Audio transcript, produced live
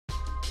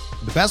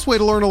The best way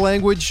to learn a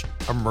language?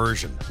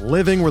 Immersion.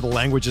 Living where the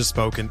language is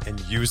spoken and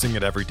using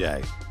it every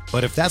day.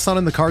 But if that's not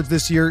in the cards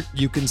this year,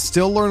 you can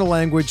still learn a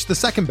language the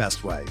second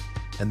best way,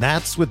 and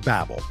that's with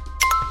Babbel.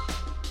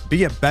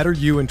 Be a better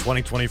you in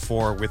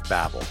 2024 with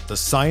Babbel, the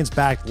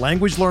science-backed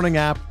language learning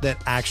app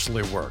that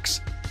actually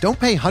works. Don't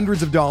pay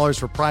hundreds of dollars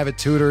for private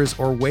tutors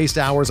or waste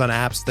hours on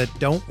apps that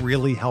don't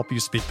really help you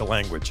speak the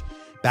language.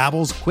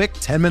 Babbel's quick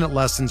 10-minute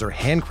lessons are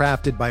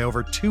handcrafted by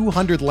over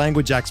 200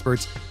 language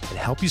experts and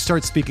help you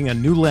start speaking a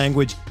new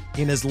language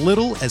in as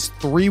little as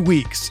 3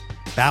 weeks.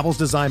 Babbel's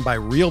designed by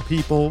real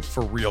people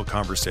for real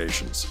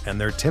conversations,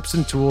 and their tips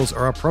and tools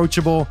are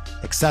approachable,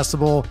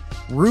 accessible,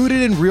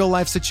 rooted in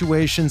real-life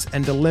situations,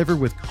 and delivered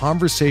with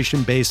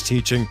conversation-based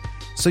teaching,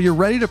 so you're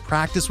ready to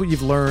practice what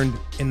you've learned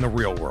in the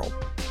real world.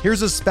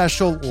 Here's a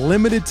special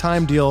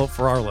limited-time deal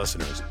for our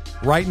listeners.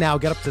 Right now,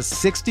 get up to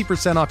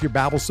 60% off your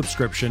Babbel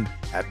subscription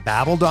at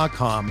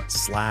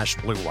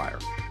babbel.com/Blue Wire.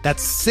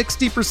 That's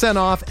 60%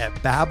 off at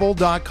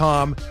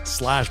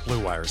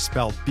babbel.com/Blue Wire,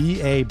 spelled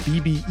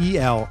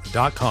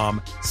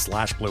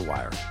BABBEL.com/Blue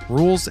Wire.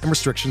 Rules and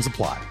restrictions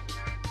apply.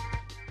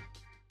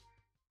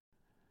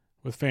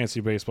 With fantasy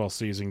baseball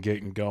season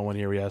getting going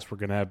here, yes, we're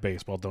going to have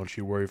baseball. Don't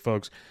you worry,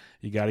 folks.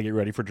 You got to get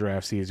ready for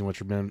draft season,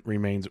 which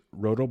remains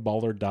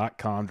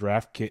rotoballer.com.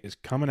 Draft kit is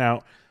coming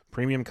out.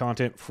 Premium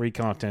content, free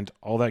content,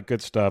 all that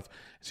good stuff.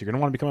 So you're going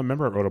to want to become a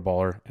member at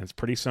Rotoballer, and it's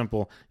pretty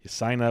simple. You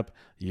sign up,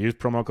 you use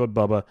promo code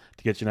BUBBA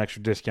to get you an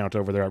extra discount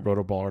over there at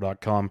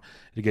rotoballer.com.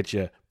 It'll get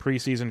you a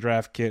preseason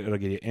draft kit. It'll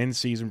get you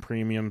in-season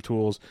premium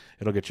tools.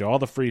 It'll get you all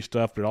the free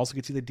stuff, but it also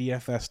gets you the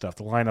DFS stuff,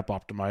 the lineup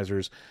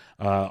optimizers,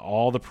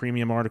 all the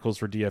premium articles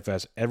for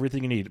DFS,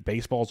 everything you need.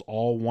 Baseball's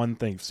all one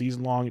thing.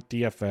 Season-long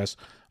DFS,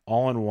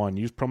 all in one.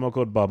 Use promo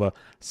code BUBBA,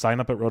 sign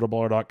up at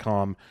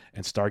rotoballer.com,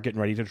 and start getting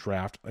ready to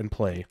draft and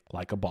play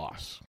like a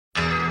boss.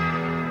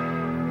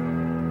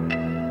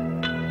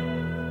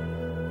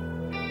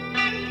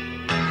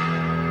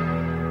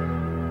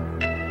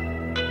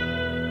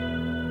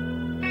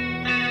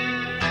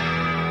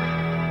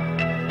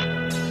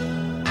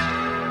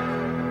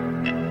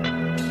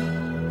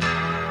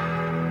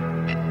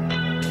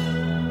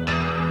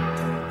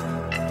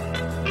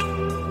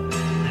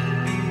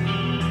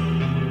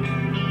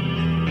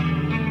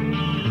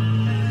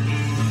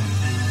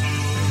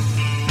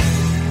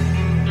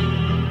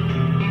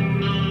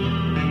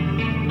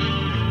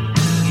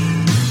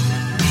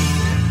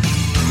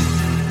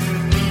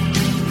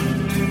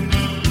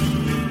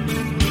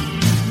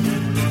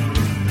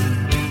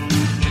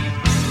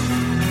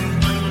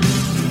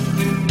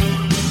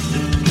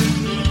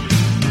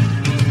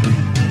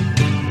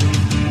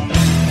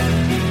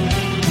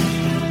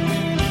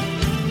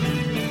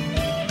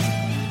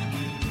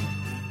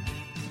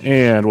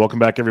 And welcome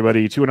back,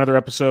 everybody, to another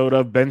episode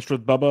of Benched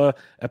with Bubba,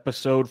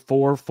 episode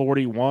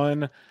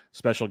 441.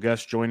 Special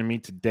guest joining me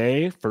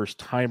today, first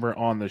timer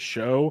on the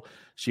show.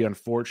 She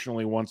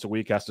unfortunately once a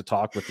week has to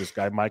talk with this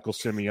guy, Michael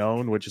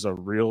Simeone, which is a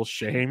real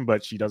shame,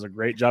 but she does a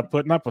great job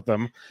putting up with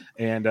him.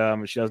 And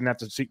she doesn't have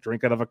to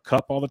drink out of a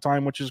cup all the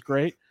time, which is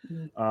great.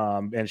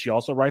 And she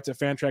also writes at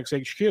Fantrax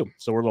HQ.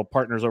 So we're little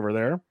partners over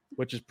there,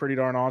 which is pretty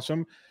darn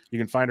awesome. You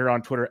can find her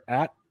on Twitter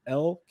at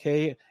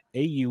LKAUERBACH.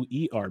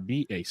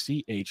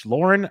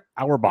 Lauren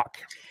Auerbach.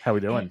 How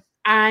we doing?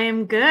 I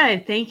am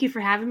good. Thank you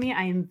for having me.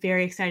 I am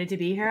very excited to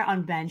be here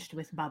on Benched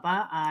with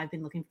Bubba. I've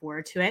been looking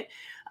forward to it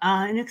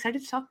and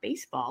excited to talk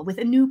baseball with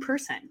a new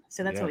person.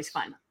 So that's always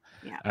fun.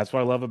 Yeah, that's what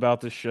I love about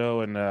this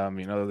show. And,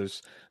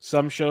 there's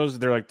some shows,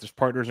 they're like there's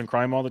partners in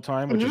crime all the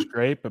time, which is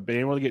great. But being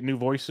able to get new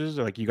voices,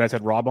 like you guys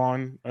had Rob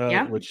on,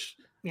 which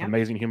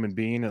amazing human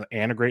being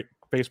and a great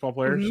baseball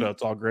player. So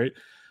it's all great.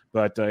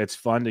 But it's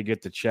fun to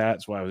get to chat.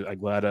 That's why I'm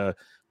glad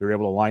we were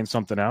able to line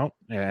something out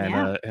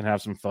and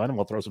have some fun. And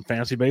we'll throw some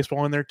fantasy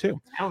baseball in there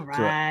too. All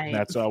right. So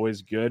that's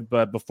always good.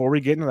 But before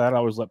we get into that, I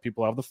always let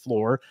people have the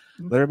floor.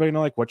 Let everybody know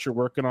like what you're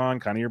working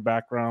on, kind of your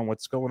background,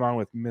 what's going on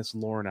with Miss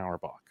Lauren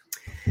Auerbach.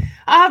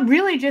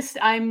 Really just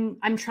I'm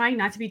trying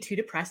not to be too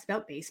depressed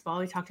about baseball.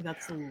 We talked about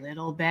this a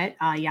little bit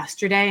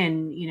yesterday,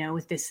 and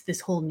with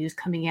this whole news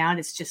coming out,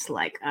 it's just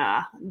like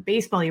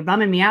baseball, you're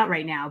bumming me out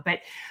right now.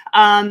 But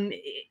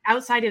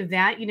outside of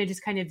that,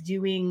 just kind of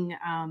doing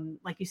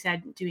like you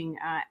said, doing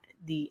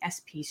the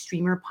SP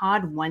Streamer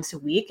Pod once a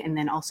week, and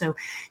then also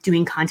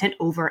doing content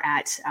over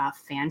at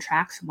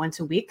Fantrax once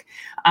a week.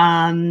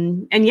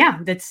 And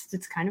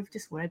that's kind of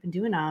just what I've been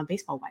doing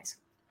baseball wise.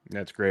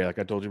 That's great. Like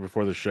I told you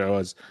before the show, I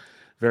was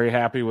very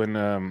happy when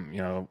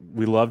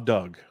we love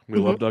Doug. We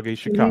love Doug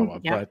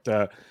Ishikawa.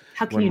 But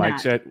when Mike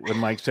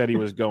said he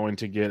was going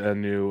to get a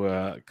new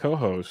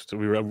co-host,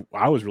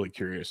 I was really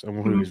curious on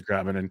who he was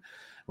grabbing. And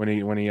when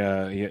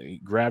he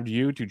grabbed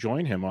you to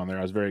join him on there,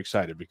 I was very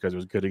excited because it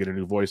was good to get a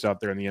new voice out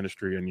there in the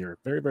industry, and you're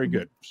very, very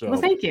good. So well,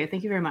 thank you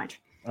very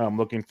much. I'm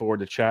looking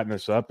forward to chatting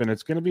this up, and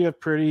it's going to be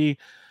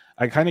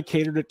I kind of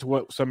catered it to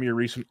what some of your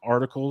recent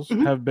articles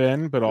have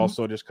been, but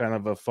also just kind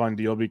of a fun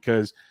deal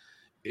because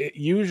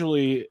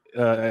usually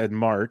in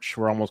March,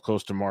 we're almost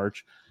close to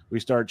March, we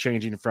start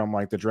changing from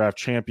like the draft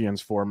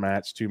champions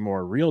formats to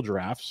more real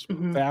drafts,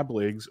 fab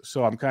leagues.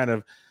 So I'm kind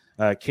of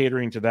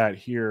catering to that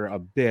here a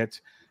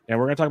bit. And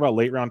we're going to talk about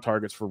late round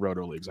targets for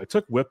roto leagues. I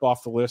took whip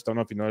off the list. I don't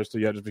know if you noticed it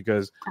yet, just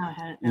because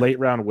late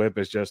round whip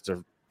is just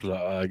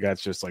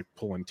that's just like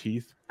pulling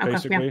teeth,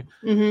 basically.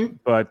 Yeah. Mm-hmm.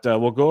 But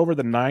we'll go over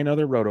the 9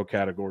 other roto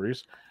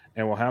categories,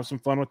 and we'll have some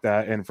fun with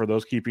that. And for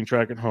those keeping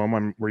track at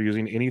home, we're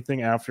using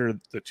anything after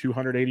the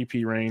 200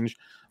 ADP range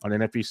on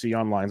NFBC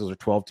Online. Those are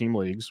 12-team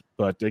leagues,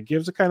 but it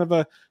gives a kind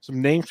of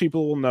some names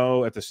people will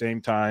know at the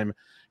same time,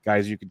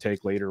 guys you can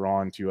take later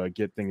on to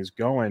get things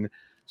going.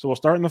 So we'll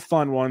start in the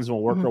fun ones, and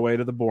we'll work our way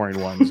to the boring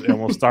ones. And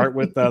we'll start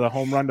with the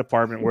home run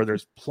department, where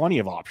there's plenty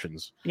of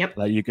options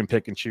that you can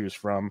pick and choose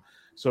from.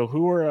 So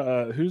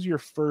who's your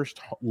first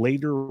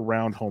later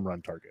round home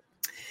run target?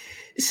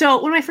 So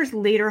one of my first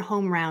later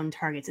home round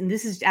targets, and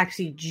this is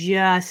actually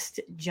just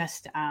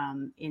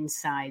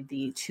inside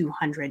the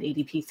 200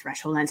 ADP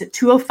threshold, and it's at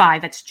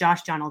 205. That's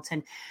Josh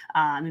Donaldson.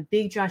 I'm a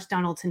big Josh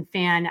Donaldson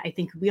fan. I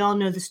think we all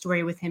know the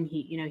story with him.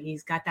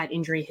 He's got that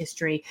injury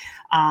history,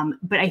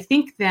 but I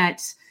think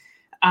that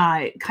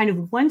kind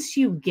of once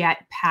you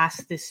get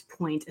past this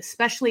point,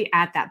 especially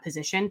at that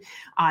position,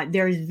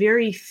 there's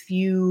very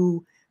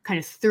few kind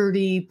of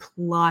 30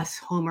 plus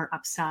homer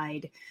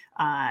upside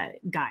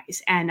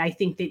guys. And I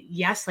think that,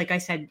 yes, like I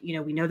said,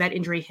 we know that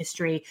injury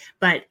history,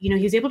 but, he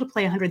was able to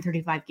play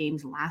 135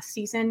 games last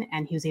season,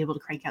 and he was able to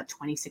crank out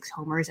 26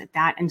 homers at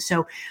that. And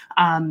so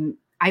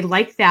I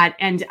like that.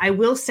 And I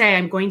will say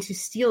I'm going to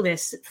steal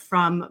this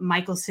from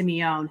Michael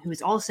Simeone, who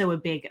is also a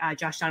big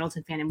Josh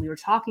Donaldson fan. And we were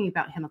talking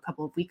about him a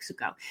couple of weeks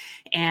ago.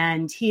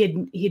 And he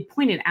had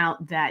pointed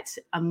out that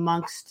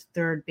amongst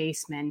third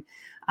basemen,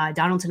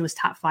 Donaldson was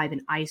top 5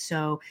 in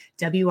ISO,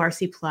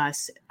 WRC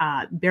plus,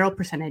 barrel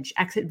percentage,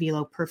 exit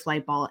velo per fly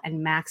ball,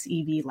 and max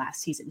EV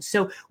last season.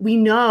 So we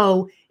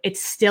know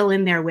it's still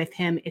in there with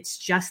him. It's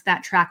just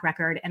that track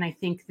record. And I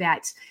think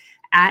that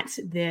at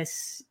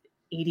this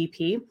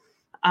ADP,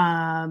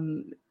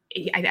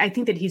 I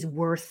think that he's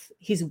worth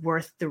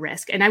the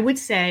risk. And I would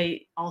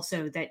say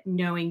also that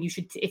knowing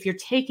if you're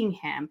taking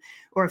him,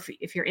 or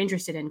if you're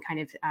interested in kind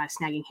of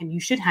snagging him, you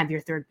should have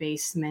your third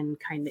baseman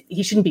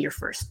he shouldn't be your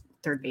first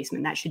third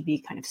baseman. That should be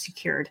kind of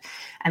secured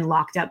and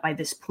locked up by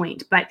this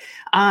point. But,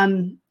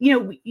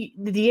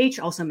 the DH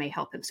also may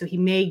help him. So he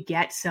may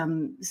get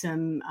some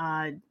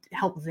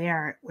help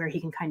there where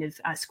he can kind of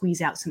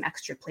squeeze out some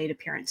extra plate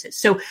appearances.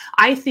 So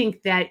I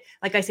think that,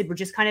 like I said, we're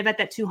just kind of at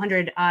that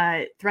 200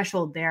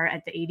 threshold there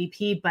at the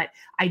ADP, but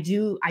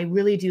I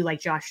really do like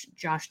Josh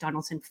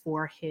Donaldson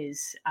for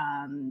his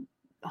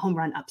home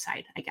run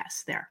upside, I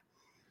guess, there.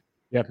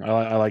 Yeah,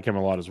 I like him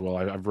a lot as well.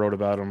 I've wrote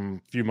about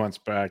him a few months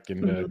back,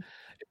 and it's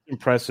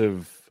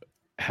impressive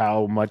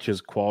how much his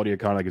quality of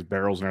contact, his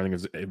barrels and everything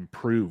has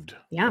improved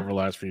over the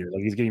last few years.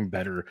 Like, he's getting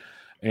better.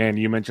 And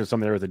you mentioned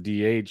something there with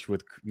the DH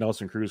with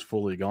Nelson Cruz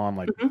fully gone.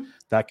 Like,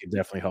 that could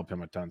definitely help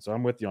him a ton. So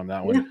I'm with you on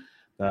that one.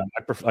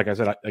 Like I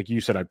said, like you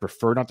said, I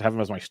prefer not to have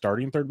him as my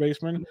starting third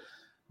baseman.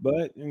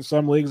 But in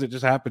some leagues, it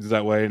just happens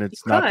that way, and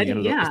it's not the end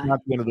of it's not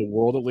the end of the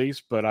world, at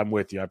least. But I'm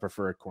with you. I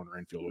prefer a corner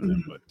infield with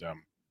him. But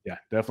yeah,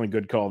 definitely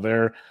good call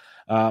there.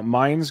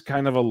 Mine's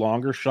kind of a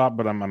longer shot,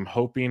 but I'm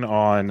hoping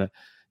on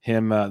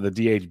him, the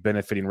DH,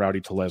 benefiting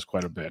Rowdy Tellez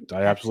quite a bit.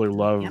 I absolutely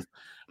love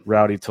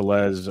Rowdy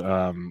Tellez.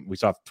 We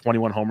saw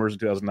 21 homers in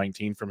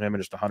 2019 from him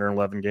in just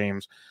 111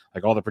 games.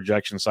 Like, all the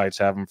projection sites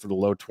have him for the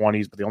low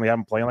 20s, but they only have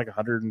him playing like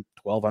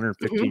 112,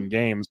 115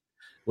 games,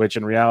 which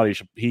in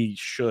reality he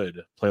should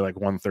play like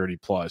 130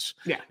 plus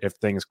if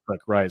things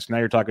click right. So now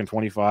you're talking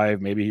 25.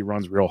 Maybe he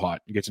runs real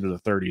hot and gets into the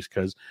 30s,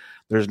 because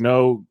there's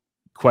no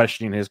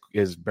questioning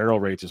his barrel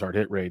rates, his hard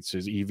hit rates,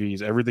 his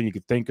EVs, everything you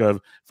could think of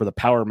for the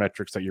power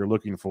metrics that you're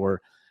looking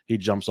for. He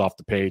jumps off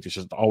the page. It's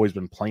just always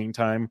been playing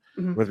time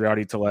with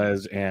Rowdy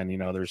Tellez. And,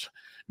 there's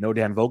no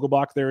Dan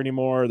Vogelbach there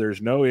anymore.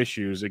 There's no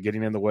issues at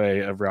getting in the way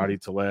of Rowdy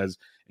Tellez.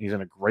 And he's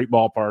in a great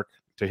ballpark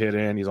to hit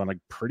in. He's on a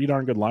pretty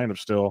darn good lineup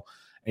still.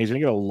 And he's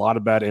going to get a lot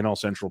of bad NL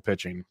Central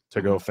pitching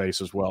to go face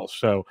as well.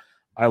 So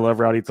I love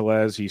Rowdy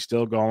Tellez. He's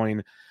still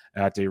going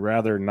at a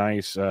rather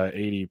nice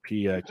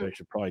ADP. I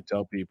should probably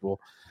tell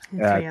people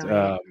at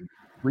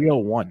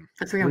 301.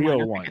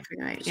 301.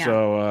 Okay. Yeah.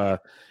 So,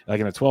 like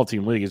in a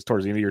 12-team league, it's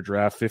towards the end of your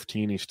draft,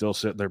 15. He's still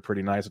sitting there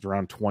pretty nice. It's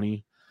around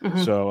 20.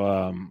 So,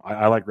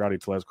 I like Rowdy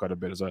Tellez quite a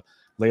bit as a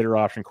later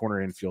option corner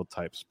infield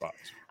type spots.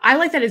 I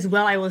like that as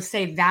well. I will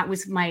say that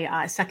was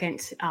my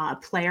second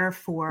player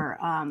for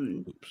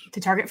to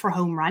target for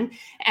home run.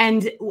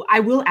 And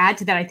I will add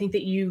to that. I think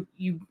that you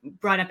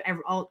brought up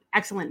all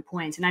excellent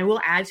points, and I will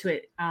add to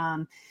it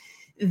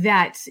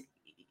that,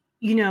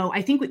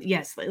 I think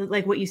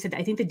like what you said,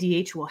 I think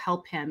the DH will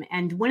help him.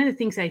 And one of the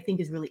things that I think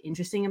is really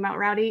interesting about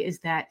Rowdy is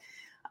that,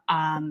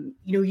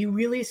 you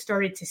really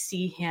started to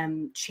see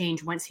him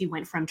change once he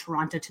went from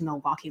Toronto to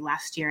Milwaukee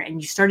last year.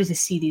 And you started to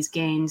see these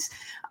gains,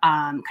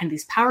 kind of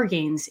these power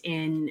gains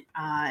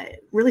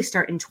really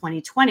start in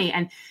 2020.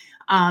 And,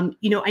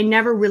 I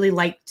never really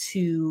liked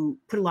to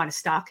put a lot of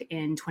stock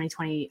in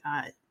 2020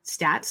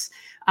 stats,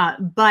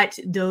 but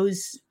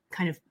those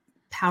kind of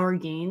power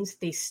gains,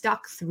 they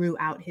stuck through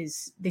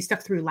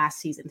last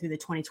season, through the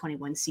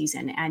 2021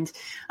 season. And,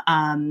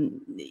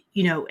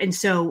 and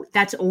so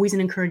that's always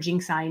an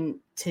encouraging sign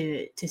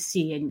to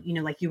see.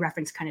 And, like you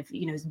referenced kind of,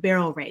 his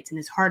barrel rates and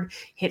his hard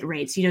hit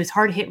rates, his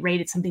hard hit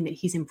rate, it's something that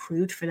he's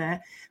improved for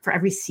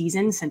every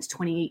season since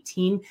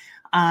 2018.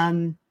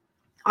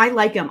 I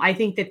like him. I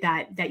think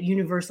that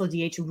universal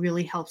DH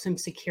really helps him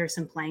secure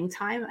some playing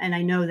time. And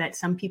I know that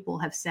some people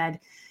have said,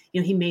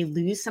 he may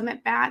lose some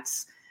at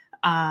bats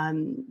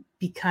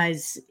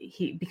because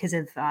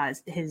of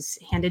his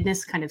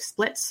handedness kind of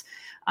splits.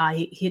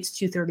 He hits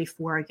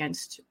 234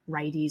 against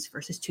righties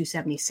versus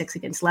 276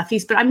 against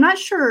lefties, but I'm not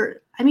sure.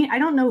 I mean, I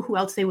don't know who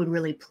else they would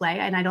really play.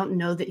 And I don't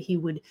know that he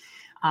would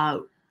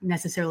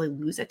necessarily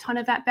lose a ton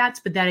of at bats,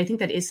 but I think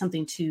that is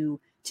something to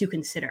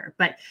consider.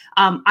 But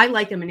I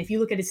like him. And if you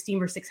look at his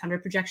Steamer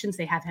 600 projections,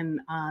 they have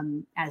him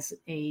as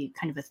a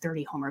kind of a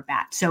 30 homer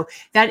bat. So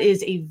that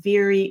is a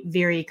very,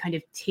 very kind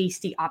of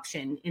tasty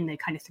option in the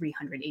kind of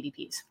 300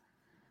 ADPs.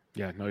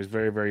 Yeah, no, he's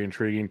very, very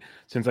intriguing.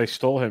 Since I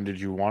stole him, did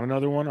you want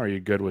another one? Or are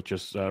you good with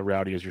just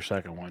Rowdy as your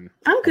second one?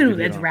 I'm good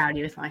with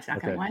Rowdy as my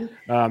second one.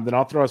 Then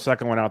I'll throw a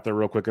second one out there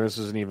real quick. And this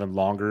is an even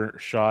longer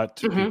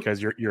shot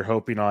because you're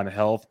hoping on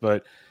health,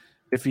 but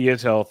if he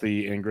is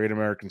healthy in Great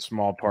American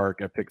Small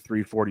Park at pick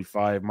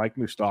 345, Mike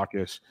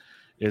Moustakas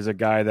is a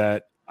guy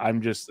that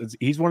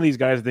he's one of these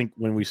guys, I think,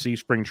 when we see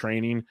spring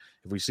training,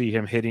 if we see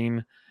him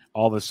hitting,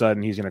 all of a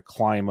sudden he's going to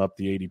climb up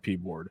the ADP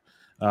board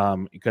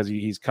because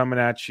he's coming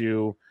at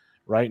you.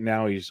 Right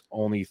now, he's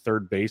only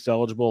third base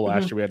eligible.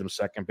 Last year, we had him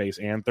second base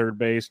and third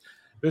base.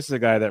 This is a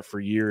guy that for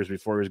years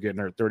before he was getting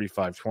hurt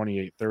 35,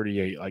 28,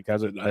 38, like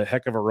has a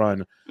heck of a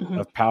run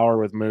of power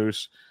with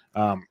Moose.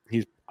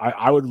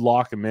 I would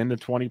lock him into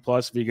 20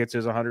 plus if he gets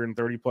his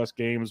 130 plus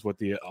games with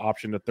the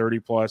option to 30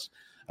 plus.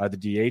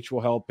 The DH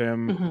will help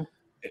him.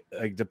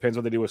 It depends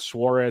what they do with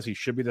Suarez. He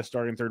should be the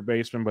starting third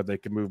baseman, but they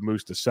can move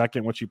Moose to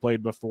second, which he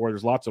played before.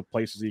 There's lots of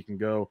places he can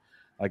go,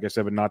 like I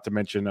said, but not to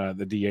mention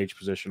the DH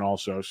position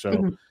also.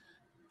 So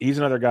he's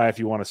another guy if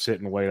you want to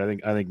sit and wait.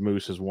 I think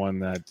Moose is one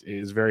that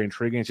is very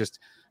intriguing. It's just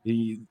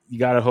you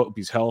got to hope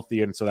he's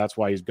healthy, and so that's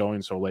why he's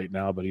going so late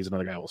now. But he's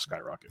another guy who will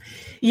skyrocket.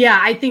 Yeah,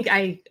 I think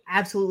I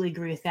absolutely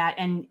agree with that.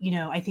 And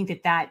I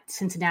think that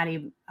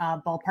Cincinnati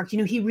ballpark,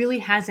 he really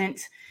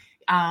hasn't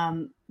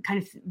kind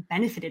of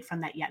benefited from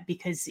that yet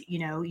because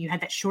you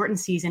had that shortened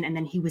season, and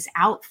then he was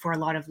out for a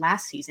lot of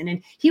last season.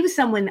 And he was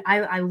someone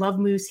I love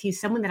Moose. He's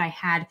someone that I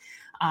had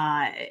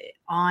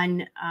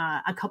on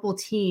a couple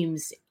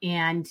teams,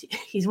 and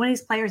he's one of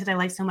these players that I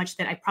like so much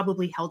that I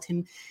probably held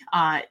him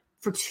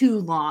for too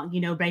long,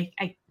 but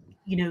I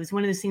it was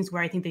one of those things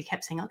where I think they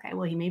kept saying, okay,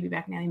 well, he may be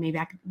back now. He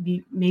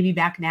may be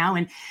back now.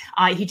 And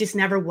he just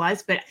never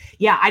was. But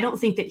yeah, I don't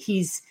think that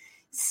he's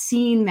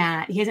seen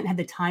that. He hasn't had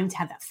the time to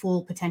have that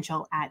full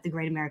potential at the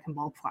Great American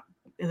Ballpark.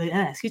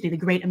 The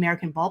Great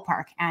American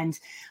Ballpark. And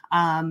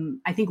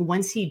I think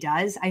once he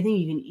does, I think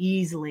you can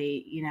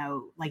easily,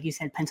 like you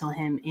said, pencil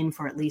him in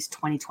for at least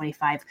 20,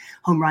 25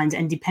 home runs.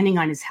 And depending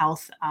on his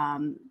health,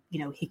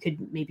 he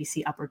could maybe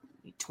see upper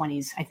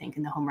 20s, I think,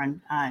 in the home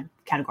run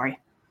category.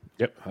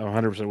 Yep, I'm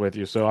 100% with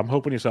you. So I'm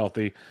hoping he's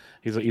healthy.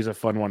 He's a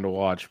fun one to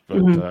watch,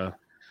 but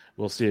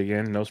we'll see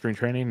again. No spring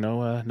training,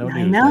 no news.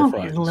 I know,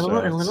 it's a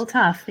little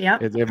tough.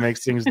 Yep. It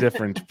makes things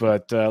different.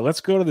 But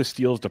let's go to the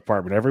steals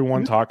department.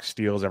 Everyone talks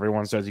steals.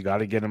 Everyone says you got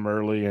to get them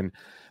early, and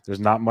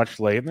there's not much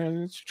late.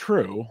 And it's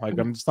true. Like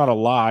it's not a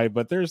lie,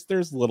 but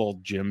there's little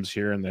gems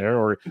here and there,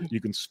 or you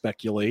can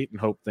speculate and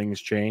hope things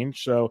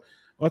change. So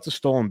what's a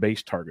stolen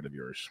base target of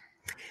yours?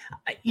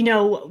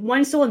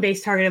 One stolen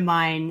base target of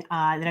mine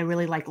that I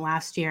really liked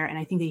last year, and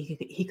I think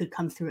that he could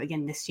come through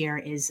again this year,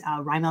 is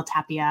Raimel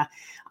Tapia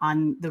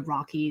on the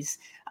Rockies.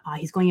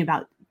 He's going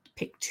about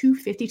pick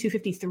 250,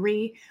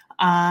 253.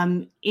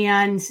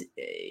 And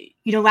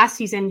last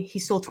season he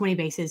stole 20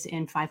 bases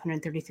in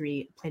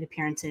 533 plate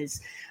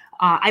appearances.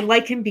 I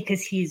like him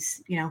because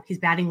he's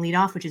batting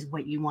leadoff, which is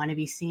what you want to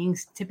be seeing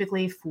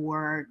typically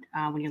for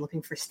when you're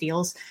looking for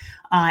steals.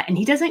 And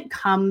he doesn't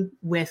come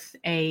with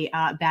a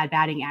bad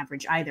batting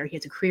average either. He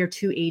has a career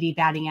 280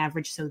 batting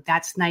average, so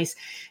that's nice.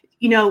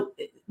 The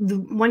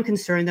one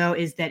concern though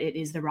is that it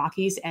is the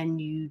Rockies,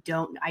 and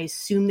I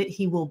assume that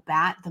he will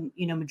bat the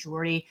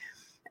majority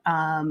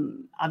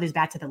of his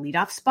bats at the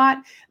leadoff spot.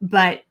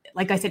 But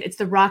like I said, it's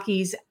the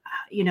Rockies.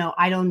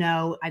 I don't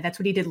know. That's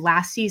what he did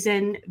last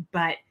season,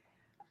 but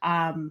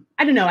I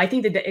don't know. I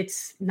think that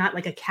it's not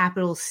like a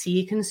capital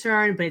C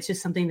concern, but it's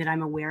just something that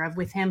I'm aware of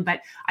with him. But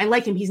I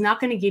like him. He's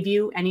not going to give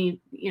you any,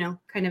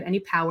 kind of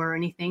any power or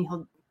anything.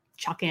 He'll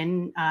chuck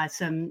in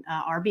some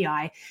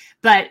RBI.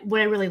 But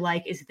what I really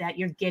like is that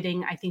you're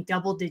getting, I think,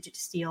 double-digit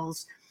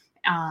steals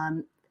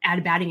at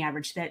a batting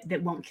average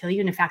that won't kill you.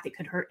 And in fact, it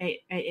could hurt.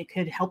 It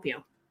could help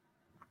you.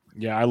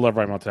 Yeah, I love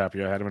Raimel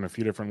Tapia. I had him in a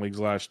few different leagues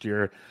last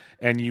year.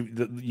 And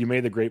you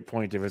made the great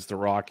point, if it's the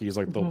Rockies,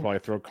 like they'll probably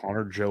throw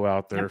Connor Joe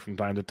out there from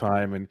time to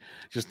time, and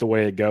just the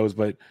way it goes.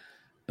 But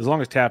as long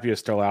as Tapia is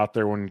still out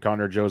there when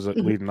Connor Joe's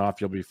leading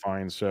off, you'll be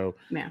fine. So,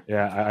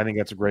 yeah, I think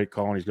that's a great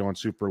call, and he's going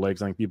super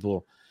legs. I think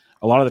people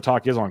a lot of the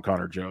talk is on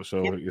Connor Joe,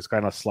 so it's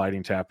kind of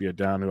sliding Tapia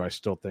down, who I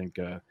still think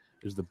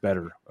is the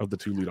better of the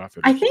two leadoff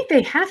hitters. I think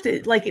they have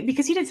to,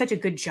 because he did such a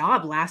good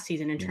job last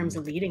season in terms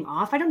of leading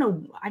off. I don't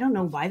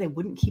know why they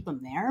wouldn't keep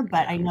him there,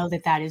 but I know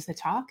that is the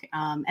talk.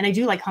 And I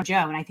do like Connor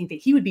Joe, and I think that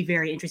he would be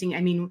very interesting.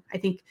 I mean, I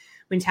think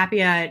when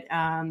Tapia,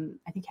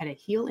 had a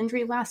heel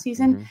injury last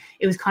season,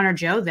 it was Connor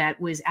Joe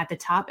that was at the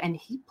top, and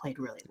he played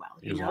really well.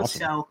 You know, awesome.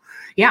 So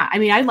yeah, I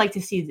mean, I'd like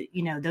to see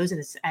those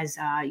as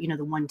the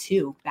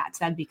 1-2 bats.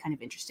 That'd be kind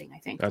of interesting. I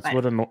think that's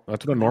what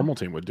a normal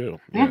team would do.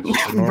 Yeah.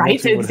 Yes, right.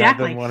 So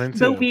exactly.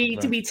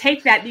 But we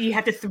take that. You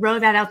have to throw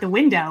that out the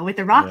window with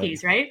the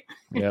Rockies, right?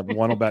 Yeah,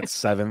 one will bat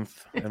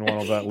seventh and one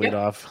will bat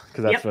leadoff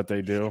because that's what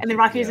they do. And the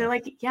Rockies are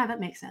like, yeah, that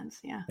makes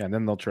sense. Yeah. And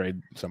then they'll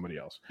trade somebody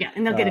else. Yeah,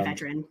 and they'll get a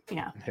veteran.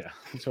 Yeah. Yeah,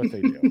 that's what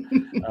they do.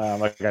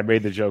 Like I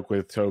made the joke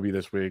with Toby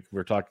this week.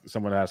 We're talking.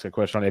 Someone asked a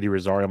question on Eddie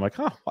Rosario. I'm like,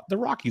 the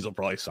Rockies will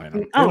probably sign him.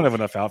 They don't have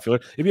enough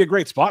outfielder. It'd be a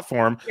great spot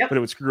for him, but it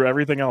would screw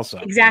everything else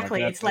up.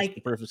 Exactly. Like, it's like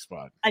the perfect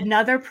spot.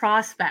 Another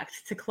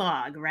prospect to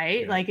clog,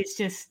 right? Like it's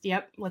just,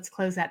 let's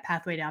close that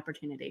pathway to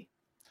opportunity.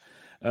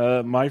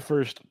 My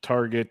first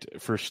target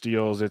for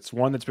steals, it's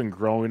one that's been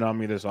growing on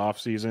me this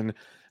offseason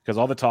because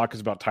all the talk is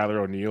about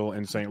Tyler O'Neill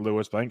in St.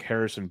 Louis, but I think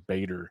Harrison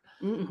Bader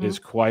is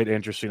quite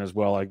interesting as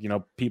well. Like,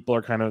 people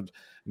are kind of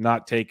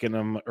not taking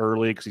him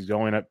early because he's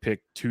going at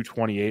pick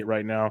 228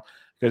 right now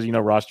because,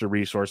 Roster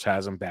Resource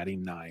has him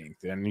batting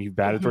 9th, and he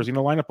batted towards the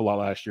lineup a lot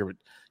last year. But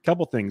a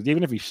couple things,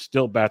 even if he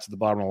still bats at the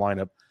bottom of the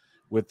lineup,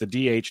 with the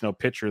DH, no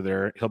pitcher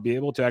there, he'll be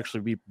able to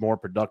actually be more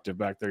productive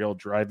back there. He'll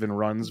drive in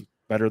runs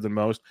better than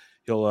most.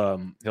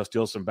 He'll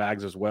steal some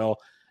bags as well.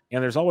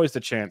 And there's always the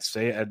chance,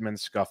 say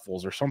Edmonds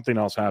scuffles or something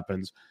else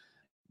happens,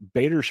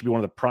 Bader should be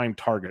one of the prime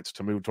targets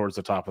to move towards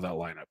the top of that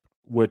lineup,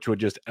 which would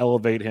just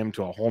elevate him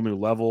to a whole new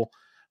level.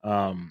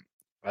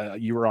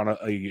 You were on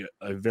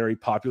a very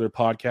popular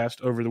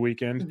podcast over the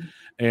weekend,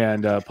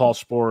 and Paul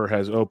Sporer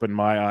has opened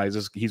my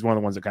eyes. He's one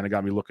of the ones that kind of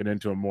got me looking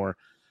into him more.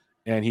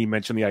 And he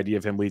mentioned the idea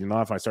of him leading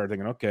off. And I started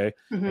thinking, okay,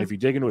 if you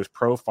dig into his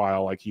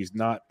profile, like he's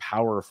not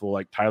powerful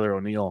like Tyler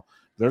O'Neill.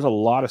 There's a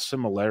lot of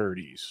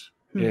similarities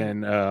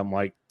in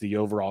like the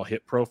overall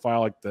hit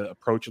profile, like the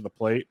approach of the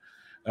plate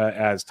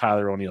as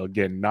Tyler O'Neill.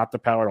 Again, not the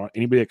power. Don't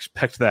anybody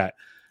expect that,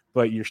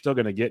 but you're still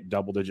going to get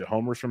double-digit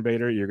homers from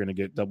Bader. You're going to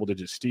get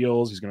double-digit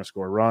steals. He's going to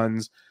score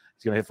runs.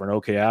 He's going to hit for an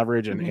okay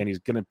average, and he's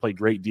going to play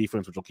great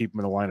defense, which will keep him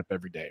in the lineup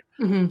every day.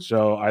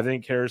 So I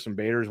think Harrison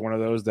Bader is one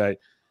of those that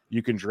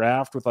you can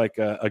draft with like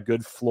a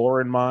good floor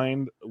in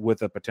mind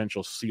with a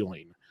potential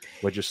ceiling,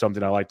 which is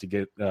something I like to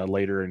get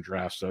later in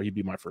drafts. So he'd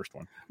be my first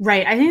one.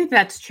 Right. I think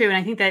that's true. And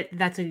I think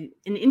that's an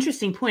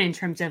interesting point in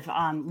terms of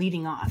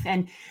leading off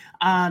and,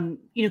 kind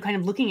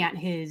of looking at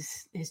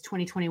his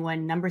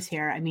 2021 numbers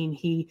here. I mean,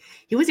 he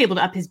was able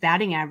to up his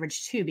batting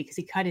average too, because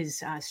he cut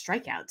his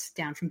strikeouts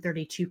down from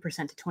 32%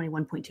 to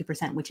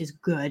 21.2%, which is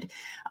good.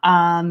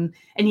 And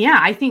yeah,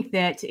 I think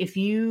that if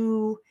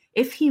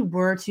he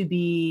were to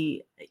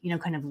be,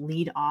 kind of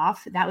lead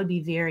off, that would be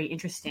very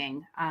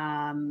interesting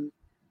and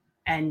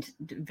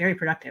very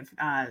productive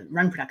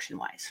run production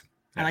wise.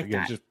 I like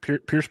that. Just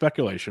pure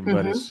speculation,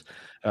 but it's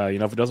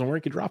if it doesn't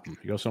work, you drop him.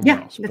 You go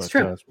somewhere else. That's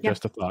true.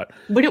 Just a thought.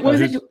 What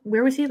was it?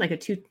 Where was he? Like a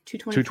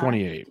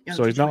 228.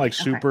 So he's not like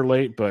super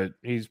late, but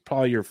he's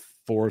probably your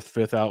 4th,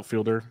 5th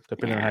outfielder,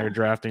 depending on how you're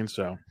drafting.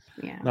 So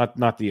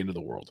not the end of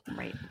the world.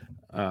 Right.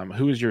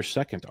 Who is your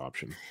second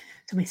option?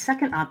 So my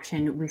second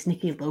option was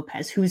Nicky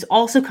Lopez, who's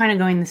also kind of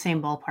going the same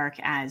ballpark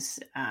as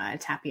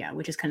Tapia,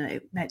 which is kind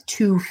of that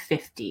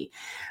 250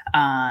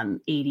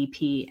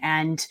 ADP.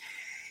 And,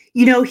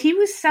 he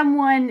was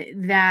someone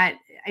that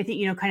I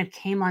think, kind of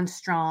came on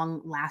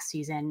strong last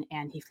season,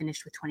 and he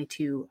finished with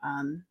 22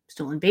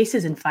 stolen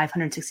bases and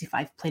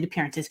 565 plate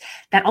appearances.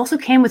 That also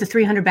came with a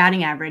 300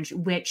 batting average,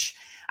 which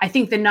I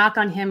think the knock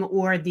on him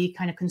or the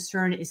kind of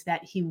concern is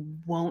that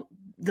we'll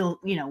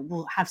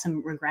have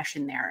some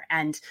regression there.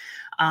 And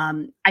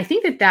I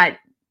think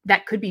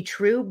that could be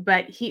true,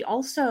 but he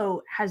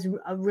also has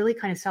a really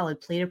kind of solid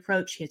plate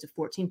approach. He has a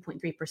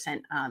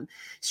 14.3%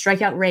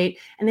 strikeout rate.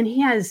 And then he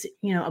has,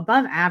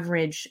 above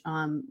average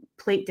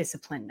plate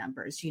discipline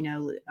numbers,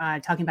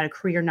 talking about a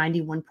career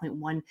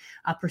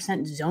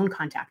 91.1% zone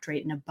contact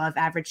rate and above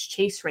average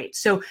chase rate.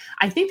 So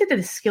I think that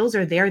the skills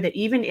are there that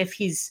even if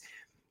he's,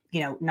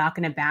 not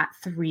going to bat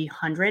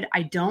 300,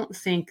 I don't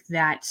think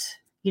that,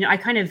 I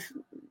kind of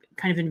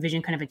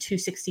envision kind of a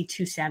 260,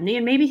 270,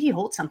 and maybe he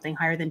holds something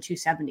higher than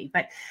 270.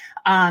 But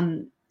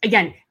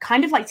again,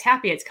 kind of like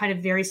Tapia, it's kind of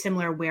very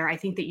similar where I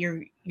think that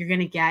you're going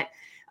to get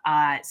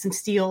some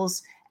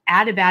steals,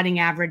 add a batting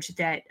average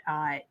that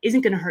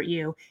isn't going to hurt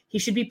you. He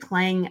should be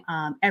playing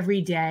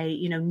every day,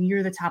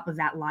 near the top of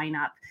that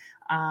lineup.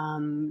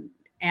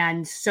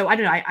 And so I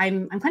don't know,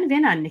 I'm kind of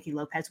in on Nicky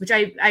Lopez, which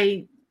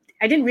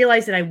I didn't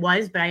realize that I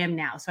was, but I am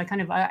now. So I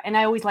kind of, and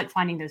I always like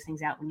finding those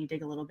things out when you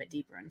dig a little bit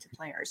deeper into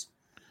players.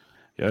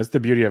 Yeah, that's the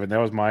beauty of it. That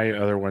was my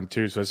other one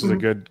too. So this is a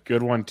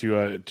good one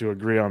to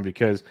agree on,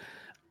 because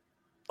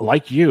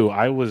like you,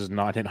 I was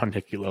not in on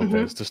Nicky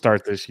Lopez to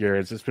start this year.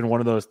 It's just been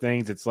one of those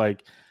things. It's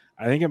like,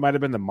 I think it might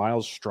have been the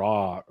Miles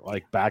Straw,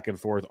 like back and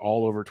forth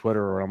all over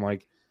Twitter, where I'm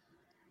like,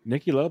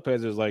 Nicky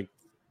Lopez is like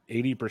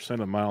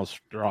 80% of Miles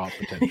Straw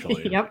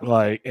potentially. Yep.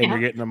 Like, and you're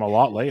getting them a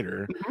lot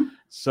later. Mm-hmm.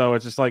 So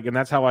it's just like, and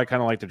that's how I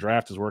kind of like to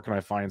draft, is where can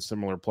I find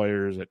similar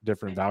players at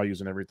different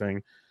values and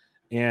everything.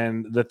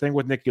 And the thing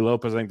with Nicky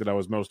Lopez, I think that I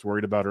was most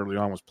worried about early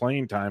on was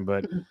playing time.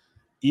 But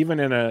even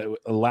in a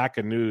lack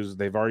of news,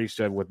 they've already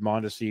said with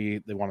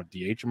Mondesi, they want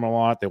to DH him a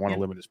lot. They want to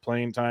limit his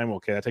playing time.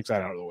 Okay, that takes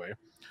that out of the way.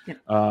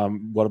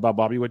 What about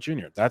Bobby Witt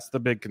Jr.? That's the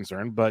big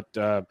concern. But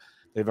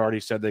they've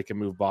already said they can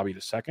move Bobby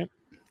to second,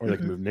 or they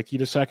can move Nicky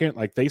to second.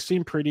 Like, they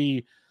seem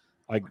pretty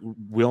like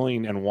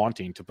willing and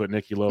wanting to put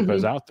Nicky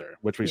Lopez out there,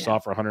 which we saw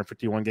for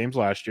 151 games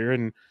last year,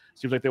 and it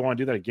seems like they want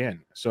to do that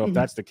again. So if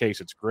that's the case,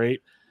 it's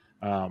great.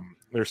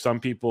 There's some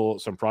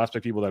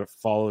prospect people that have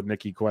followed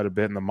Nicky quite a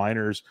bit in the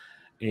minors,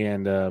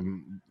 and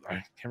I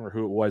can't remember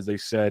who it was. They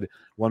said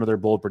one of their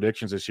bold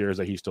predictions this year is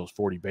that he steals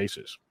 40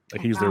 bases.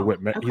 Like, he's their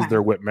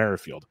Whit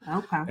Merrifield.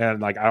 Okay.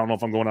 And like, I don't know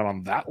if I'm going out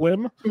on that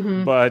limb,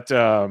 but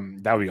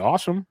that would be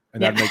awesome.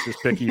 And that makes this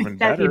pick even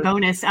better. That'd be a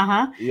bonus.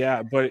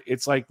 Yeah, but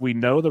it's like, we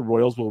know the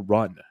Royals will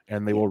run,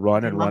 and they will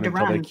run and run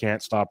until they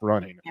can't stop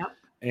running. Yep.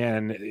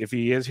 And if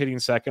he is hitting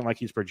second like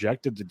he's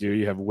projected to do,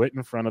 you have Witt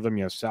in front of him,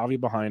 you have Salvi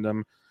behind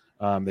him.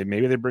 They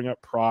bring up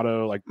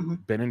Prado. Like,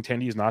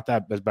 Benintendi is not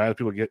that as bad as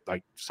people get.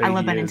 Like, say, I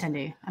love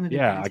Benintendi.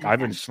 Like, I've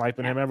been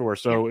sniping him everywhere.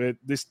 So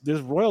this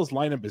Royals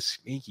lineup is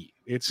sneaky.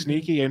 It's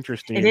sneaky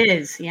interesting. It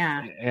is,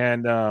 yeah.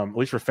 And at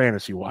least for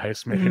fantasy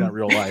wise, maybe not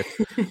real life.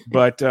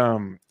 But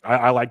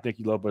I like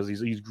Nicky Lopez.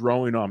 He's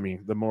growing on me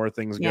the more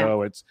things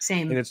go. It's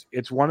same, and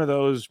it's one of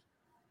those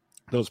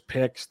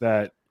picks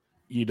that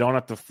you don't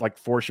have to like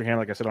force your hand,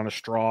 like I said, on a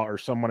Straw or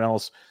someone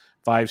else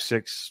 5,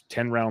 6,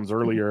 10 rounds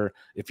earlier.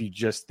 If you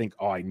just think,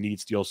 oh, I need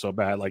steal so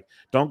bad, like,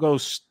 don't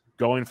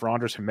going for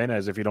Andres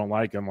Jimenez if you don't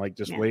like him. Like,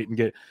 just wait and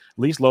get, at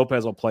least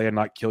Lopez will play and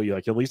not kill you.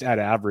 Like, at least add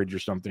average or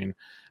something.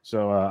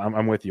 So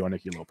I'm with you on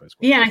Nicky Lopez.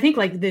 Yeah, and I think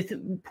like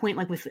the point,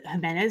 like with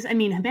Jimenez, I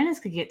mean, Jimenez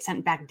could get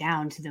sent back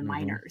down to the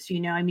minors, you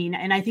know. I mean,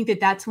 and I think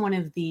that's one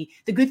of the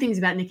good things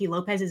about Nicky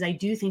Lopez is I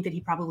do think that he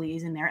probably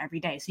is in there every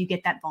day, so you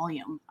get that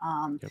volume,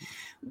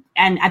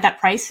 and at that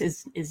price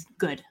is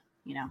good,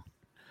 you know.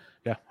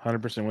 Yeah,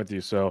 100% with you.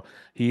 So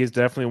he is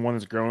definitely one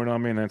that's growing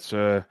on me, and that's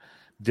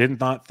did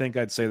not think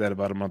I'd say that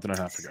about a month and a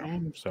half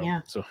ago.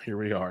 So here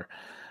we are.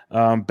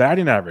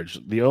 Batting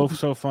average, the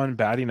so fun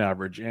batting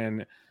average.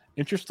 And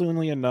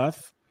interestingly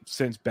enough,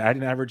 since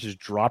batting average has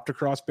dropped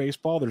across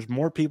baseball, there's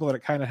more people that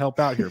kind of help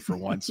out here for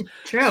once.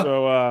 True.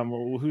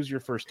 So who's your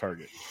first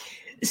target?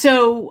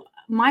 So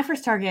my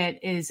first target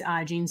is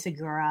Jean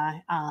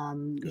Segura.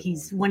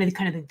 He's one of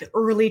the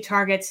early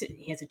targets.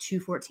 He has a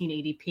 214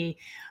 ADP.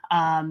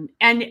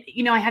 And,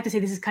 you know, I have to say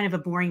this is kind of a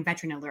boring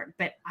veteran alert,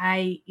 but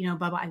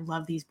Bubba, I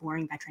love these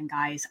boring veteran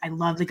guys. I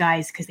love the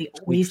guys because they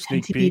always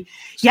tend to be.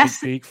 Yes.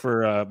 Speak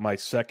for my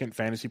second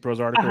Fantasy Pros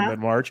article in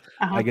mid-March.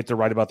 I get to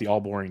write about the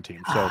all boring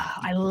team. So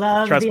I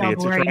love trust the me, all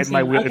boring team. It's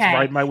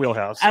right in my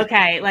wheelhouse.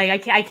 Okay.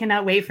 Like I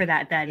cannot wait for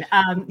that then.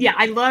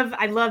 I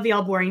love the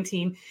all boring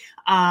team.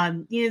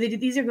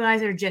 These are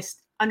guys that are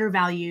just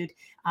undervalued.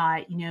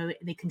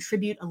 They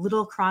contribute a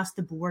little across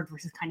the board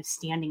versus kind of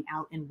standing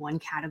out in one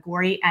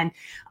category. And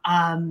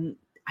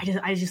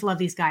I just love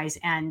these guys,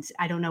 and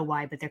I don't know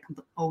why, but they're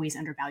always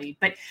undervalued.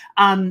 But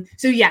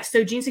so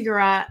Jean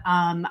Segura,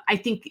 I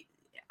think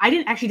I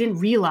didn't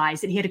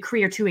realize that he had a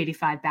career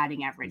 285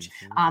 batting average.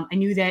 I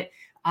knew that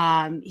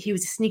he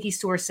was a sneaky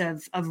source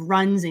of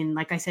runs and,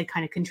 like I said,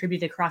 kind of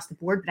contributed across the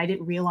board, but I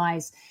didn't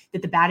realize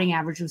that the batting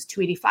average was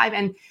 285.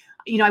 And,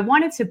 I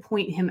wanted to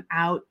point him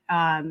out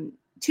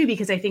too,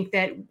 because I think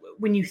that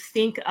when you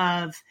think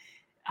of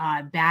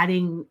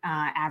batting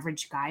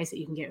average guys that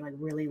you can get like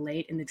really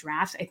late in the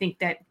drafts, I think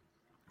that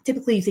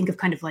typically you think of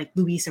kind of like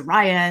Luis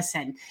Arias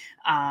and,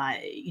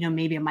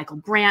 maybe a Michael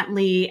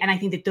Brantley. And I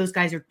think that those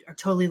guys are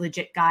totally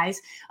legit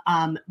guys.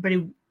 But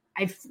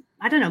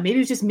I don't know, maybe it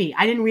was just me.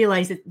 I didn't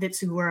realize that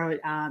Segura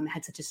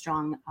had such a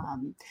strong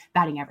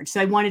batting average. So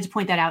I wanted to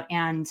point that out.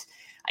 And,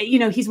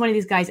 he's one of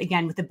these guys,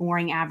 again, with the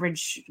boring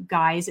average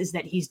guys, is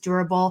that he's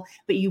durable,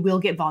 but you will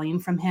get volume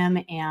from him.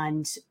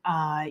 And,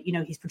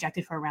 he's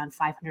projected for around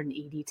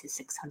 580 to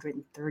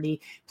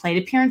 630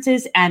 plate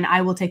appearances. And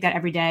I will take that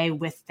every day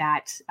with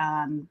that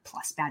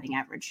plus batting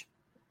average.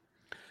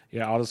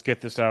 Yeah, I'll just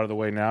get this out of the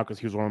way now because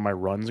he was one of my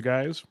runs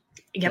guys.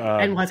 Yep,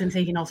 and wasn't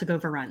thinking also go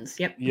for runs.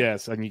 Yep.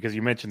 Yes, and because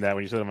you mentioned that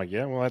when you said, I'm like,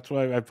 yeah, well, that's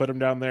why I put him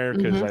down there,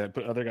 because I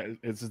put other guys.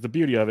 It's the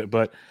beauty of it,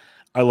 but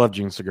I love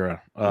Jean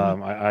Segura.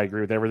 I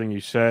agree with everything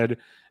you said,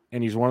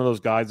 and he's one of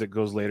those guys that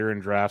goes later in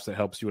drafts that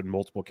helps you in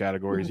multiple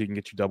categories. He can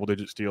get you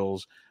double-digit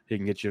steals. He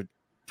can get you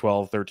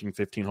 12, 13,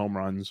 15 home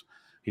runs.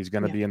 He's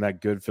going to be in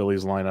that good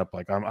Phillies lineup.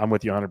 Like, I'm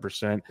with you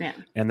 100%. Yeah.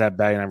 And that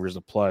batting average is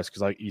a plus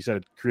because, like you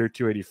said, career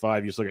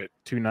 285. You just look at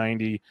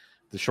 290.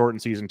 The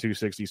shortened season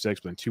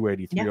 266, but then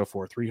 280,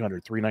 304,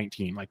 300,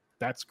 319. Like,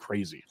 that's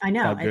crazy. I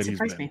know. It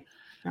surprised me.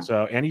 No.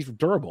 So, and he's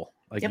durable.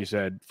 like you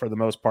said, for the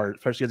most part,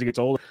 especially as he gets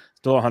older.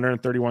 Still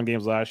 131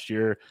 games last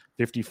year,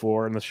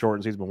 54 in the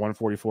shortened season, but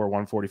 144,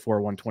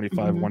 144, 125,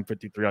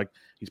 153. Like,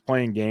 he's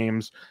playing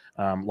games.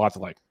 Lots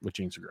of like with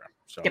Gene Segura.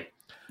 So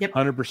Yep.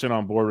 100%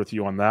 on board with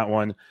you on that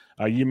one.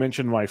 You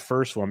mentioned my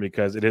first one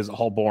because it is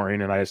all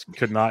boring, and I just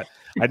could not.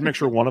 I'd make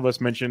sure one of us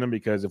mentioned him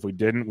because if we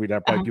didn't, we'd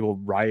have probably people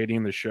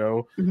rioting the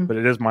show. But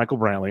it is Michael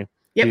Brantley.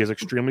 Yep. He is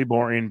extremely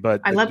boring,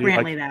 but I love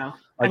Brantley though.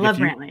 I love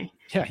Brantley.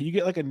 Yeah, you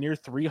get like a near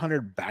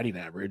 300 batting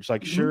average.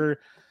 Like, sure,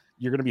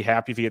 you're going to be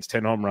happy if he hits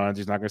 10 home runs.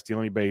 He's not going to steal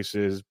any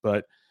bases,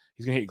 but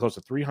he's going to hit close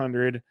to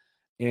 300.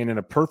 And in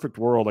a perfect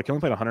world, like, he only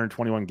played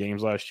 121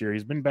 games last year.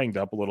 He's been banged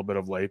up a little bit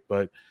of late,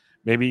 but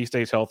maybe he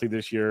stays healthy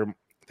this year.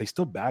 They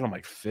still bat him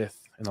like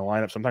fifth in the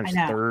lineup, sometimes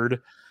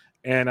third.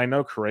 And I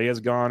know Correa's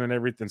gone and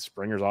everything.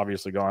 Springer's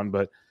obviously gone,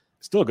 but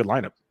still a good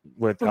lineup.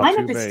 With the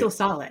lineup is still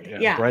solid.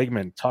 Yeah.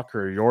 Bregman,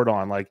 Tucker,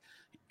 Jordan, like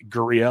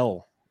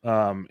Gurriel.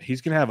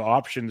 He's going to have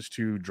options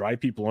to drive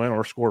people in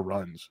or score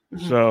runs.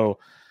 So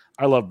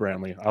I love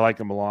Brantley. I like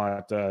him a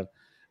lot.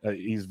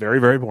 He's very,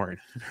 very boring.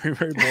 Very,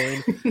 very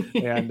boring.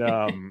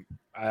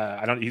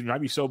 And he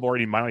might be so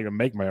boring he might not even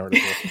make my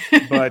article.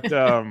 But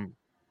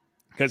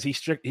because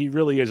he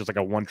really is just like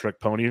a one-trick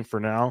pony for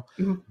now.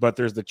 But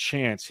there's the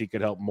chance he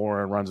could help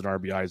more in runs and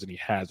RBIs than he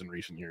has in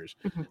recent years.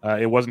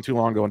 It wasn't too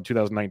long ago in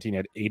 2019, he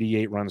had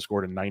 88 runs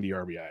scored and 90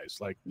 RBIs.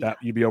 Like that,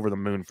 you'd be over the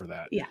moon for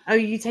that. Yeah. Oh,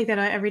 you take that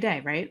every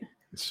day, right?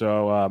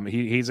 So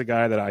he's a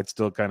guy that I'd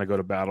still kind of go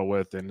to battle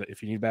with. And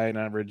if you need batting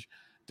average,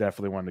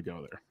 definitely want to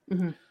go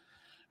there.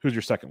 Who's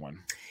your second one?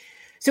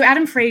 So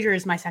Adam Frazier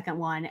is my second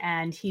one,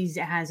 and he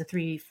has a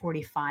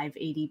 345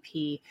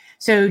 ADP.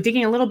 So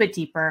digging a little bit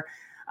deeper,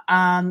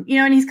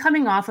 and he's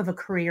coming off of a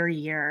career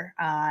year.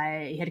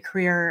 He had a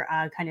career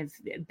kind of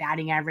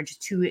batting average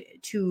he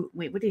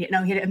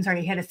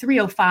had a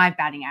 305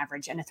 batting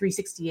average and a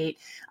 368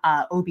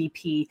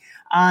 OBP.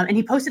 And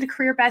he posted a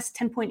career best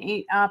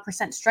 10.8%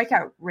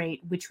 strikeout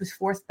rate, which was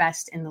fourth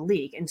best in the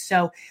league. And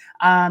so,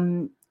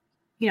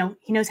 he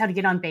knows how to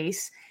get on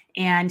base,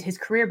 and his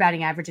career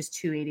batting average is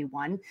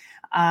 281.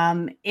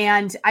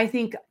 And I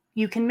think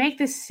you can make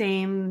the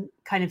same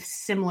kind of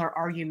similar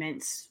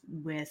arguments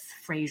with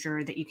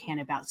Frazier that you can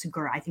about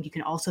Segura. I think you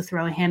can also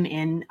throw him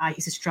in.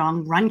 He's a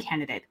strong run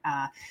candidate.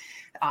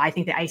 I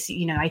think that I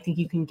think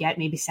you can get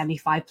maybe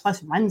 75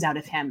 plus runs out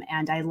of him.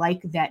 And I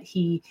like that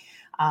he,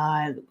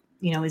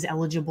 is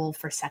eligible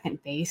for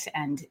second base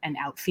and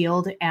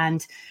outfield.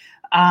 And,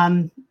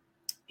 I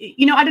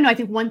don't know. I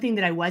think one thing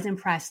that I was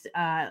impressed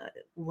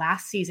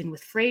last season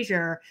with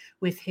Frazier,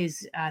 with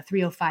his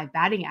 305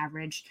 batting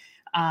average,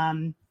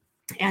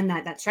 and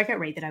that strikeout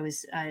rate that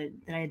I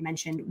had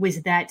mentioned,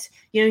 was that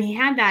he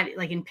had that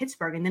like in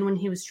Pittsburgh, and then when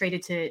he was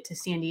traded to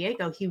San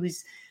Diego, he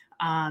was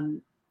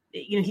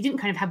he didn't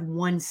kind of have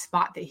one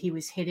spot that he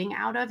was hitting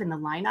out of in the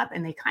lineup,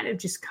 and they kind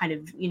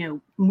of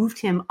moved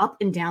him up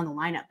and down the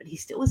lineup, but he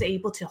still was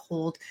able to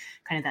hold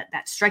kind of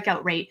that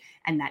strikeout rate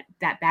and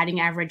that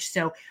batting average.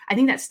 So I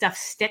think that stuff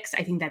sticks.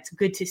 I think that's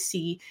good to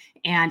see,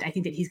 and I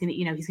think that he's going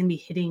to be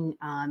hitting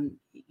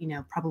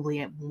probably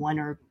at one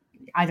or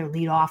either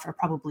lead off or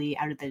probably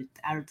out of the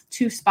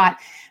two spot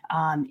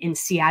in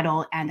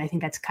Seattle. And I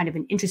think that's kind of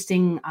an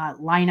interesting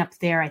lineup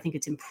there. I think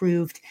it's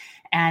improved.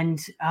 And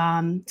so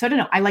I don't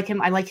know. I like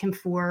him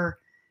for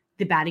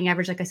the batting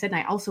average, like I said, and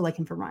I also like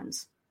him for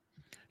runs.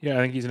 Yeah,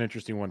 I think he's an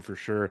interesting one for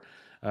sure.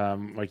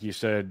 Like you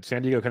said,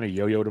 San Diego kind of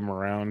yo-yoed him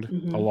around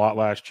a lot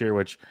last year,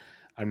 which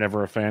I'm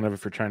never a fan of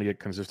if you're trying to get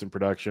consistent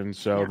production.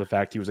 So the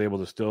fact he was able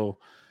to still,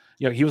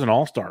 he was an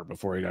all-star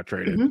before he got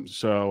traded.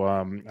 So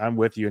I'm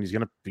with you, and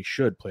he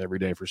should play every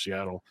day for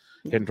Seattle,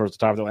 hitting towards the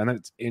top of the line.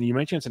 And you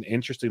mentioned it's an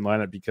interesting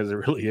lineup because it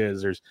really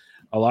is. There's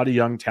a lot of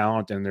young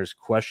talent, and there's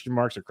question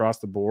marks across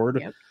the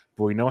board.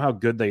 But we know how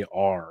good they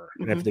are.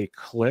 And if they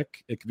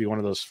click, it could be one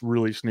of those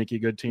really sneaky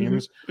good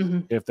teams.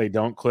 If they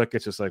don't click,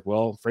 it's just like,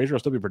 well, Frazier will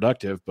still be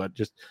productive, but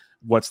just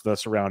what's the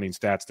surrounding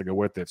stats to go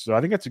with it? So I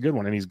think that's a good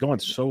one. And he's going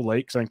so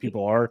late because I think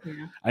people are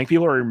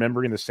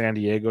remembering the San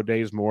Diego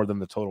days more than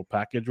the total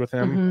package with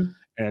him.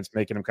 And it's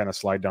making him kind of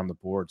slide down the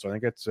board. So I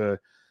think it's a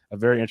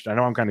very interesting. I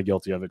know I'm kind of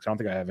guilty of it because I don't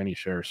think I have any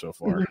shares so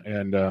far.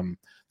 And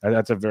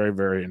that's a very,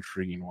 very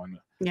intriguing one.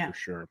 For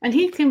sure. And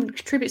he can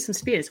contribute some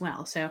speed as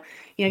well. So,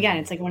 again,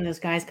 it's like one of those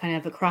guys kind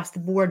of across the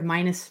board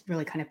minus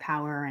really kind of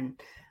power and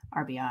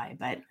RBI.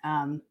 But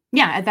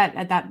at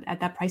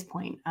that price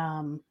point,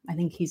 I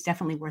think he's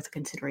definitely worth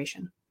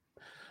consideration.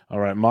 All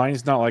right.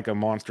 Mine's not like a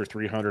monster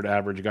 300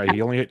 average guy.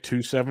 He only hit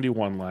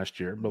 271 last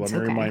year, but let me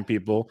remind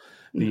people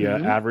the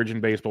average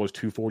in baseball is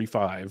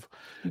 245.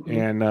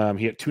 And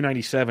he hit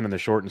 297 in the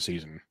shortened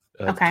season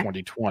of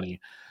 2020.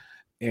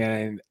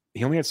 And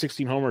he only had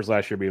 16 homers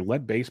last year, but he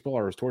led baseball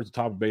or was towards the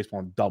top of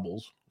baseball in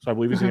doubles. So I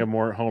believe he's going to have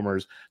more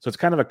homers. So it's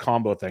kind of a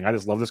combo thing. I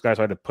just love this guy,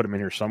 so I had to put him in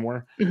here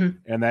somewhere.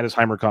 And that is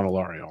Heimer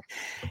Candelario.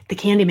 The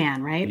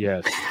Candyman, right?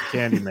 Yes,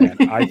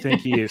 Candyman. I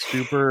think he is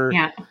super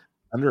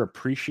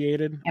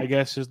underappreciated, I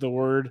guess is the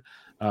word.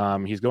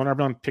 He's going up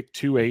on pick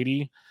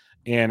 280.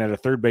 And at a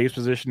third base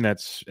position,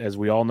 that's, as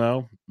we all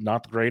know,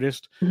 not the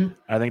greatest. Mhm.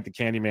 I think the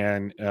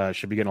Candyman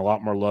should be getting a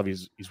lot more love.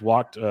 He's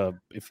walked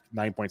if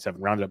 9.7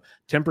 rounded up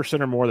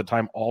 10% or more of the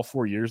time all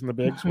 4 years in the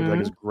bigs, which I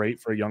think is great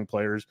for young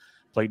players.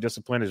 Plate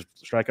discipline. His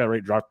strikeout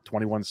rate dropped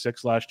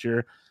 21.6 last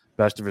year,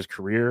 best of his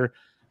career,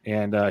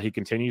 and he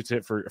continues to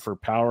hit for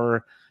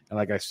power. And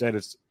like I said,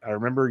 I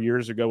remember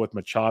years ago with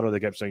Machado, they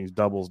kept saying he's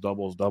doubles,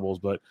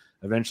 but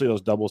eventually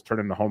those doubles turn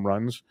into home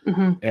runs.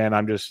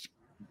 And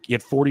he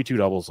had 42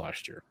 doubles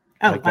last year.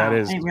 Oh, wow. That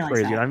is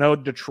crazy. That. And I know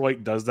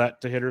Detroit does that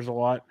to hitters a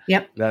lot.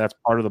 Yep. That's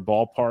part of the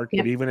ballpark.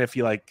 Yep. But even if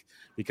he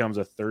becomes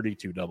a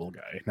 32 double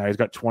guy, now he's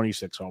got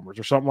 26 homers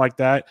or something like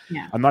that.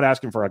 Yeah. I'm not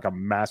asking for a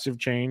massive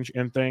change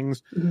in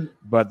things,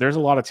 but there's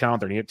a lot of talent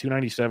there. And he hit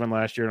 297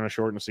 last year on a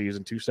shortened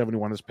season,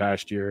 271 this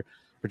past year.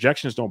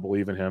 Projections don't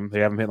believe in him.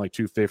 They haven't hit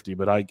 250,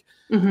 but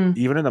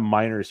even in the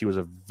minors, he was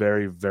a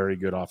very, very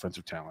good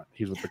offensive talent.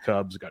 He's with the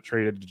Cubs, got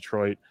traded to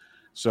Detroit.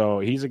 So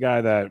he's a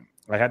guy that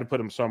I had to put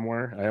him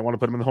somewhere. I want to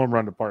put him in the home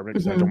run department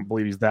because I don't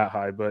believe he's that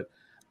high, but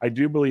I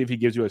do believe he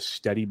gives you a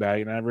steady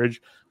batting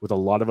average with a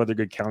lot of other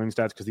good counting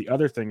stats. Because the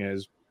other thing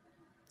is,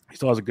 he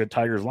still has a good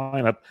Tigers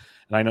lineup,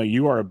 and I know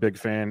you are a big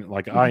fan,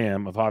 like I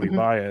am, of Javi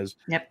Baez.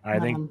 Yep. I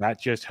think that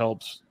just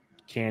helps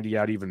Candy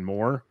out even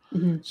more.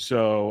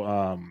 So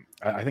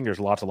I think there's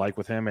a lot to like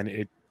with him, and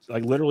it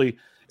literally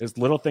is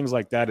little things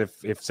like that.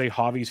 If say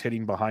Javi's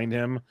hitting behind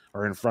him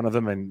or in front of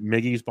him, and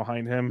Miggy's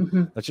behind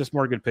him, that's just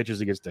more good pitches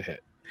he gets to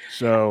hit.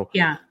 So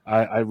yeah,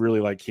 I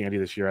really like Candy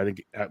this year. I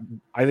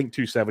think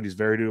 270 is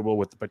very doable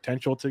with the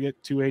potential to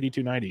get 280,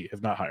 290,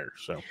 if not higher.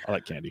 So I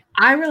like Candy.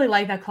 I really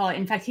like that call.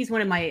 In fact, he's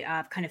one of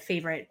my kind of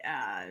favorite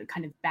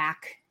kind of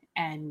back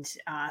and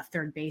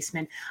third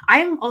baseman.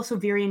 I'm also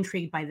very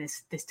intrigued by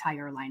this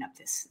Tiger lineup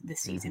this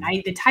season.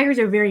 The Tigers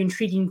are a very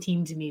intriguing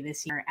team to me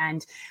this year,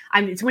 and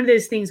it's one of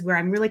those things where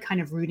I'm really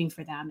kind of rooting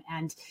for them.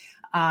 And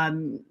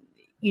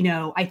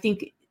I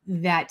think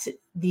that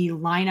the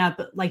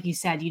lineup, like you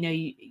said,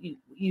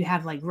 you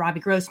have like Robbie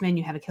Grossman,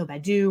 you have Akil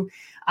Baddoo,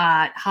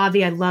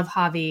 Javi. I love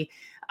Javi.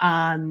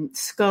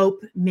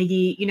 Scope,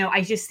 Miggy.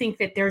 I just think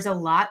that there's a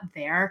lot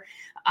there,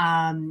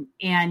 and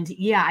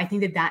yeah, I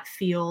think that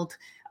field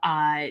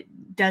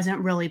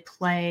doesn't really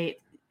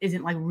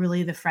isn't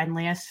really the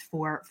friendliest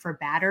for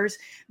batters,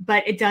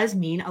 but it does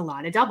mean a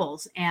lot of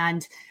doubles.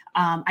 And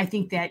I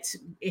think that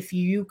if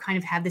you kind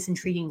of have this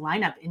intriguing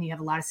lineup and you have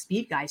a lot of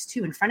speed guys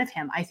too in front of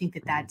him, I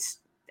think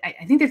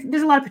I think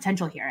there's a lot of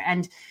potential here,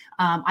 and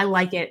I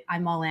like it.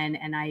 I'm all in,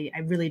 and I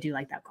really do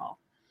like that call.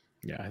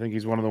 Yeah, I think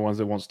he's one of the ones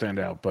that won't stand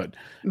out, but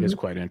it's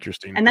quite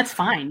interesting. And that's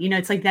fine.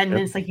 It's like that, and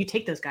then it's like you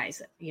take those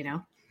guys,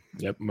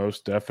 Yep,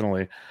 most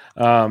definitely.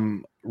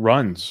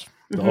 Runs.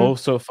 The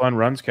also fun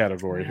runs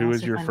category. Who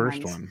is your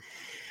first one?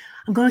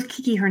 I'm going with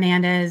Kiki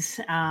Hernandez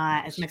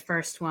as my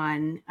first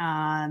one.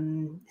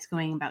 He's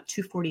going about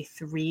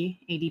 243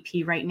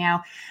 ADP right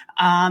now.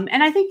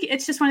 And I think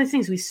it's just one of the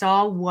things we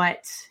saw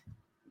what,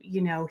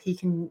 he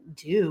can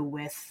do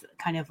with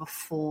kind of a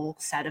full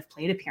set of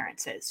plate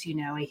appearances. He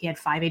had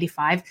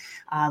 585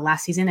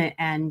 last season,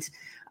 and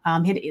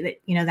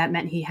that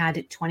meant he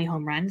had 20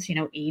 home runs,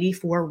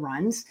 84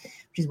 runs,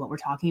 which is what we're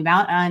talking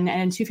about, and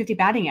 250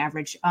 batting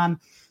average.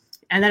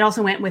 And that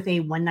also went with a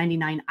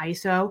 199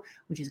 ISO,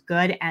 which is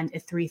good, and a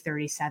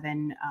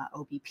 337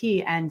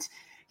 OBP. And,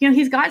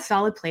 he's got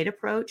solid plate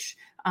approach.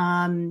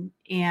 And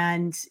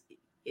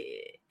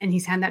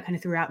he's had that kind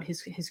of throughout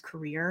his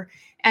career.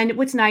 And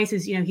what's nice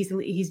is,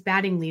 he's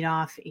batting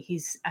leadoff.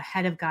 He's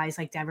ahead of guys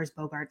like Devers,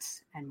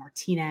 Bogarts, and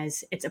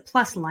Martinez. It's a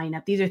plus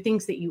lineup. These are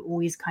things that you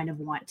always kind of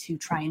want to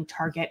try and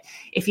target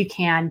if you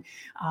can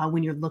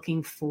when you're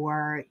looking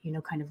for,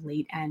 kind of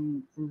late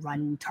and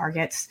run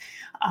targets.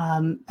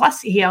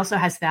 Plus, he also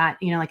has that,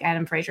 like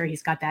Adam Frazier,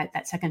 he's got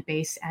that second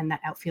base and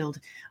that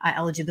outfield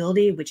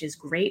eligibility, which is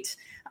great.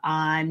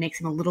 Makes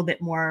him a little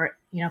bit more,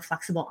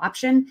 flexible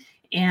option.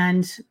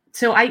 And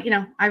so I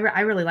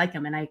really like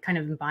him, and I kind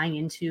of am buying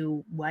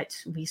into what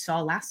we saw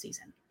last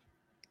season.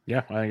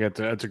 Yeah, I think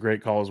that's a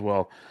great call as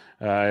well.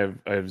 I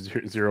have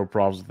zero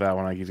problems with that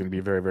one. I think he's going to be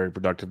very, very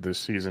productive this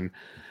season.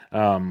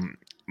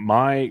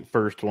 My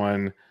first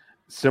one,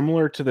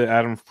 similar to the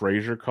Adam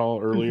Frazier call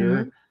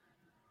earlier,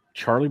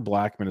 Charlie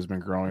Blackmon has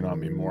been growing on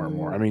me more and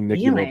more. I mean,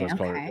 Nicky Lopez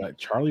called it.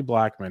 Charlie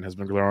Blackmon has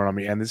been growing on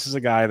me, and this is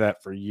a guy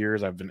that for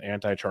years I've been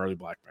anti-Charlie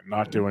Blackmon,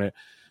 not doing it.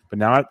 But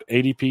now at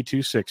ADP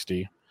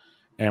 260,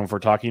 and if we're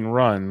talking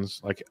runs,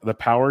 like the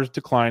power's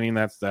declining,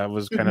 that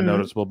was kind of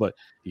noticeable, but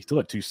he's still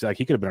at 270.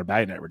 He could have been a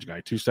batting average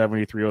guy,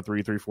 270,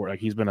 303, 340. Like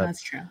he's been a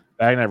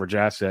batting average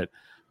asset.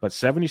 But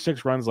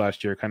 76 runs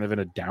last year, kind of in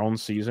a down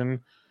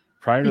season.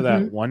 Prior to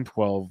that,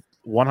 112,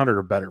 100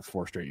 or better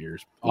 4 straight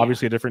years.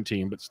 Obviously a different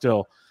team, but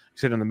still,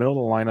 he's in the middle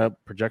of the lineup.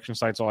 Projection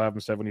sites all have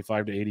him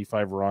 75 to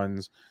 85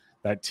 runs.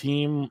 That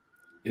team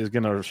is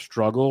going to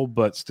struggle,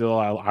 but still,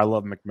 I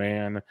love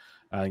McMahon.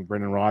 I think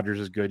Brendan Rodgers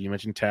is good. You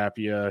mentioned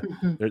Tapia.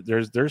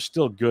 There's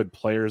still good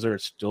players there.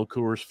 It's still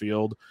Coors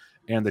Field.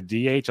 And the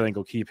DH, I think,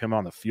 will keep him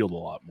on the field a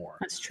lot more.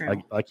 That's true.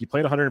 Like he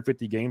played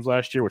 150 games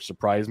last year, which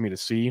surprised me to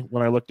see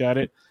when I looked at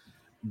it.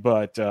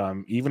 But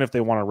even if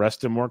they want to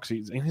rest him more,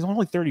 because he's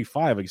only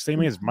 35, like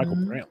same age as Michael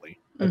Brantley.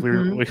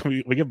 Like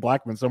we give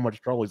Blackman so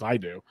much trouble as I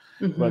do,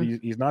 but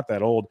he's not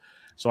that old.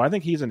 So I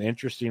think he's an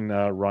interesting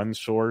run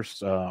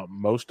source.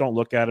 Most don't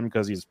look at him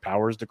because his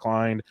power's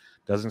declined,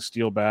 doesn't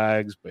steal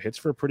bags, but hits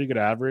for a pretty good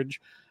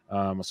average.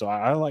 So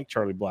I like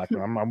Charlie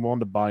Blackman. I'm willing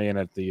to buy in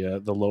at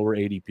the lower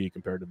ADP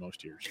compared to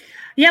most years.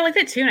 Yeah, I like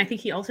that too. And I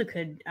think he also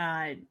could,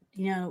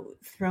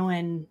 throw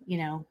in,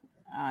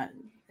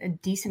 a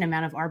decent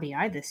amount of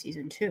RBI this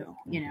season too,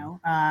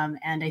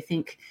 and I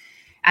think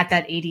at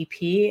that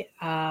ADP,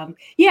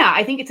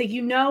 I think it's like,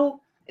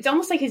 it's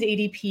almost like his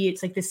ADP.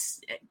 It's like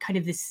this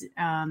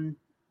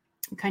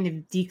kind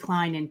of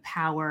decline in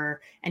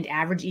power and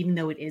average, even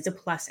though it is a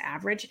plus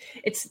average.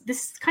 It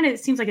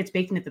seems like it's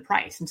baked into the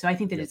price. And so I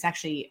think that it's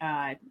actually,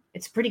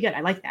 it's pretty good.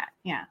 I like that.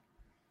 Yeah.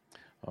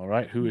 All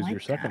right. Who is your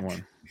second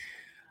one?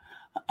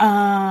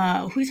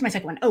 Who's my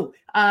second one? Oh,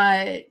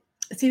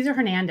 Cesar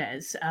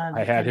Hernandez.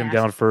 I had him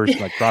down first,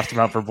 and I crossed him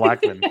out for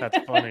Blackman. That's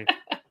funny.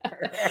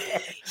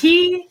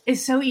 He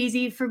is so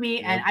easy for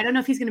me, and I don't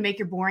know if he's going to make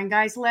your boring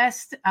guys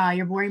list,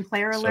 your boring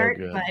player alert,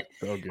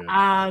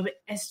 but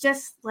it's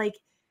just like,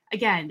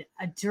 again,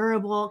 a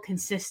durable,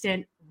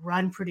 consistent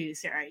run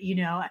producer.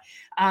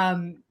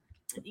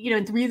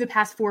 In 3 of the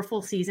past 4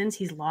 full seasons,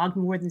 he's logged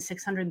more than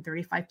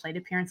 635 plate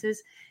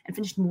appearances and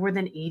finished more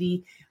than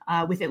 80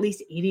 with at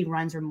least 80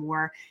 runs or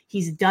more.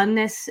 He's done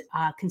this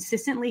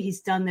consistently. He's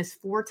done this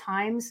 4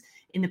 times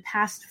in the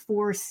past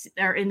 4,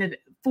 or in the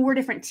 4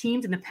 different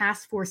teams in the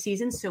past 4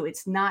 seasons. So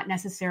it's not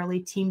necessarily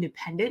team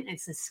dependent.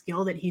 It's a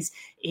skill that he's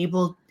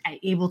able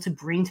to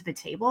bring to the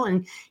table.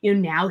 And,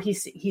 now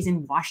he's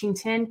in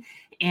Washington,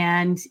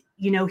 and,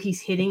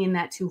 he's hitting in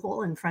that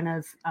 2-hole in front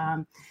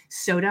of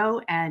Soto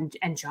and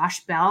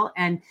Josh Bell.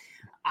 And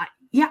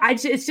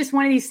it's just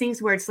one of these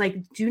things where it's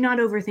like, do not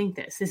overthink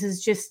this. This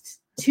is just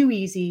too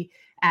easy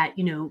at,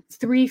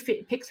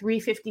 pick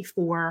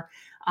 354.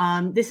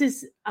 This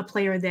is a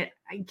player that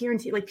I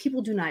guarantee, like,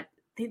 people do not,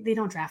 they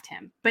don't draft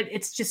him, but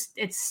it's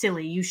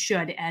silly. You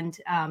should. And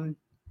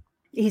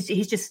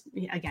he's just,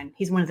 again,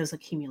 he's one of those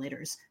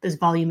accumulators, those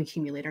volume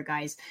accumulator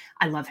guys.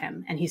 I love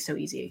him, and he's so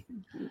easy.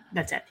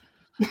 That's it.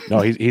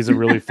 No, he's a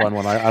really fun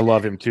one. I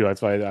love him too.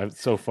 That's why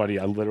it's so funny.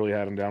 I literally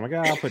had him down. I'm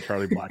like, I'll put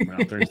Charlie Blackman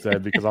out there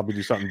instead because I'll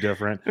do something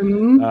different.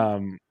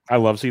 I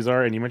love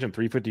Cesar, and you mentioned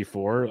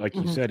 354. Like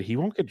you said, he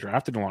won't get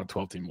drafted in a lot of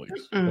 12-team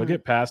leagues. He'll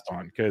get passed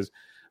on because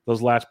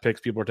those last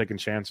picks, people are taking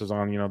chances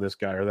on, this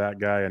guy or that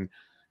guy. And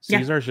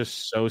Cesar is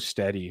just so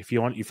steady. If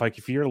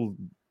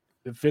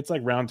it's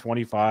like round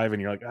 25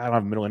 and you're like, I don't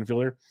have a middle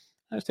infielder,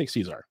 I just take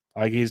Cesar.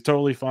 Like, he's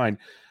totally fine.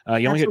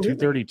 He only hit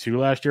 232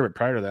 last year, but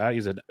prior to that,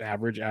 he's an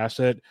average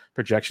asset.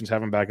 Projections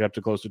have him back up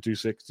to close to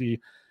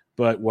 260.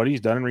 But what he's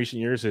done in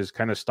recent years is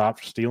kind of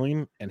stopped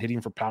stealing and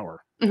hitting for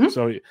power.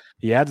 So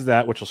he adds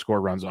that, which will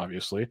score runs,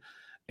 obviously.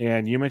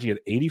 And you mentioned he had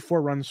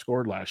 84 runs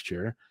scored last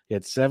year. He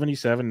had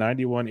 77,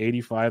 91,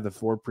 85 the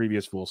 4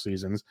 previous full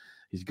seasons.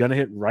 He's going to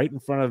hit right in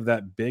front of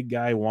that big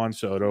guy, Juan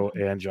Soto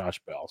and Josh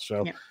Bell.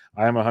 So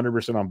I am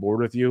 100% on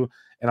board with you.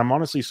 And I'm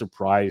honestly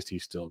surprised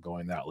he's still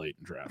going that late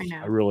in drafts.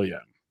 I really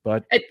am.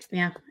 But it's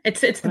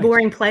the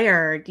boring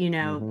player,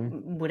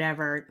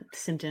 whatever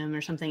symptom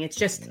or something. It's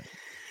just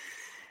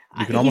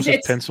you can almost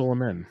just pencil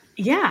him in.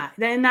 Yeah,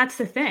 then that's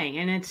the thing,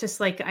 and it's just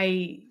like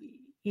I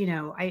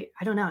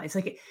don't know. It's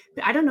like,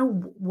 I don't know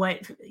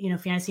what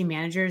fantasy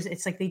managers.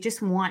 It's like they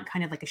just want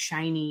kind of like a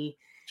shiny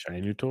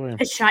new toy.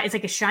 It's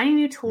like a shiny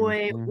new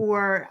toy,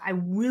 or I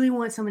really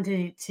want someone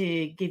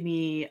to give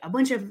me a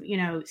bunch of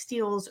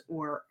steals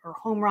or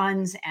home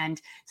runs,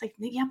 and it's like,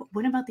 yeah, but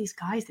what about these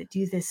guys that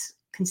do this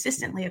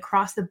consistently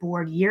across the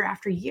board year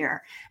after year?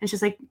 And it's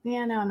just like,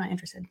 yeah, no, I'm not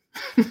interested.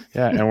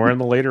 Yeah, and we're in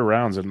the later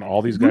rounds, and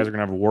all these guys are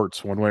gonna have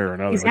warts one way or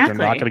another. Exactly. Like,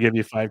 they're not gonna give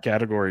you 5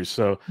 categories,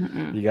 so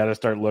you got to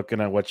start looking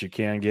at what you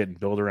can get and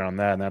build around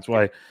that. And that's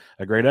why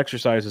a great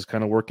exercise is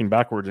kind of working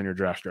backwards in your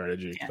draft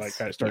strategy. Like,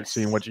 kind of start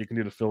seeing what you can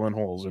do to fill in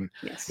holes, and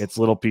it's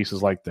little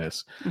pieces like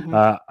this.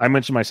 I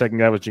mentioned my second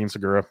guy was Gene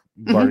Segura.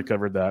 We've already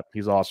covered that.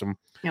 He's awesome.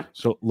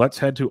 So let's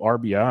head to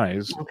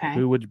RBIs. Okay.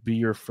 Who would be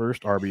your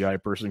first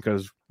RBI person?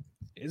 Because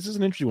this is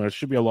an interesting one. It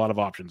should be a lot of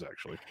options,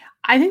 actually.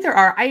 I think there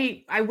are.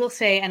 I will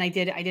say, and I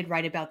did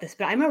write about this,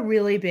 but I'm a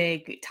really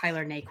big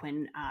Tyler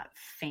Naquin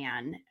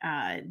fan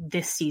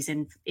this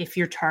season. If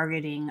you're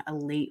targeting a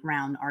late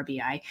round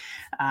RBI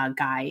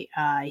guy,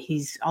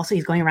 he's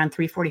going around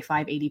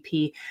 345 ADP.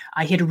 He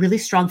had a really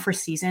strong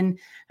first season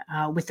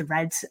with the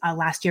Reds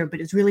last year,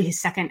 but it's really his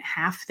second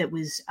half that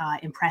was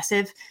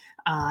impressive.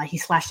 He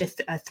slashed a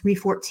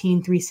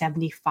 314,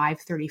 370,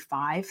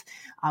 535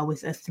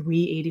 with a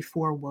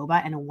 384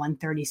 WOBA and a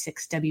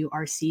 136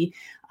 WRC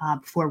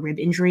before rib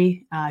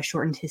injury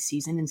shortened his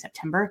season in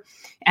September.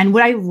 And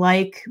what I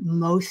like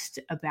most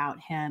about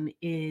him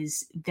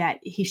is that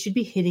he should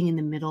be hitting in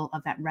the middle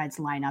of that Reds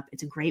lineup.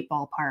 It's a great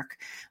ballpark.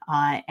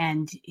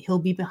 And he'll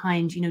be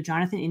behind,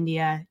 Jonathan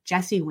India,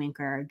 Jesse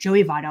Winker,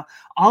 Joey Votto.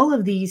 All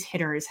of these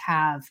hitters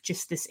have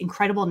just this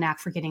incredible knack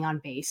for getting on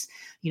base.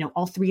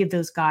 All 3 of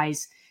those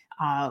guys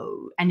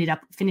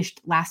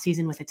finished last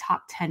season with a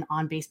top 10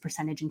 on base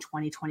percentage in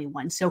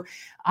 2021. So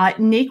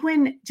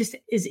Naquin just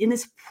is in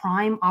this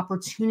prime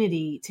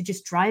opportunity to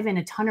just drive in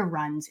a ton of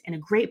runs in a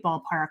great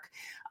ballpark.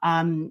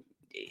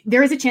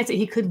 There is a chance that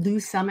he could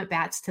lose some at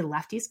bats to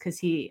lefties because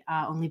he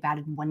only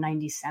batted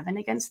 197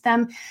 against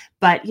them.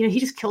 But, he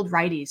just killed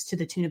righties to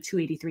the tune of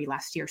 283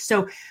 last year.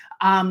 So,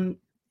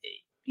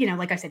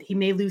 like I said, he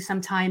may lose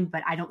some time,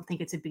 but I don't think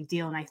it's a big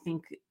deal. And I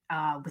think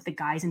with the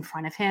guys in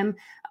front of him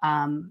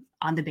on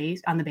the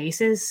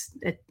bases,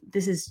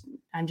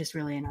 I'm just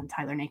really in on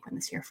Tyler Naquin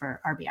this year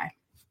for RBI.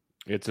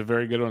 It's a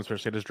very good one,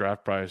 especially at his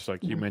draft price.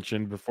 Like you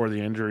mentioned before the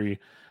injury,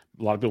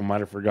 a lot of people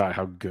might have forgot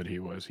how good he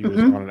was. He was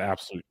on an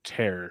absolute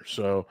tear.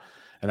 So,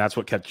 and that's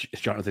what kept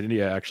Jonathan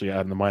India actually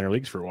out in the minor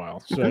leagues for a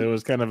while. So it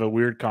was kind of a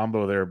weird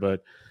combo there,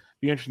 but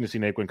be interesting to see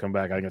Naquin come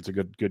back. I think it's a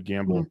good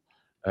gamble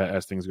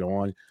as things go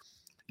on.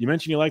 You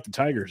mentioned you like the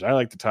Tigers. I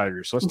like the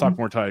Tigers. So let's talk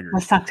more Tigers.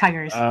 Let's talk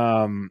Tigers.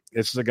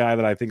 This is a guy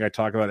that I think I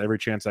talk about every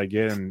chance I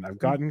get, and I've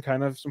gotten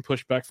kind of some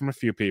pushback from a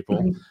few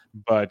people.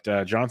 But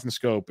Jonathan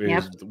Schoop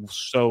is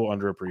so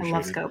underappreciated. I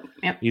love Schoop.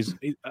 Yep.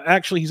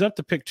 He's up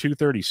to pick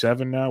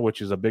 237 now,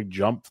 which is a big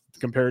jump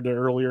compared to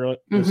earlier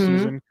this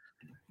season.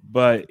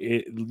 But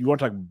you want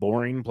to talk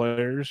boring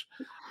players?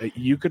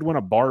 You could win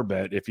a bar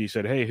bet if you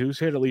said, hey, who's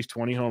hit at least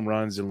 20 home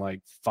runs in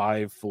like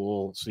 5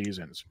 full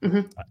seasons?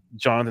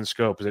 Jonathan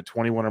Schoop is at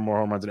 21 or more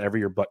home runs in every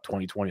year but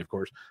 2020, of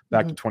course,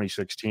 back to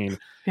 2016.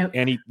 Yep.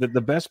 And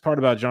the best part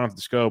about Jonathan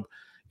Schoop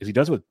is he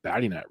does it with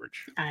batting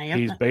average.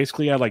 He's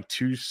basically at like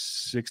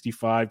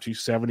 265,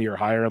 270 or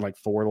higher in like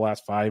 4 of the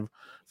last 5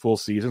 full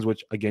seasons,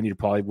 which again, you'd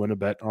probably win a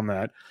bet on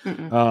that.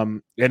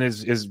 And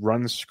his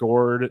runs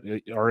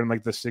scored are in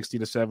like the 60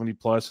 to 70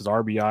 plus. His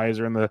RBIs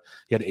are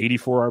he had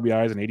 84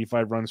 RBIs and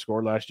 85 runs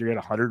scored last year. He had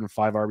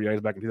 105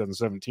 RBIs back in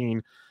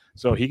 2017.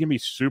 So he can be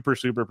super,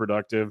 super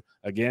productive.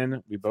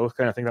 Again, we both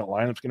kind of think that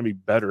lineup's going to be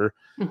better.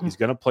 He's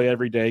going to play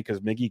every day because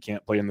Miggy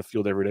can't play in the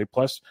field every day.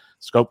 Plus,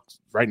 Schoop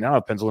right now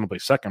pencils in to play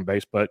second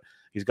base, but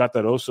he's got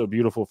that so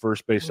beautiful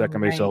first base,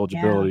 second base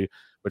eligibility,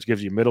 which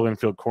gives you middle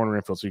infield, corner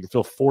infield. So you can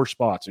fill 4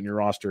 spots in your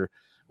roster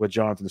with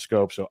Jonathan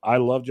Schoop. So I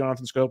love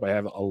Jonathan Schoop. I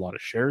have a lot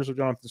of shares of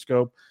Jonathan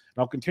Schoop, and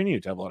I'll continue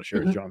to have a lot of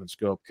shares of Jonathan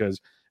Schoop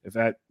because if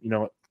that,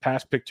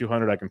 past pick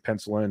 200, I can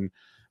pencil in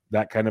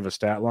that kind of a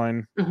stat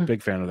line.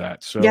 Big fan of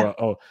that.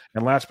 So,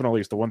 and last but not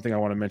least, the one thing I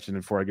want to mention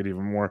before I get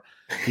even more,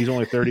 he's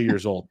only 30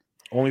 years old.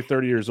 Only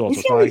 30 years old.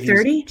 Is he only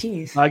 30?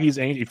 Jeez. Like he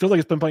feels like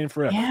he's been playing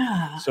forever.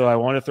 Yeah. So I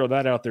want to throw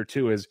that out there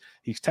too, is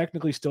he's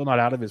technically still not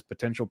out of his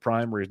potential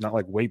prime, where he's not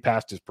like way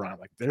past his prime.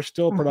 Like there's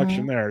still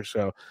production there.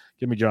 So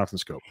give me Jonathan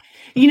Schoop.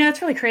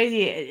 It's really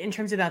crazy in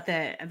terms about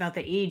the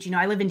age.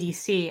 I live in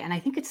DC, and I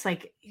think it's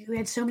like we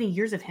had so many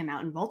years of him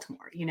out in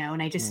Baltimore, and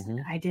I just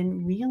I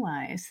didn't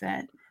realize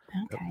that.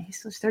 Okay, he's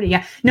still 30.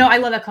 Yeah. No, I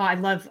love that call. I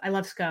love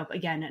Schoop.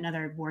 Again,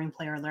 another boring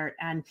player alert.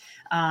 And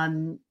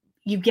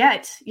you're going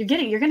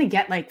to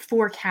get like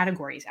 4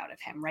 categories out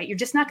of him, right? You're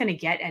just not going to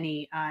get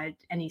any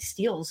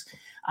steals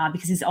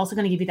because he's also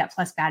going to give you that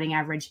plus batting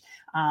average.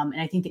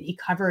 And I think that he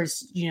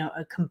covers,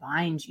 a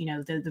combined,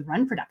 the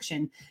run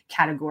production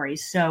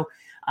categories. So,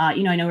 I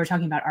know we're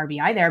talking about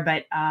RBI there,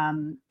 but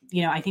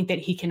I think that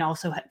he can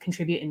also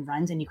contribute in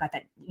runs, and you've got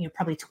that,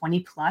 probably 20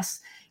 plus,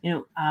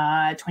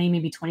 20,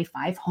 maybe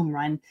 25 home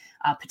run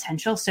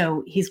potential.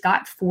 So he's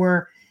got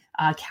 4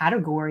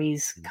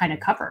 categories kind of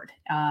covered.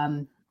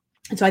 And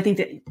so I think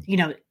that,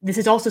 this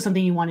is also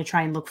something you want to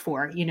try and look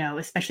for,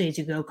 especially as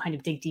you go kind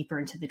of dig deeper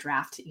into the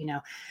draft,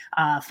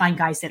 find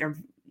guys that are,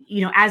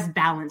 as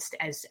balanced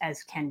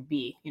as can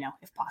be,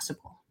 if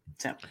possible.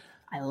 So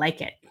I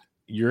like it.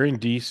 You're in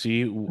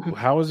DC.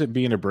 How is it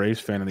being a Braves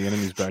fan in the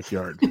enemy's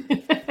backyard?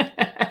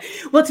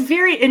 Well, it's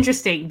very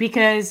interesting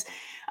because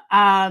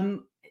I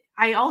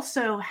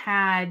also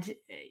had,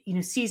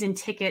 season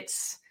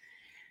tickets.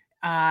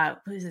 What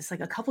is this,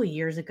 like a couple of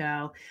years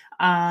ago?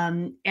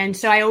 And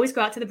so I always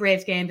go out to the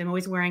Braves games. I'm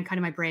always wearing kind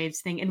of my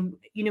Braves thing. And,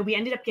 we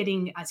ended up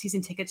getting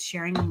season tickets,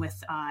 sharing them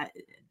with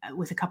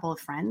a couple of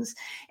friends,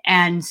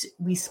 and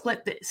we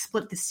split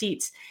the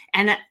seats.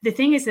 And the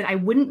thing is that I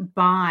wouldn't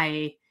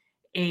buy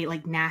a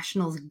like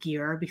Nationals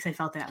gear because I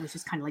felt that was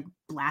just kind of like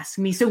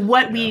blasphemy. So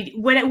what we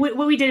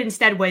did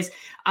instead was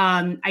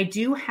I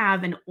do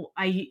have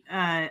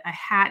a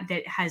hat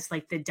that has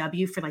like the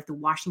W for like the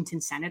Washington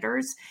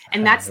Senators,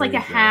 and that's like a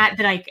hat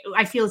that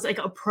I feel is like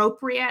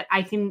appropriate.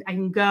 I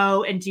can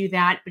go and do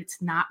that, but it's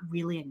not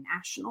really a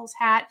Nationals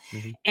hat,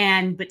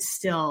 but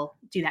still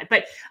do that.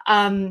 But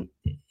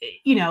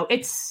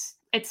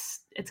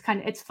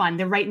it's fun.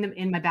 They're right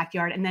in my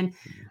backyard. And then,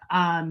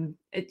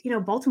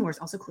 Baltimore is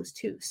also close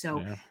too.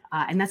 So,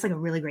 and that's like a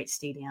really great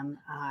stadium.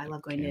 I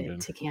love going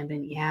to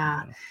Camden.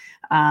 Yeah.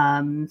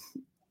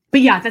 But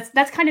yeah,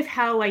 that's kind of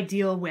how I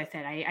deal with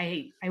it.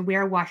 I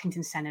wear a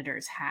Washington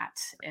Senators hat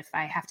if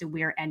I have to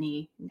wear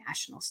any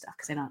national stuff,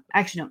 because I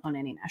actually don't own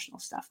any national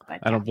stuff. But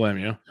I don't blame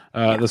you.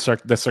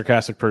 The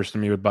sarcastic person to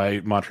me would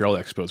buy Montreal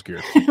Expos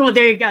gear. Well,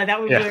 there you go.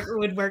 That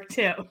would work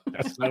too.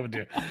 That's what I would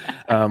do.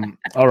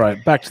 All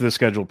right, back to the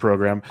scheduled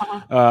program.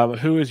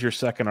 Who is your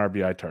second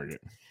RBI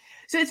target?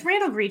 So it's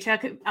Randall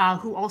Grichuk,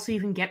 who also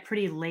you can get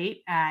pretty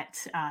late at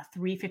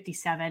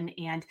 357,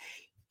 and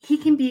he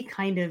can be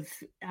kind of,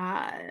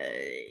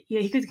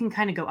 he can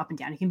kind of go up and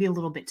down. He can be a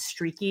little bit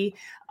streaky,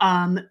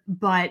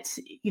 but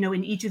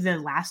in each of the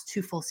last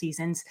 2 full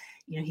seasons,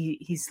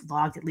 he's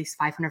logged at least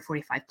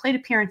 545 plate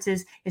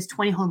appearances, his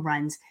 20 home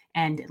runs,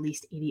 and at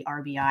least 80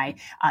 RBI,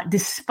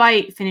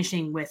 despite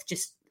finishing with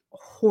just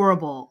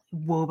horrible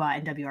WOBA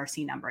and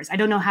WRC numbers. I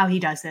don't know how he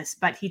does this,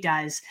 but he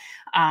does.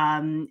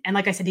 And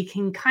like I said, he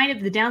can kind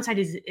of, the downside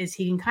is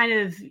he can kind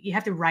of, you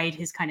have to ride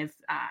his kind of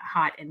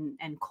hot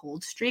and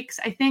cold streaks,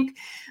 I think.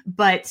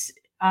 But,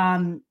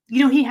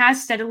 he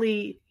has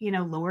steadily,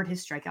 lowered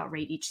his strikeout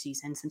rate each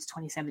season since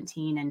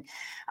 2017.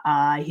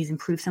 And he's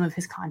improved some of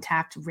his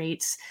contact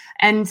rates.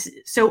 And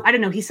so, I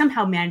don't know, he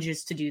somehow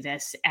manages to do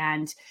this.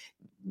 And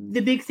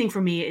the big thing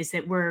for me is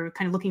that we're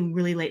kind of looking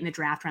really late in the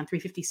draft, around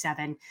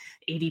 357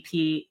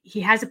 ADP. He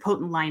has a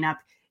potent lineup.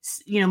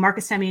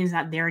 Marcus Semien is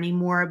not there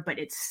anymore, but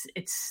it's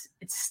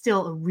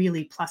still a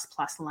really plus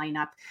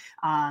lineup.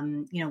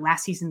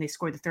 Last season they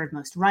scored the 3rd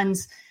most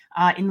runs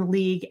in the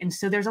league, and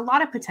so there's a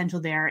lot of potential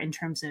there in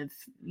terms of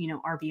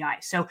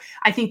RBI. So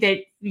I think that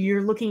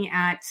you're looking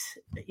at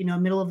a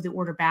middle of the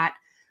order bat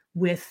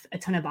with a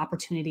ton of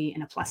opportunity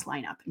and a plus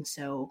lineup, and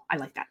so I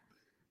like that.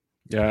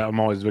 Yeah, I'm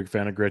always a big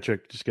fan of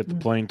Grichuk. Just get the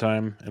playing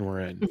time, and we're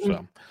in.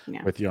 So,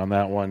 with you on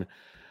that one.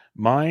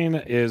 Mine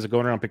is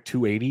going around pick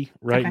 280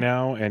 right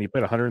now, and he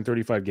played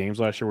 135 games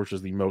last year, which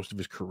is the most of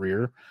his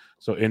career.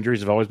 So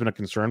injuries have always been a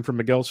concern for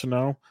Miguel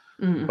Sano.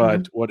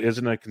 But what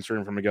isn't a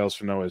concern for Miguel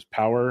Sano is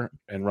power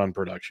and run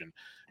production.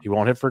 He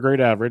won't hit for a great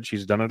average.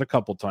 He's done it a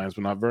couple times,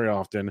 but not very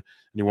often. And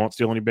he won't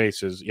steal any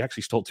bases. He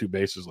actually stole 2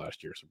 bases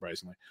last year,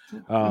 surprisingly.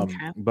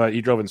 But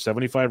he drove in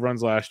 75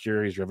 runs last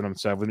year. He's driven them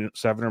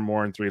seven or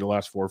more in 3 of the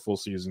last 4 full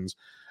seasons.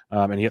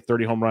 And he hit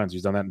 30 home runs.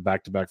 He's done that in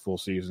back-to-back full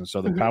seasons.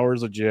 So the power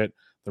is legit.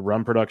 The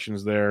run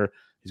production's there.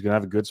 He's going to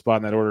have a good spot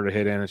in that order to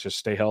hit in. It's just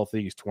stay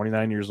healthy. He's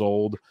 29 years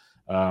old.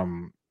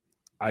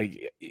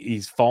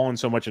 He's fallen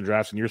so much in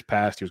drafts in years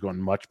past. He was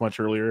going much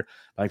earlier.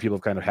 I think people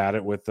have kind of had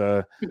it with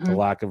the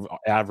lack of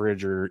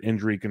average or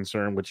injury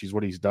concern, which is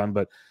what he's done.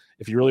 But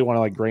if you really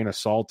want to grain of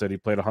salt it, he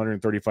played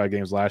 135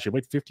 games last year,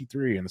 played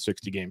 53 in the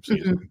 60-game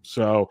season.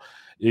 So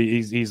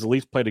he's at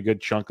least played a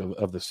good chunk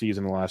of the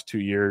season in the last 2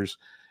 years.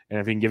 And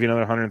if he can give you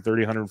another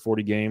 130,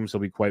 140 games, he'll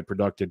be quite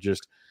productive.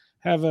 Just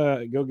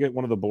go get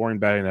one of the boring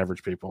batting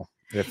average people.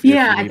 I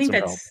think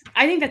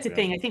that's a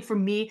thing. I think for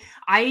me,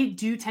 I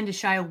do tend to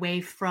shy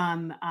away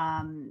from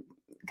kind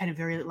of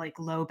very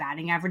low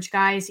batting average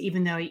guys,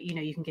 even though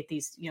you can get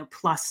these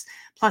plus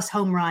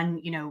home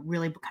run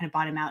really kind of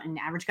bottom out in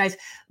average guys.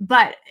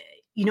 But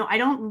I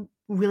don't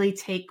really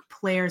take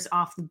players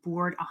off the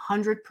board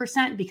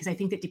 100% because I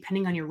think that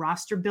depending on your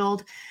roster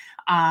build,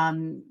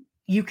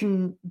 you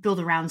can build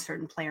around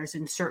certain players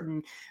and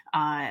certain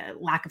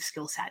lack of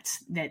skill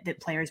sets that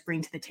players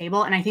bring to the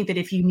table. And I think that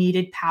if you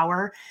needed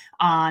power,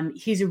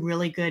 he's a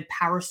really good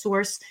power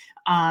source.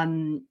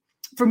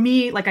 For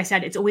me, like I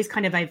said, it's always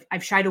kind of,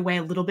 I've shied away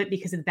a little bit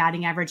because of the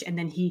batting average. And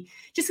then he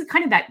just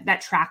kind of that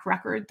track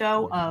record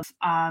though, of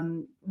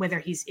whether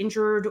he's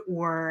injured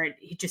or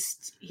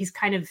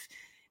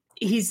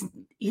he's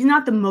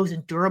not the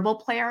most durable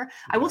player.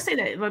 I will say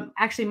that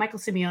actually Michael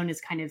Simeone is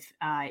kind of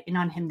in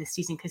on him this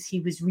season because he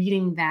was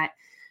reading that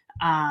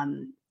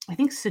I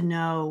think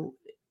Sano,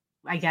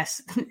 I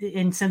guess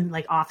in some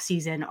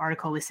off-season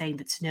article was saying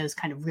that Sano's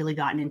kind of really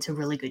gotten into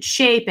really good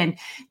shape. And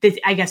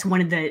I guess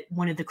one of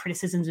the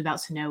criticisms about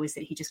Sano is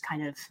that he just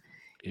kind of,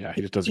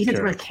 he just doesn't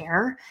really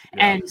care.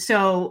 Yeah. And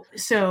so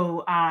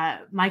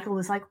Michael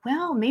was like,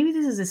 well, maybe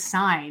this is a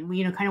sign,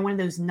 kind of one of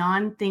those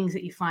non-things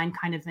that you find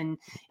kind of in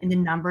the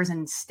numbers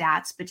and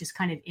stats, but just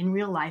kind of in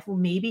real life. Well,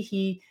 maybe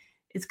he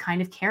is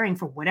kind of caring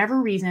for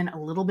whatever reason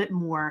a little bit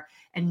more.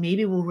 And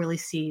maybe we'll really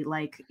see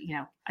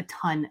a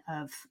ton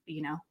of,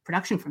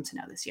 production from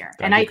Sano this year.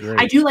 That'd and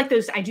I do like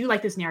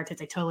those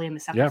narratives. I totally am a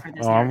sucker for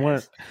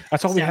this.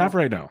 That's all we have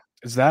right now.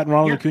 Is that and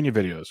Ronald Acuna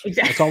videos?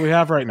 Exactly. That's all we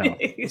have right now.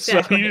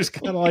 Exactly. So you just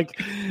kind of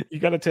you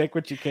got to take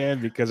what you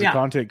can because the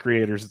content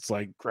creators, it's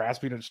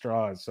grasping at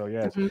straws. So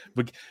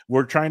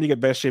we're trying to get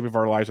best shape of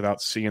our lives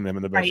without seeing them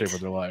in the best shape of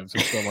their lives.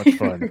 It's so much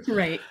fun.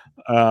 Right.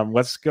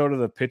 Let's go to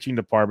the pitching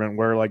department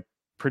where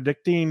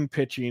predicting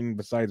pitching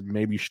besides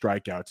maybe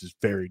strikeouts is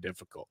very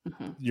difficult.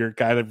 You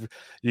got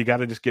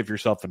to just give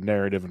yourself a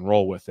narrative and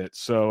roll with it.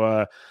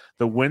 So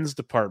the wins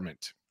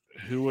department.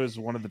 Who was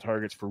one of the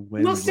targets for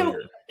wins? Well,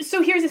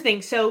 so here's the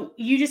thing. So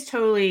you just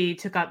totally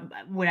took up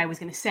what I was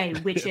going to say,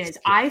 which is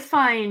I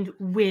find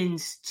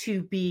wins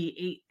to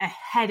be a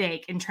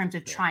headache in terms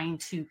of trying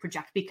to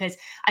project because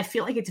I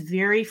feel like it's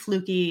very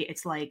fluky.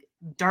 It's like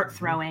dart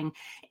throwing,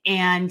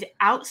 and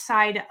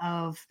outside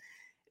of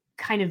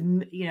kind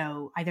of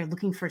either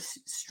looking for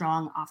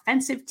strong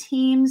offensive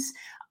teams.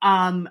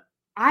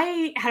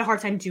 I had a hard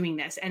time doing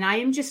this, and I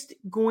am just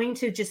going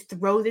to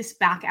throw this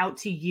back out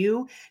to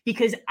you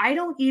because I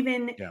don't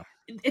even,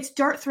 it's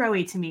dart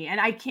throwy to me.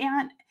 And I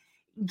can't,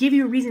 give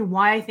you a reason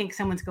why I think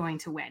someone's going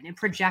to win and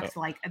project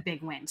like a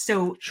big win.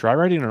 So try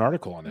writing an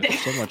article on it.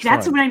 It's so much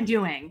that's fun. what I'm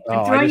doing.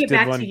 I'm throwing it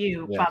back to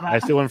you, Bubba. I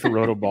still went for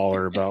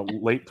Rotoballer about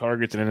late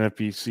targets and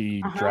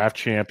NFBC draft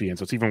champions.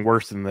 So it's even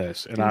worse than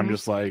this. And I'm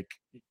just like,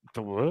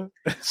 what?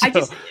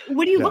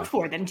 What do you look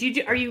for then?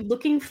 Are you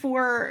looking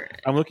for?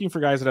 I'm looking for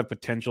guys that have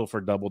potential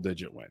for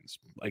double-digit wins.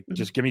 Like,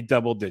 just give me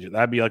double-digit.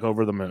 That'd be like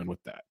over the moon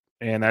with that.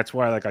 And that's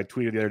why, like, I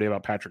tweeted the other day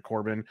about Patrick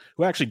Corbin,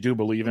 who I actually do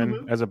believe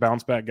in as a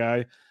bounce back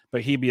guy,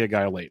 but he'd be a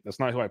guy late. That's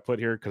not who I put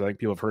here because I think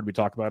people have heard me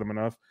talk about him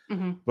enough.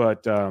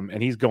 But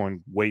and he's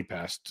going way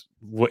past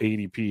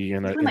ADP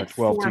in a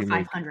 12-team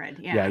 500.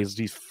 Yeah,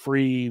 he's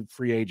free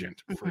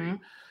agent. Free.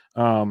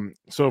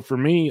 So for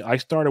me, I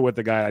started with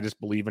the guy I just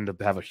believe in to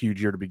have a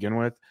huge year to begin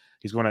with.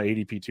 He's going at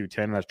ADP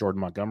 210. That's Jordan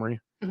Montgomery.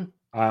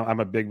 I'm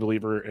a big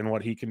believer in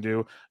what he can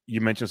do.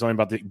 You mentioned something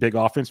about the big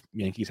offense.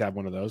 Yankees have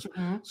one of those.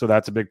 So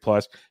that's a big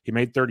plus. He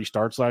made 30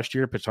 starts last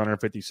year, pitched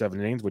 157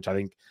 innings, which I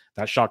think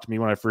that shocked me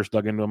when I first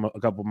dug into him a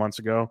couple months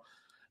ago.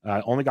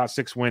 Only got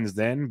 6 wins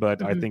then,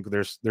 but I think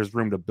there's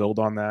room to build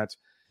on that.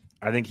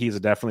 I think he's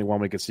definitely one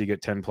we could see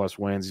get 10 plus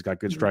wins. He's got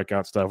good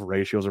strikeout stuff.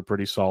 Ratios are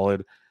pretty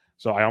solid.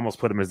 So I almost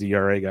put him as the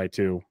ERA guy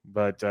too,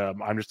 but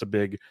I'm just a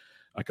big,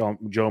 I call him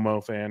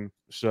Jomo fan.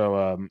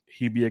 So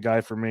he'd be a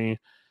guy for me.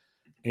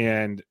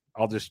 And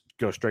I'll just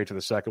go straight to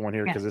the second one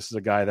here because this is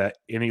a guy that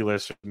any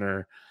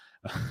listener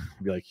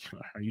would be like,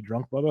 are you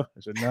drunk, Bubba? I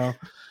said,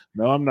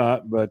 no, I'm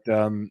not. But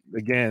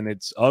again,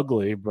 it's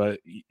ugly. But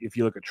if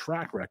you look at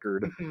track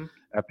record,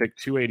 at pick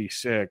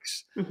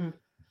 286,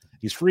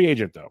 he's free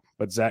agent though,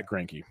 but Zach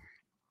Greinke.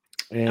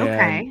 And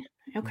okay.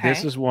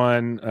 This is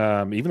one,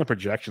 even the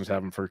projections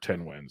have him for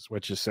 10 wins,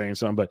 which is saying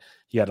something, but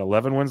he had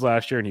 11 wins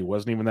last year and he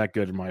wasn't even that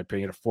good in my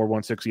opinion. A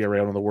 4.16 ERA,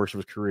 one of the worst of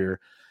his career,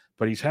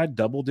 but he's had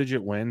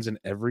double-digit wins in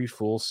every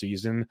full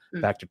season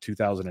back to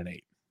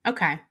 2008.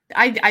 Okay,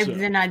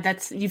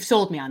 that's you've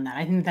sold me on that.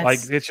 I think that's like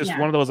it's just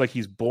one of those like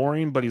he's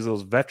boring, but he's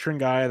those veteran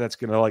guy that's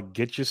gonna like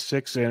get you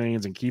 6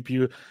 innings and keep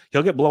you.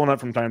 He'll get blown up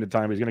from time to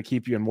time. But he's gonna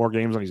keep you in more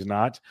games when he's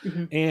not.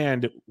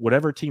 And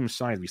whatever team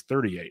signs, he's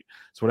 38.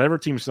 So whatever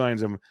team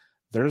signs him,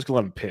 they're just gonna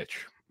let him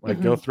pitch.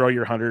 Like go throw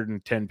your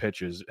 110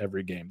 pitches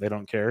every game. They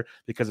don't care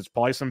because it's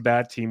probably some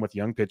bad team with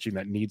young pitching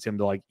that needs him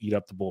to like eat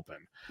up the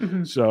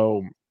bullpen.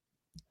 So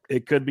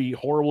it could be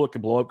horrible. It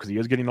could blow up because he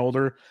is getting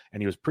older and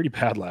he was pretty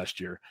bad last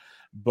year.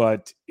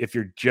 But if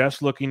you're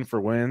just looking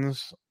for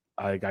wins,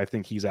 I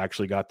think he's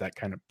actually got that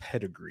kind of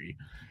pedigree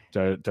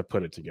to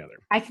put it together.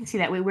 I can see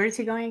that. Wait, where is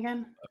he going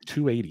again?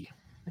 280.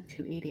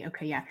 280.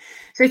 Okay, yeah.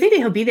 So I think that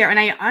he'll be there. And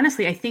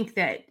I think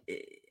that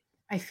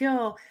I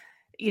feel,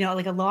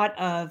 like a lot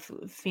of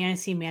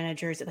fantasy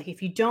managers, like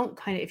if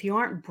you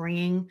aren't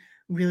bringing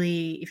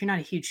really, if you're not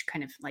a huge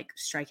kind of like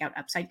strikeout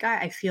upside guy,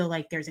 I feel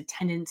like there's a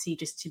tendency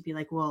just to be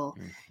like, well,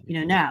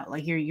 no,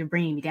 like you're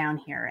bringing me down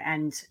here.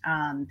 And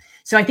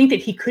so I think that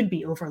he could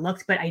be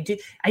overlooked, but I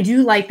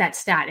do like that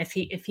stat. If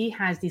he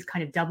has these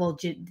kind of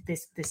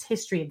this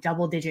history of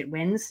double digit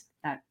wins,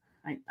 that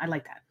I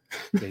like that.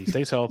 Yeah, he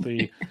stays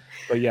healthy,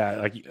 but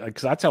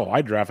because that's how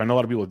I draft. I know a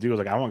lot of people do. Is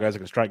like I want guys that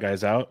can strike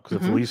guys out because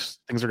if at least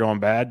things are going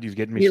bad, he's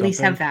getting me. You at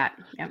least have that,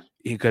 yeah.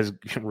 Because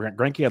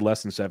Greinke had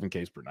less than 7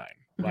 Ks per 9.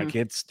 Like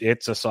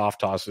it's a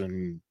soft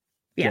tossing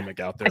gimmick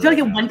out there. I feel like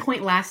at one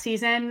point last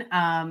season,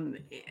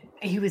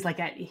 he was like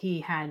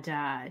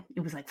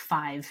it was like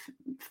five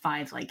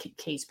like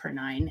Ks per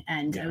 9,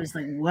 and I was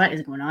like, what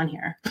is going on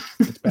here?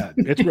 It's bad.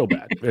 It's real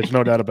bad. There's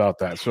no doubt about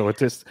that. So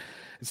it's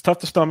tough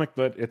to stomach,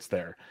 but it's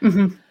there.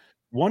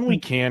 One we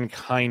can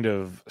kind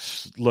of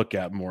look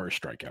at more is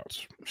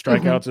strikeouts.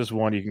 Strikeouts is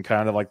one you can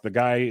kind of like the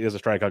guy is a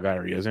strikeout guy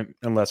or he isn't,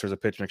 unless there's a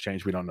pitch and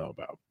exchange we don't know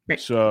about. Right.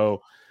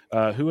 So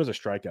who is a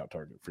strikeout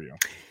target for you?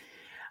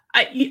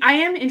 I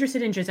am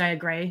interested in Josiah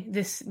Gray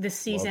this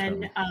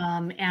season,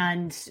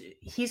 and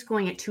he's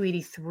going at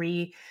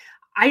 283.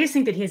 I just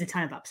think that he has a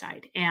ton of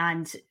upside,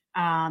 and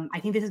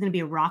I think this is going to be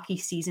a rocky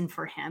season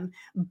for him.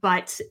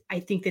 But I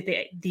think that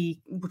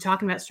we're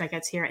talking about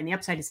strikeouts here, and the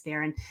upside is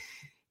there. And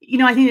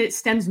I think it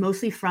stems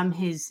mostly from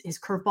his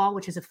curveball,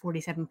 which is a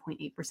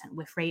 47.8%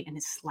 whiff rate, and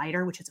his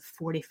slider, which is a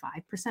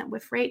 45%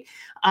 whiff rate.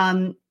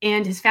 And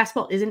his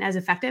fastball isn't as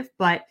effective,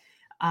 but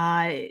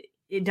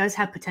it does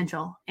have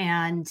potential,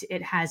 and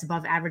it has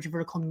above average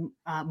vertical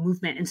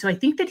movement. And so I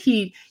think that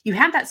you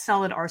have that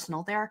solid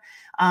arsenal there.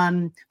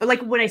 But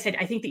like what I said,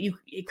 I think that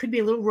it could be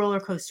a little roller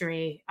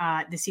coastery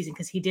this season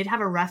because he did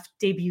have a rough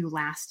debut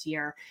last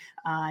year.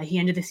 He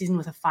ended the season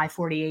with a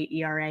 5.48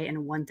 ERA and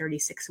a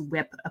 1.36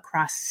 WHIP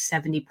across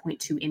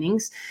 70.2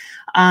 innings.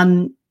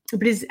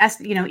 But his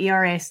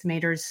ERA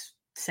estimators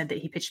said that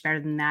he pitched better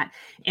than that.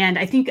 And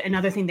I think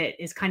another thing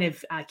that is kind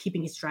of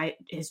keeping his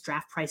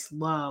draft price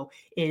low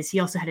is he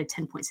also had a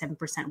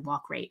 10.7%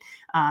 walk rate.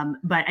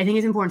 But I think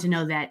it's important to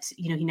know that,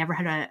 he never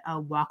had a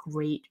walk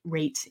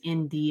rate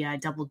in the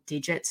double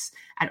digits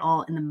at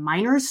all in the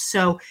minors.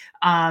 So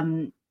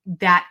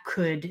that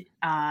could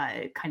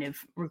kind of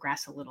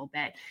regress a little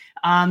bit.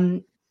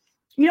 I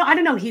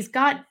don't know. He's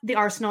got the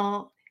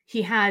arsenal.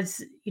 he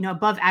has,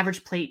 above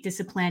average plate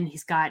discipline.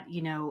 He's got,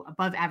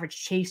 above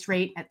average chase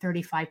rate at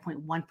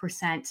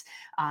 35.1%.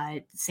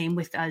 Same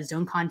with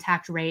zone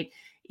contact rate.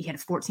 He had a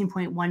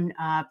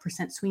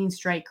 14.1% swinging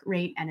strike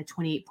rate and a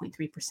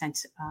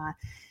 28.3%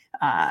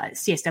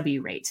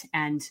 CSW rate.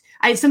 And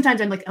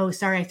sometimes I'm like, oh,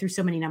 sorry, I threw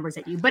so many numbers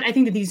at you, but I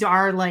think that these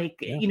are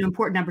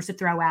important numbers to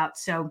throw out.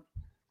 So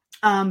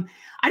I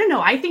don't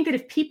know. I think that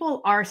if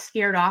people are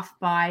scared off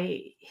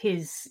by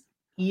his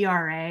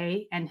ERA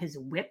and his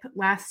WHIP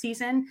last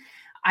season,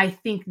 I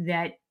think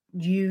that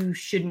you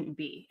shouldn't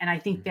be. And I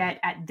think that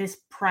at this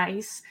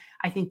price,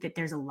 I think that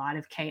there's a lot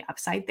of K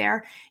upside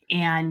there,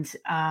 and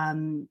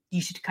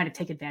you should kind of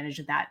take advantage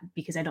of that,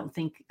 because I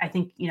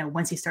think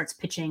once he starts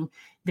pitching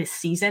this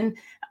season,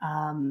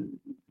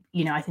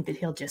 I think that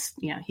he'll just,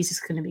 he's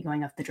just going to be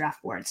going up the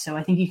draft board. So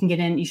I think you should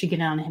get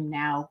in on him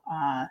now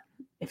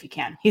if you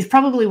can. He's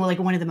probably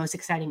one of the most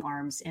exciting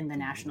arms in the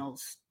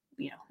Nationals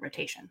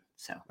rotation.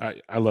 So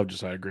I love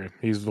Josiah Gray.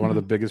 He's one of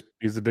the biggest.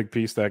 He's the big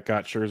piece that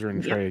got Scherzer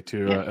and Trey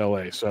to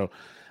LA. So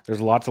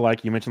there's a lot to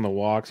like. You mentioned the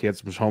walks. He had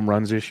some home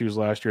runs issues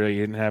last year that he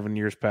didn't have in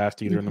years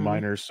past either in the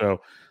minors.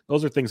 So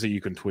those are things that you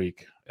can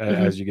tweak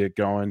as you get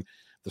going.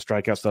 The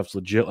strikeout stuff's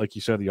legit, like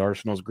you said. The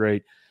arsenal's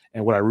great.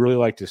 And what I really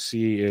like to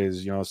see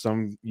is,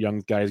 some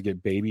young guys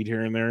get babied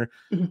here and there.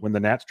 When the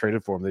Nats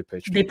traded for him, they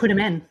pitched. They put him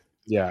in.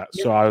 Yeah,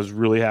 so I was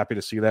really happy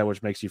to see that,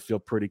 which makes you feel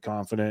pretty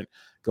confident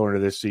going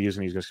into this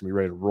season. He's just going to be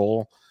ready to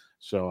roll.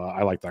 So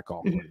I like that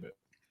call quite a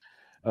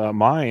bit.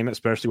 Mine,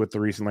 especially with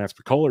the recent Lance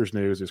McCullers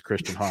news, is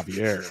Christian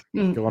Javier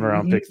going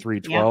around pick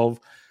 312.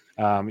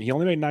 He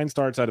only made 9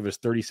 starts out of his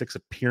 36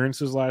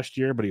 appearances last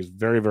year, but he was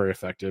very, very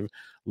effective.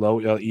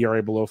 Low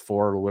ERA below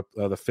 4,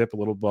 the FIP a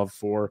little above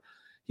 4.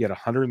 He had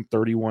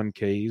 131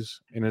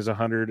 Ks in his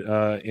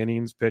 101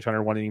 innings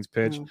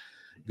pitched.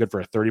 Good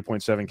for a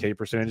 30.7 K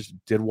percentage.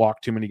 Did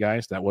walk too many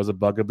guys. That was a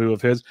bugaboo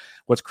of his.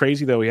 What's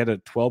crazy, though, he had a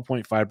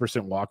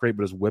 12.5% walk rate,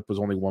 but his whip was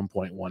only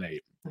 1.18.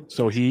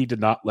 So he did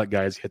not let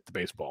guys hit the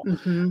baseball,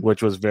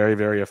 which was very,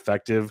 very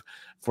effective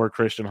for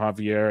Christian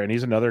Javier. And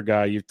he's another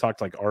guy. You've talked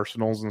like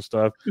arsenals and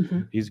stuff.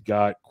 He's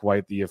got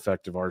quite the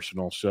effective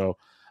arsenal. So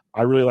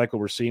I really like what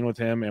we're seeing with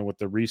him. And with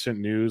the recent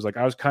news,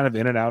 I was kind of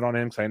in and out on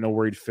him because I know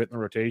where he'd fit in the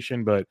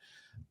rotation, but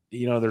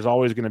there's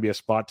always going to be a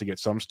spot to get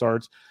some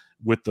starts.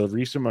 With the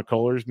recent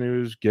McCullers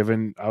news,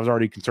 I was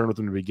already concerned with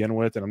him to begin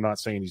with, and I'm not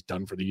saying he's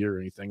done for the year or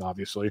anything,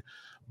 obviously,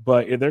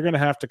 but they're going to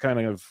have to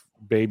kind of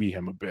baby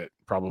him a bit,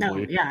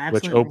 probably,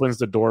 which opens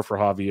the door for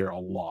Javier a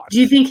lot. Do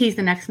you think he's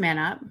the next man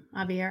up,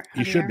 Javier?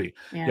 He should be,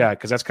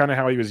 because that's kind of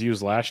how he was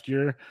used last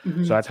year.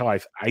 So that's how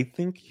I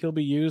think he'll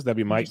be used. That'd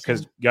be Mike,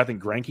 because I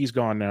think Greinke's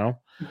gone now,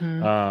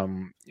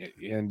 and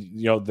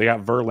they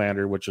got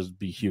Verlander, which would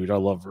be huge. I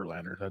love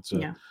Verlander. That's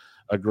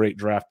a great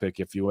draft pick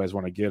if you guys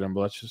want to get him,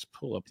 but let's just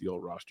pull up the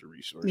old roster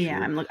resource.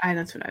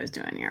 That's what I was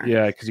doing here.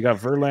 Yeah, because you got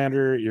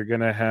Verlander, you're going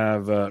to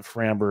have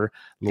Framber,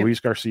 Luis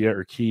Garcia,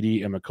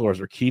 Urquidy, and McCullers.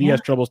 Urquidy has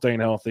trouble staying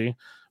healthy.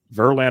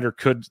 Verlander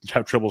could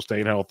have trouble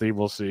staying healthy.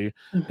 We'll see.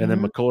 And then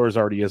McCullers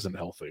already isn't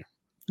healthy.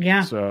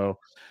 Yeah. So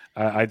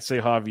I'd say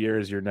Javier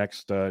is your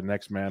next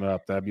man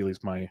up. That'd be at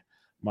least my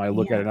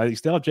look at it. And I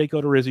still have Jake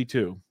Odorizzi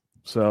too.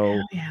 So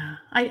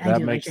I that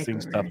do makes like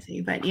things Jake tough.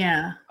 Odorizzi, but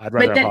I'd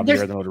rather have Javier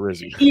than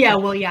Odorizzi.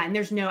 And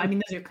there's those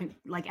are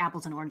like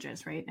apples and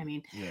oranges, right? I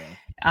mean,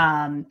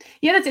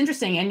 that's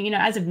interesting. And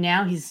as of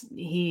now,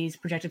 he's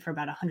projected for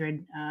about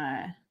 100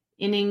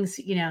 innings.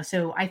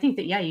 So I think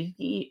that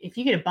if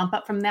you get a bump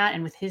up from that,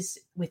 and with his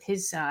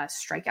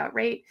strikeout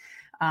rate,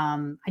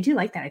 I do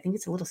like that. I think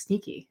it's a little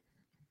sneaky.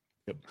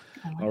 Yep.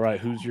 All right,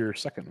 who's your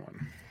second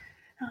one?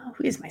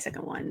 Who is my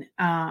second one?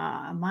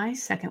 My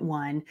second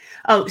one.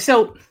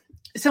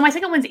 So my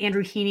second one's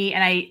Andrew Heaney,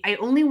 and I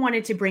only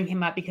wanted to bring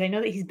him up because I know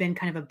that he's been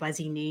kind of a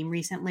buzzy name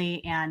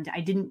recently, and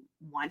I didn't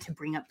want to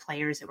bring up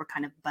players that were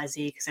kind of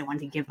buzzy because I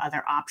wanted to give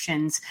other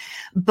options.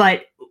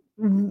 But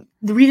the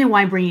reason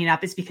why I'm bringing it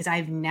up is because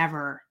I've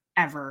never,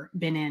 ever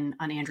been in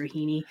on Andrew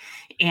Heaney,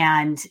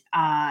 and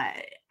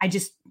I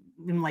just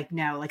am like,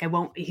 no, I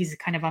won't. He's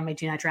kind of on my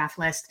do not draft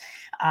list,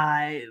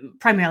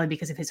 primarily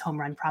because of his home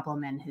run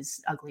problem and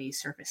his ugly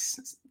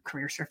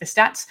career surface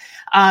stats.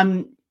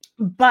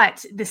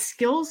 But the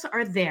skills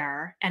are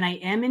there, and I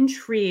am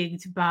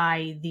intrigued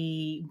by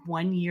the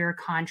 1-year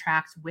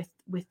contract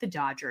with the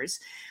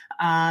Dodgers.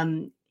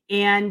 And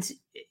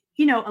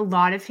a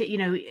lot of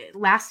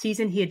last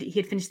season he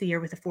had finished the year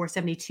with a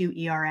 4.72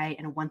 ERA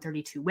and a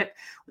 1.32 WHIP,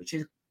 which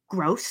is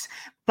gross,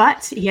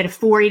 but he had a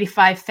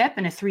 4.85 FIP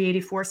and a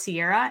 3.84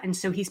 SIERA, and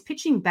so he's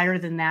pitching better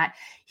than that.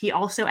 He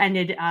also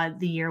ended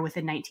the year with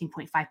a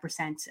 19.5%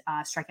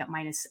 strikeout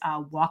minus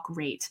walk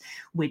rate,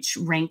 which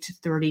ranked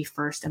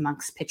 31st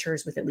amongst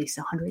pitchers with at least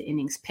 100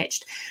 innings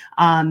pitched.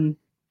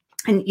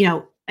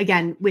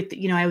 Again, with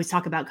I always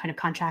talk about kind of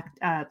contract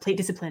plate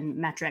discipline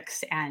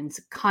metrics and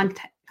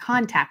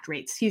contact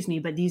rates,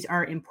 but these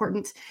are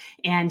important,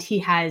 and he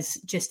has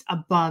just well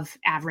above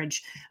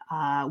average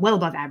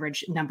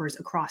numbers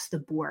across the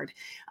board.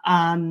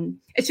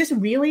 It's just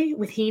really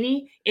with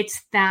Heaney,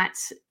 it's that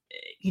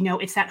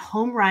it's that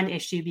home run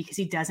issue because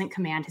he doesn't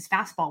command his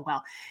fastball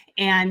well.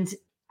 And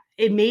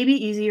it may be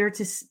easier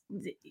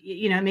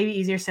maybe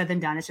easier said than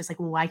done. It's just like,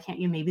 well, why can't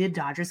you? Maybe the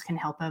Dodgers can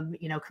help him,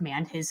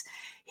 command his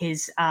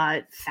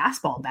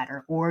fastball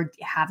better, or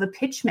have a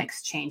pitch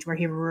mix change where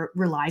he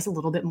relies a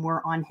little bit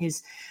more on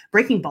his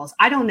breaking balls.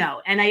 I don't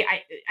know. And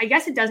I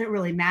guess it doesn't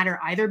really matter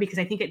either, because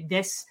I think at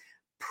this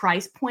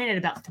price point at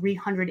about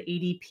 300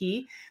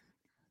 ADP,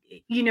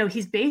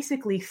 he's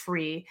basically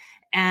free.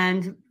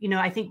 And,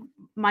 I think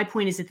my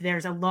point is that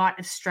there's a lot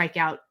of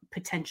strikeout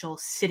potential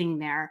sitting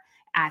there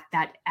at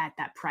that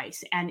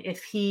price. And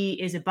if he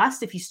is a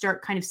bust, if you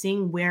start kind of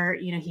seeing where,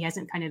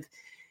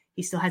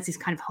 he still has these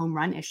kind of home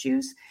run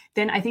issues,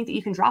 then I think that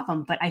you can drop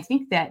him. But I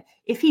think that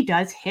if he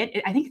does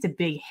hit, I think it's a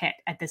big hit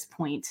at this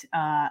point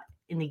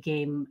in the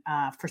game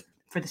for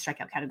the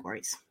strikeout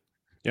categories.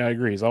 Yeah, I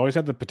agree. He's always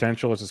had the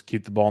potential to just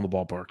keep the ball in the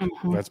ballpark.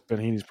 Mm-hmm. That's been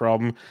Heaney's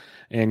problem.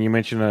 And you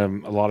mentioned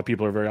a lot of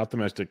people are very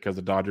optimistic because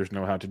the Dodgers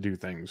know how to do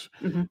things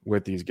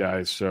with these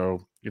guys.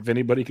 So if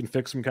anybody can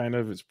fix them,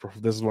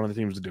 this is one of the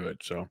teams to do it.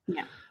 So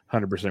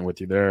 100%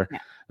 with you there.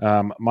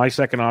 Yeah. My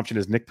second option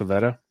is Nick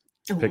Pivetta,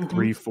 pick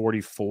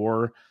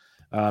 344.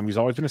 He's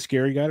always been a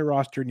scary guy to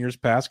roster in years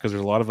past because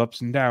there's a lot of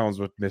ups and downs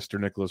with Mr.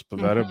 Nicholas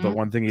Pivetta. But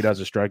one thing he does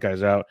is strike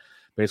guys out.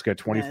 Basically, a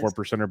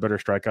 24% or better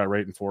strikeout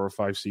rate in 4 or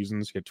 5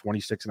 seasons. He had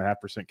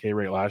 26.5% K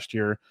rate last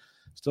year.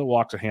 Still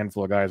walks a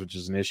handful of guys, which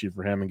is an issue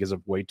for him, and gives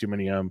up way too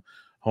many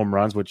home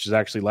runs, which is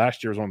actually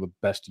last year was one of the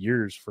best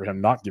years for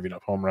him not giving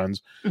up home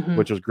runs,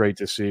 which was great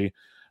to see.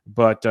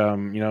 But,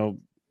 in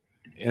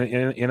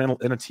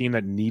a team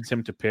that needs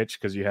him to pitch,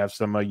 because you have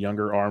some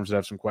younger arms that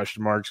have some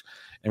question marks,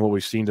 and what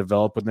we've seen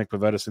develop with Nick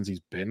Pivetta since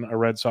he's been a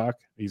Red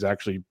Sox, he's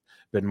actually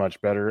been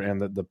much better,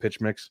 and the pitch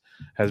mix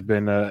has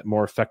been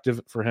more effective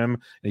for him,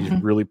 and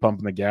he's really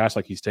pumping the gas.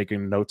 Like, he's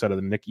taking notes out of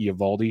the Nate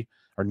Eovaldi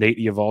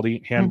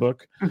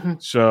handbook.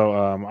 So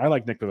I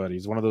like Nick Pivetta.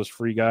 He's one of those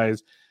free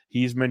guys.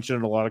 He's mentioned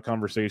in a lot of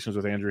conversations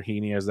with Andrew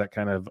Heaney as that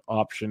kind of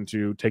option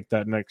to take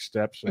that next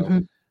step.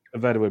 So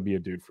Pivetta would be a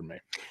dude for me.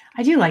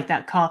 I do like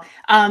that call.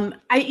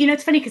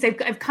 It's funny because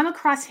I've come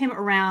across him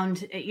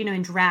around,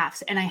 in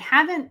drafts, and I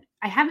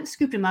haven't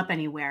scooped him up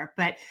anywhere,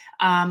 but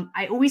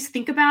I always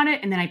think about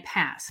it and then I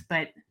pass.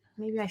 But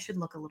maybe I should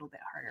look a little bit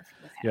harder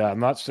with him. Yeah, I'm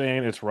not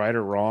saying it's right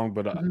or wrong,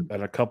 but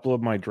at a couple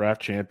of my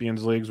draft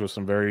champions leagues with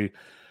some very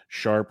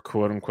sharp,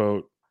 quote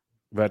unquote,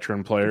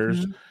 veteran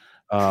players,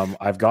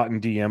 I've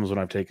gotten DMs when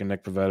I've taken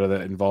Nick Pivetta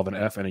that involve an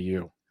F and a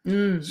U. I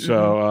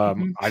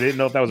didn't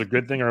know if that was a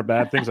good thing or a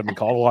bad thing. I've been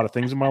called a lot of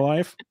things in my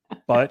life,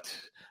 but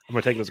I'm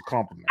going to take it as a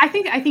compliment. I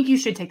think you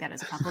should take that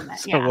as a compliment.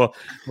 So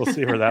we'll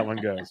see where that one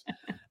goes.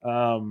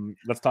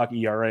 Let's talk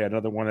ERA.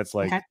 Another one that's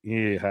like, how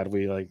do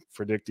we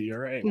predict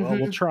ERA? Well,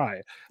 we'll try.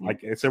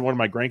 Like I said, one of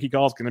my Granky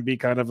calls going to be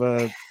kind of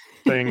a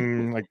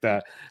thing like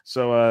that.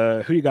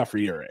 So who you got for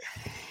ERA?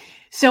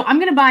 So I'm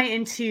going to buy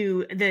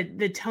into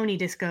the Tony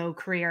Disco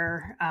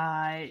career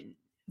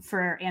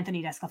for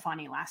Anthony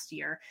DeSclafani last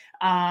year.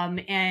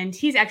 And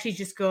he's actually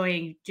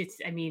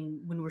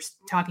when we're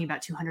talking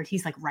about 200,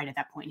 he's like right at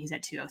that point. He's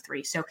at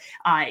 203. So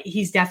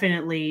he's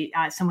definitely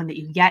someone that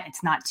you get.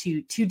 It's not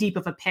too deep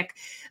of a pick,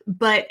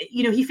 but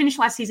he finished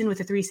last season with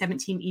a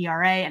 3.17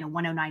 ERA and a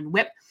 109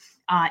 WHIP.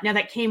 Now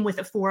that came with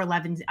a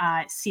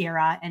 4.11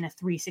 Sierra and a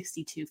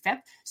 3.62 FIP.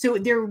 So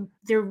there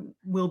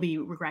will be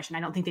regression. I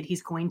don't think that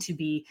he's going to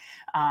be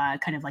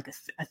kind of like a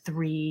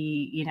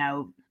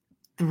 310,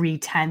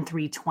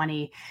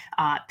 320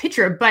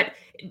 pitcher. But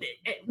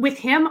with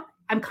him,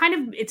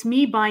 it's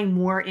me buying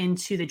more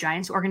into the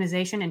Giants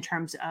organization in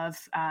terms of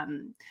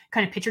kind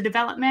of pitcher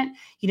development.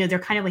 They're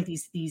kind of like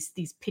these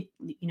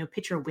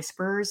pitcher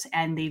whisperers,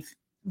 and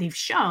they've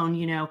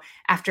shown,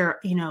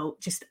 after,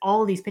 just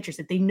all of these pitchers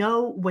that they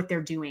know what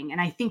they're doing. And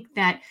I think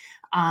that,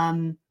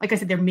 like I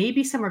said, there may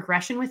be some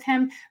regression with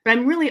him, but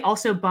I'm really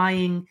also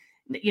buying,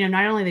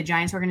 not only the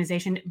Giants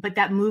organization, but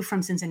that move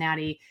from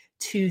Cincinnati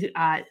to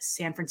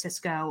San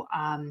Francisco,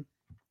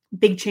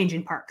 big change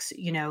in parks.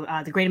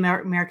 The Great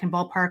American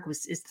Ballpark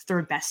is the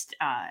third best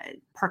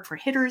park for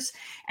hitters.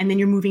 And then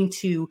you're moving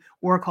to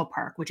Oracle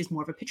Park, which is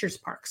more of a pitcher's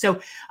park. So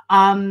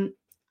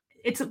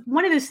it's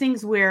one of those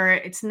things where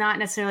it's not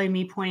necessarily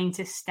me pointing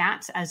to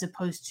stats as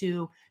opposed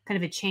to kind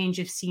of a change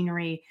of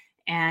scenery.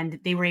 And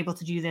they were able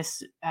to do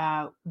this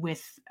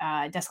with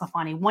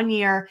DeSclafani 1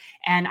 year.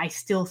 And I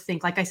still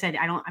think, like I said,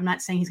 I'm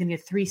not saying he's going to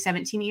get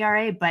 3.17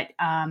 ERA, but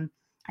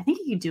I think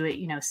he could do it,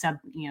 sub,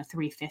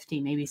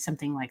 350, maybe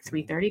something like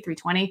 330,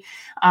 320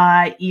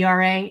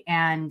 ERA.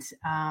 And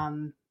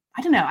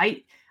I don't know.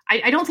 I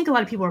don't think a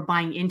lot of people are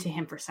buying into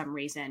him for some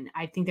reason.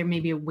 I think they're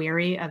maybe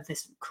wary of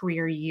this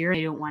career year.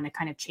 They don't want to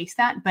kind of chase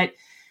that, but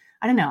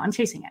I don't know. I'm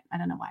chasing it. I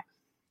don't know why.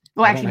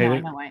 Well, actually, no, I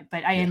know why,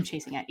 but I am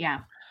chasing it. Yeah.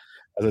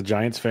 As a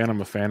Giants fan,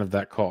 I'm a fan of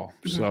that call.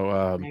 So,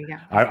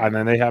 and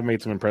then they have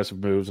made some impressive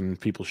moves, and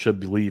people should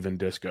believe in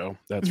Disco.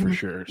 That's for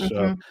sure.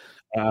 So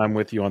I'm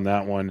with you on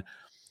that one.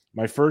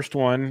 My first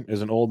one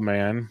is an old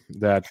man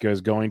that is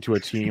going to a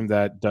team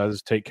that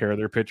does take care of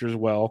their pitchers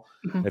well.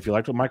 If you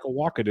liked what Michael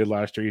Wacha did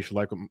last year, you should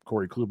like what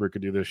Corey Kluber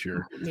could do this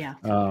year. Yeah.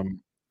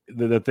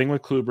 the thing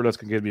with Kluber that's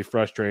going to be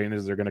frustrating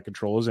is they're going to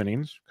control his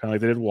innings, kind of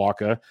like they did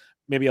Wacha.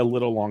 Maybe a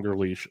little longer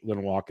leash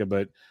than Wacha,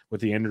 but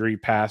with the injury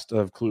past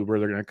of Kluber,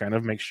 they're going to kind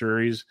of make sure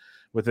he's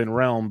within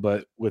realm.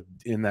 But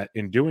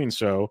in doing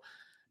so,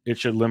 it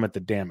should limit the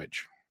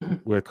damage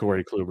with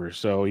Corey Kluber.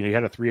 So he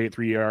had a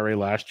 3.83 ERA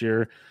last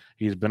year.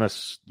 He's been a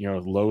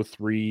low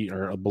 3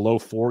 or a below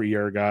 4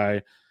 ERA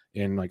guy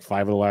in like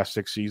 5 of the last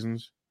 6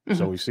 seasons. Mm-hmm.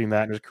 So we've seen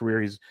that in his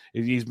career.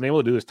 He's been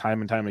able to do this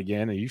time and time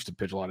again. He used to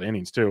pitch a lot of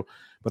innings too,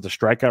 but the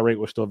strikeout rate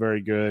was still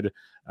very good.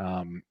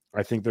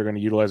 I think they're going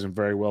to utilize him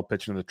very well.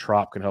 Pitching in the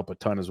Trop can help a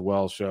ton as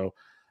well. So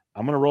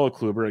I'm going to roll a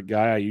Kluber, a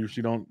guy I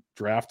usually don't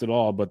draft at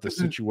all, but the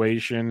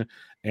situation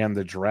and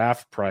the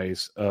draft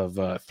price of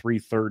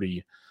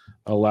 $330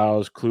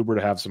 allows Kluber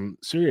to have some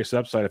serious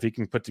upside. If he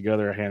can put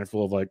together a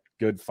handful of like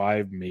good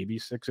 5, maybe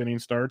 6 inning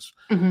starts,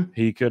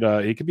 he could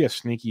be a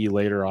sneaky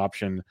later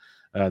option.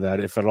 That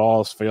if it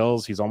all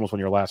fails, he's almost one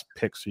of your last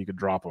picks, so you could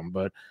drop him.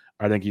 But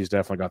I think he's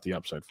definitely got the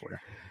upside for you.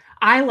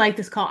 I like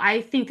this call.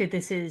 I think that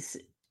this is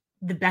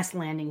the best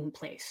landing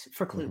place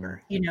for Kluber,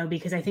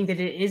 because I think that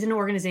it is an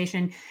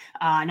organization,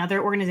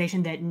 another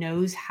organization that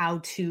knows how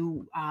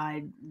to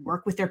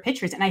work with their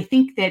pitchers. And I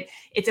think that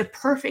it's a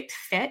perfect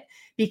fit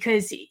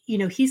because,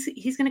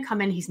 he's going to come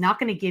in, he's not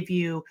going to give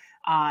you,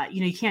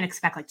 you can't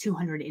expect like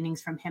 200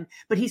 innings from him,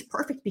 but he's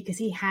perfect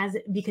because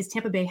because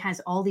Tampa Bay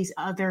has all these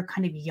other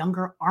kind of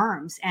younger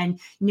arms and,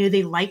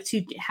 they like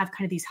to have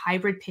kind of these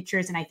hybrid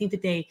pitchers. And I think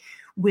that they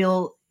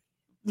will,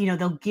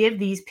 they'll give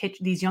these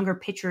younger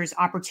pitchers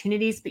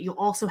opportunities, but you'll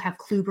also have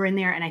Kluber in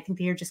there. And I think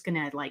they're just going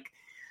to like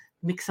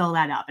mix all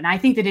that up. And I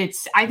think that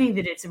it's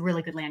a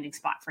really good landing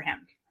spot for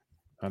him.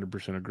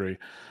 100% agree.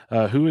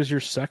 Who is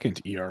your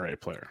second ERA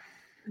player?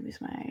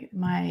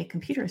 My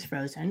computer is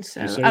frozen.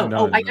 So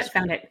I just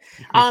found it.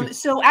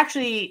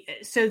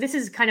 So this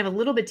is kind of a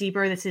little bit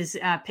deeper. This is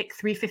pick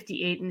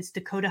 358 and it's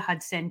Dakota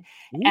Hudson.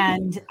 Ooh.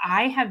 And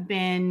I have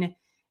been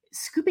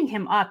scooping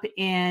him up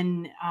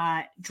in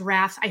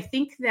drafts. I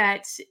think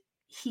that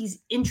he's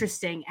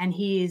interesting and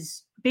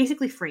he's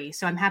basically free.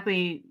 So I'm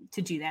happy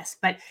to do this,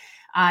 but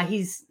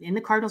he's in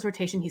the Cardinals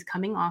rotation. He's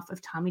coming off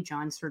of Tommy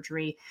John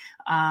surgery.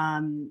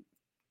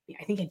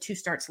 I think he had 2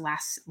 starts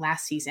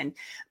last season,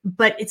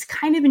 but it's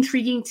kind of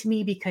intriguing to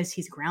me because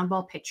he's a ground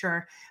ball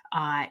pitcher.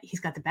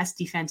 He's got the best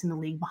defense in the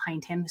league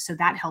behind him. So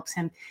that helps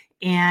him.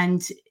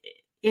 And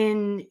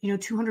in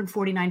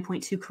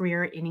 249.2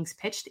 career innings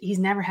pitched, he's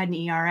never had an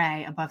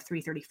ERA above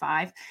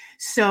 3.35.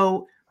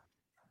 So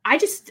I'm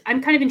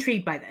kind of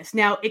intrigued by this.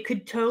 Now it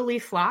could totally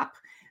flop,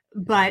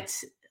 but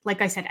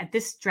like I said, at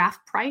this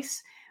draft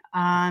price,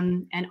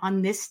 and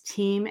on this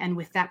team, and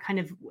with that kind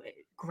of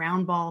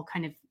ground ball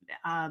kind of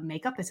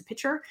makeup as a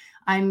pitcher,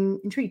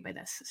 I'm intrigued by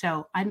this.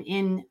 So I'm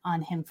in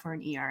on him for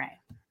an ERA.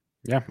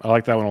 Yeah, I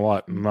like that one a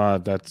lot.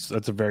 That's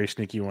a very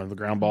sneaky one. The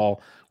ground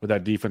ball with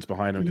that defense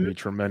behind him can be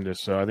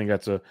tremendous. So I think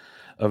that's a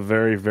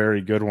very,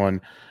 very good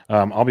one.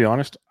 I'll be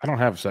honest, I don't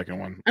have a second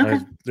one. Okay.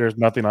 There's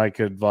nothing I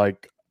could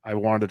like. I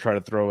wanted to try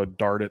to throw a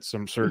dart at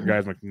some certain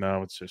guys. I'm like,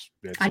 no,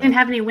 I didn't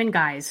have any win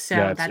guys, so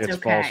that's it's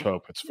okay. False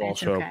hope. It's false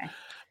hope. Okay.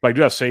 But I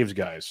do have saves,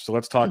 guys. So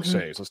let's talk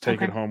saves. Let's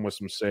take it home with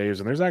some saves.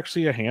 And there's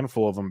actually a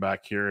handful of them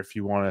back here if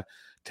you want to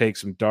take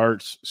some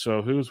darts.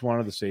 So who's one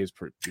of the saves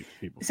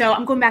people? So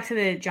I'm going back to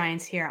the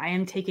Giants here. I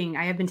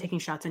have been taking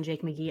shots on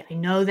Jake McGee. I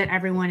know that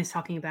everyone is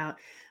talking about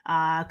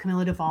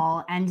Camilo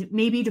Doval, and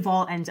maybe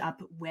Doval ends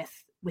up with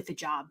the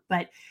job.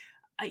 But,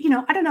 I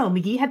don't know.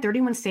 McGee had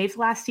 31 saves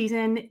last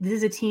season. This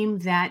is a team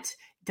that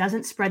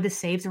doesn't spread the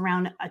saves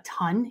around a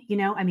ton. He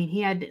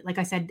had, like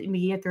I said,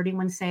 McGee had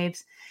 31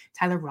 saves.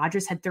 Tyler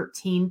Rogers had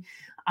 13.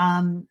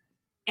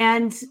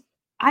 And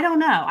I don't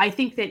know. I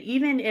think that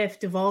even if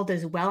Doval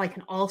does well, I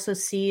can also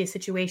see a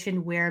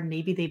situation where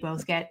maybe they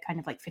both get kind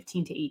of like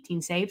 15 to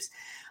 18 saves.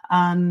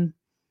 I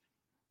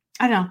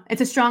don't know.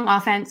 It's a strong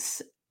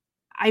offense.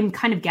 I'm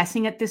kind of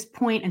guessing at this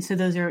point. And so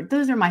those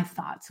are my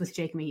thoughts with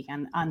Jake McGee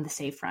on the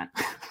save front.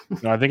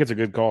 No, I think it's a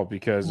good call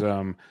because,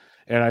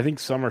 and I think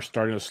some are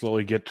starting to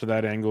slowly get to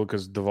that angle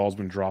because Duvall's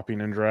been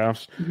dropping in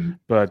drafts. Mm-hmm.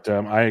 But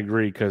I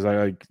agree because I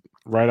like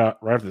right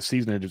after the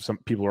season, some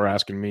people were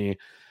asking me.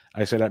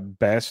 I said at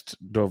best,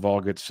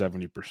 Doval gets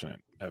 70%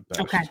 at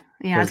best. Okay,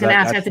 yeah, I was going to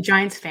ask as a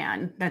Giants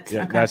fan. That's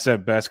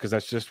at best because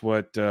that's just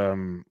what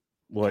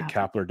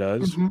Kapler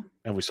does,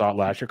 and we saw it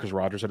last year because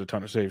Rogers had a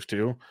ton of saves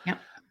too. Yep.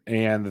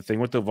 And the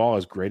thing with Doval,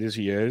 as great as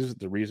he is,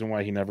 the reason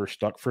why he never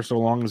stuck for so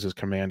long is his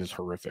command is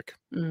horrific.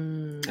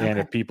 And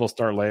if people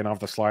start laying off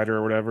the slider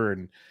or whatever,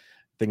 and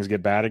things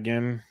get bad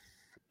again,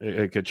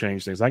 it could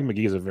change things. I think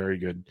McGee is a very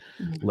good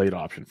late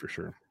option for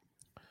sure.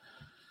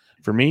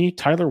 For me,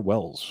 Tyler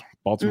Wells,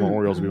 Baltimore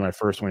Orioles would be my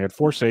first one. He had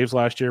 4 saves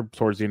last year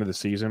towards the end of the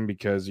season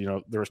because,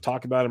 there was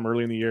talk about him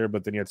early in the year,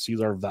 but then he had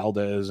Cesar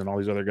Valdez and all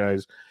these other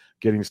guys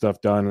getting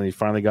stuff done. And he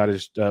finally got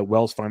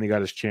Wells finally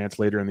got his chance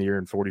later in the year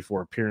in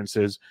 44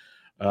 appearances.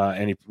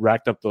 And he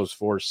racked up those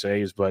 4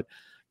 saves, but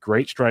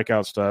great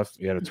strikeout stuff.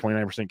 He had a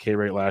 29% K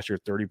rate last year,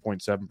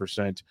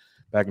 30.7%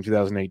 back in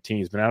 2018.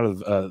 He's been out of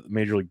the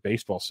Major League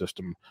Baseball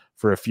system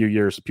for a few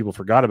years. So people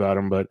forgot about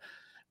him, but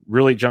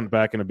really jumped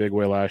back in a big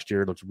way last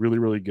year. Looks really,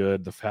 really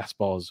good. The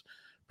fastball is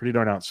pretty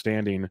darn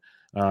outstanding.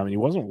 He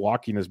wasn't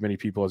walking as many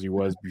people as he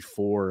was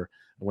before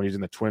when he's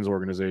in the Twins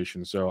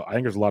organization. So I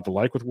think there's a lot to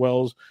like with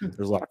Wells.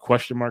 There's a lot of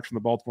question marks from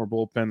the Baltimore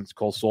bullpen. It's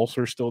Cole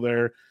Sulser still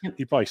there. Yep.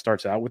 He probably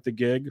starts out with the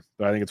gig,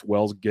 but I think it's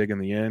Wells' gig in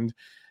the end.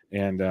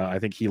 And I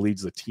think he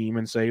leads the team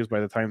in saves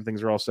by the time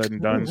things are all said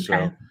and done. Okay.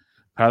 So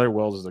Tyler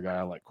Wells is a guy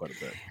I like quite a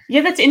bit.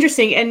 Yeah, that's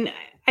interesting. And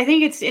I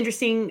think it's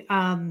interesting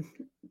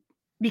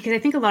because I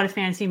think a lot of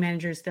fantasy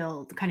managers,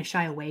 they'll kind of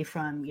shy away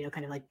from,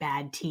 kind of like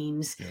bad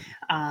teams.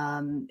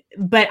 Yeah.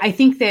 But I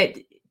think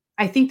that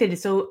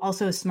it's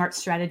also a smart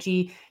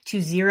strategy to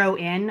zero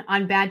in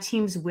on bad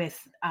teams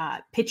with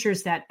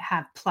pitchers that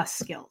have plus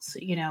skills,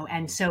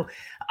 And so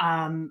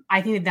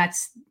I think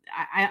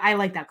I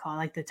like that call. I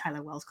like the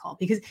Tyler Wells call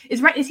because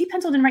is he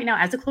penciled in right now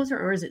as a closer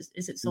or is it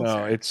Sulser?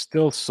 No, it's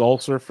still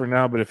Sulser for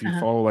now. But if you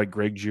follow like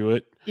Greg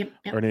Jewett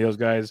or any of those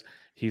guys,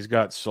 he's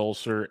got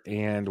Sulser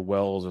and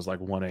Wells as like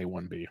 1A,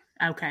 1B.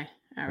 Okay.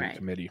 All right.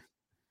 Committee.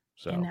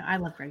 So I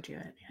love Greg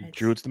Jewett.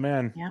 Jewett's the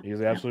man. Yep. He's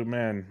the absolute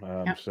man.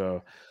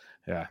 So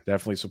yeah,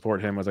 definitely support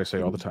him, as I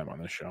say all the time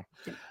on this show.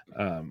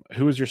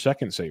 Who is your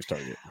second save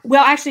target?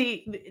 Well,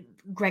 actually,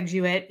 Greg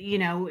Jewett,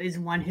 is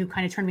one who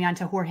kind of turned me on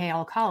to Jorge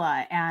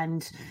Alcala.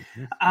 And,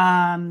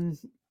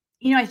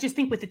 I just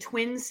think with the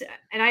Twins,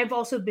 and I've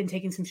also been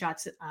taking some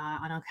shots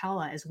on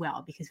Alcala as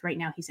well, because right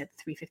now he's at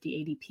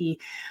 350 ADP.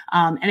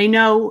 And I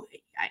know,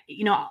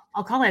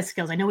 Alcala has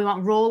skills. I know we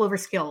want rollover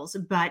skills,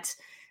 but,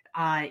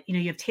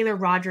 you have Taylor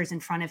Rogers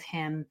in front of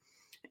him.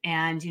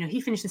 And,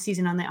 he finished the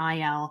season on the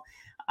IL.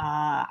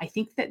 I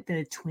think that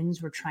the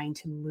Twins were trying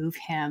to move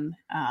him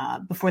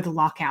before the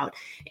lockout.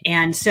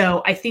 And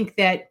so I think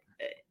that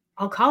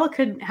Alcala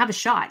could have a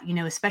shot,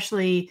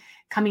 especially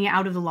coming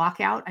out of the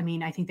lockout. I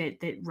mean, I think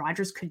that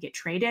Rogers could get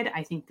traded.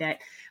 I think that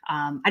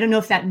I don't know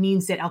if that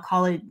means that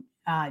Alcala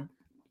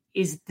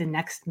is the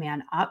next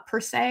man up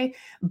per se,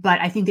 but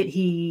I think that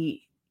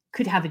he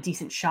could have a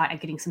decent shot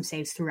at getting some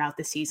saves throughout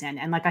the season.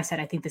 And like I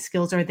said, I think the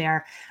skills are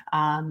there.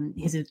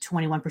 His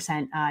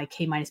 21%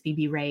 K minus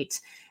BB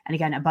rate. And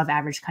again, above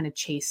average kind of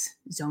chase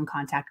zone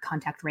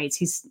contact rates.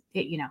 He's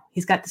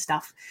got the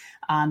stuff.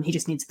 He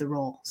just needs the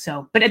role.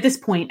 So, but at this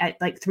point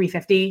at like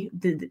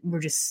 350, we're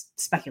just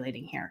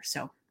speculating here.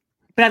 So,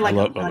 but I like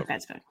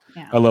that.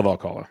 Yeah. I love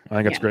Alcala. I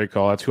think it's a great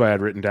call. That's who I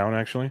had written down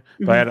actually.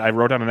 But I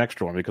wrote down an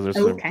extra one because this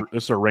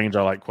is a range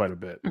I like quite a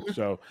bit.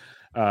 So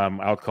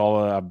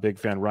Alcala, a big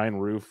fan. Ryan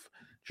Roof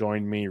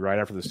joined me right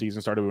after the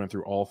season started. We went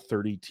through all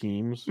 30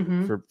 teams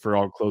for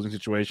all closing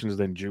situations.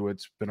 Then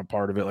Jewett's been a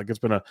part of it. Like it's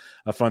been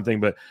a fun thing.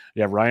 But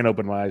yeah, Ryan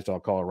opened my eyes to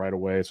Alcala right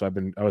away. So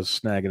I was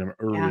snagging him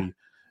early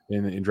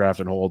in draft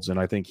and holds, and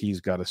I think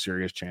he's got a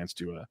serious chance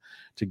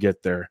to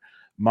get there.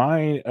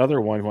 My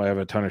other one who I have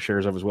a ton of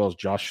shares of as well is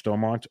Josh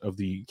Stomont of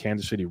the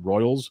Kansas City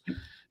Royals.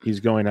 He's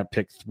going up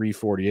pick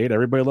 348.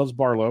 Everybody loves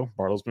Barlow.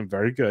 Barlow's been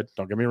very good.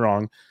 Don't get me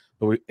wrong.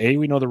 But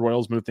we know the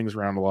Royals move things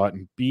around a lot.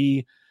 And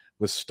B,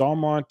 with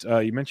Stalmont,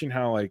 you mentioned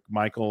how like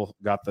Michael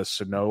got the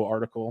Sano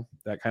article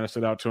that kind of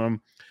stood out to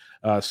him.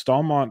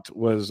 Stalmont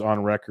was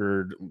on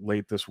record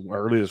early this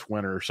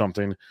winter or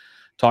something,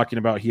 talking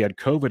about he had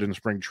COVID in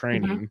spring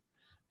training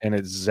and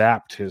it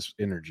zapped his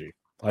energy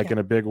in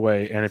a big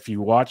way. And if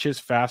you watch his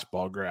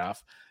fastball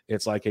graph,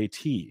 it's like a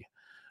T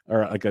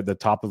or like at the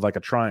top of like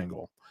a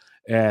triangle.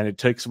 And it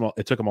took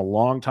him a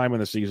long time in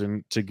the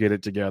season to get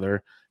it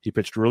together. He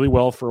pitched really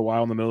well for a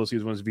while in the middle of the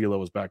season when his velo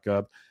was back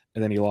up,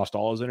 and then he lost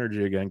all his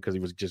energy again because he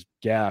was just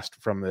gassed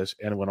from this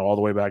and went all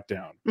the way back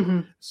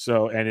down.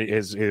 So, and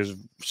his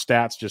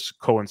stats just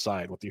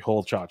coincide with the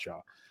whole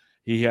cha-cha.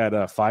 He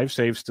had 5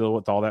 saves still.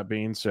 With all that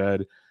being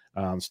said,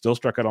 still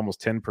struck out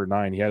almost 10 per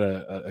 9. He had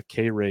a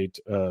K rate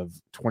of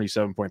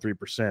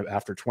 27.3%.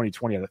 After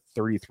 2020, had a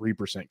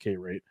 33% K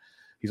rate.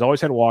 He's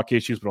always had walk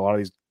issues, but a lot of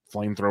these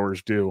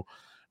flamethrowers do.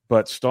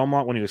 But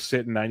Stalmont, when he was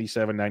sitting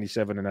 97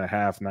 and a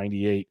half,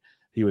 98,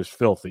 he was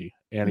filthy,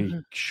 and he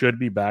should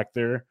be back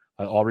there.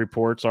 All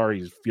reports are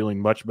he's feeling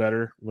much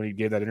better when he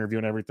gave that interview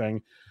and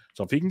everything.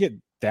 So if he can get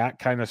that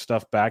kind of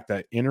stuff back,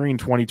 that entering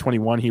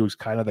 2021, he was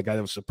kind of the guy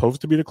that was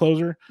supposed to be the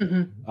closer.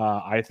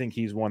 I think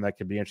he's one that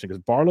could be interesting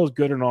because Barlow's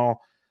good and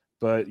all,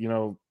 but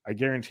I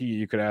guarantee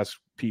you could ask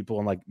people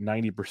and like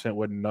 90%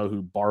 wouldn't know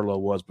who Barlow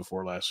was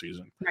before last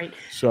season. Right.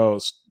 So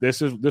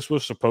this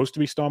was supposed to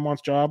be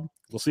Stalmont's job.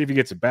 We'll see if he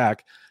gets it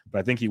back, but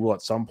I think he will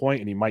at some point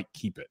and he might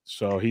keep it.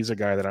 So he's a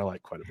guy that I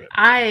like quite a bit.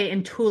 I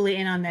am totally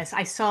in on this.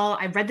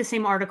 I read the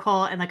same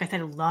article, and like I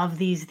said, I love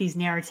these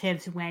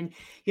narratives when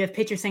you have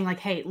pitchers saying like,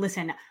 hey,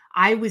 listen,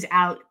 I was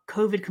out,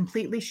 COVID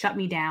completely shut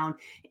me down.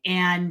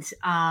 And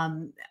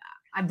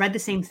I read the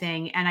same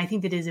thing. And I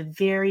think that is a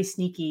very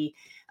sneaky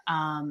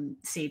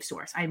save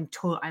source. I love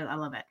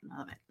it. I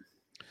love it.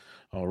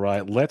 All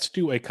right, let's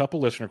do a couple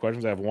listener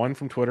questions. I have one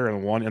from Twitter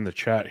and one in the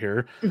chat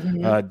here.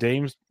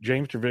 James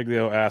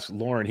Treviglio asks,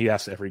 Lauren, he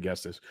asks every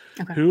guest this,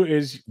 who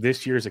is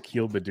this year's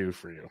Akil Baddoo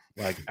for you?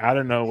 Like out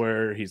of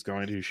nowhere, he's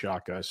going to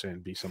shock us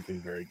and be something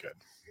very good.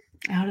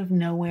 Out of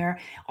nowhere.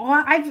 Oh,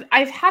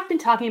 I have been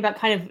talking about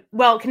can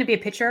it be a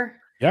pitcher?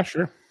 Yeah,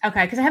 sure.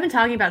 Okay, because I have been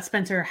talking about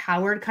Spencer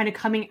Howard kind of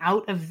coming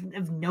out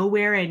of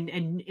nowhere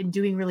and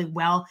doing really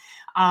well.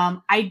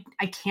 I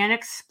can't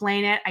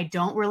explain it. I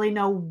don't really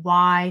know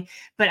why,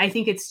 but I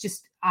think it's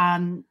just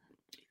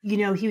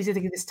he was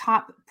this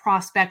top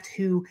prospect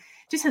who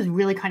just has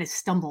really kind of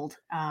stumbled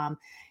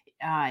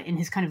in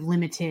his kind of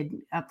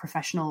limited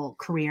professional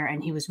career.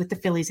 And he was with the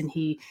Phillies, and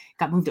he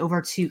got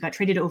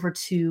traded over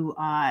to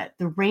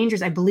the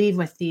Rangers, I believe,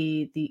 with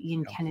the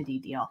Ian Kennedy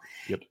deal.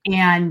 Yep.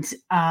 And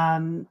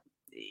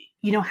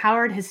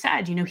Howard has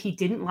said, he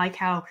didn't like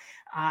how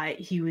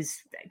he was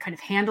kind of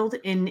handled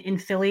in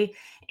Philly.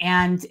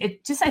 And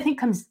it just, I think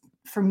comes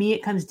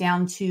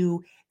down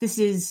to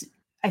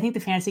I think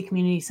the fantasy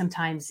community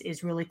sometimes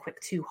is really quick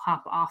to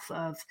hop off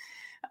of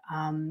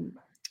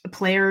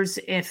players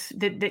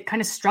that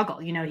kind of struggle.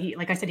 He,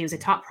 like I said, he was a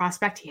top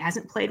prospect. He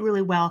hasn't played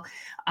really well.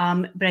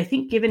 But I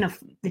think given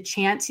the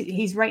chance,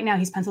 he's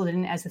penciled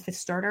in as the 5th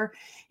starter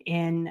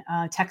in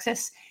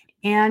Texas.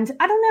 And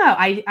I don't know.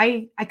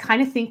 I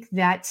kind of think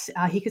that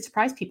he could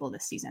surprise people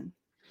this season.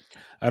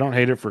 I don't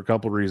hate it for a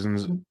couple of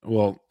reasons.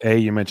 Well,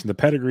 you mentioned the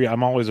pedigree.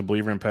 I'm always a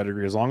believer in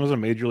pedigree. As long as a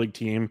major league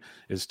team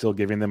is still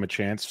giving them a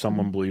chance,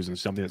 someone believes in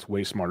something that's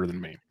way smarter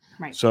than me.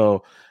 Right.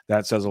 So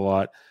that says a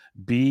lot.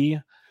 B,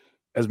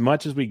 as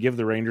much as we give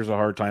the Rangers a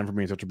hard time for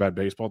being such a bad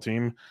baseball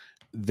team,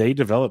 they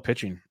develop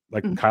pitching.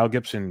 Like Kyle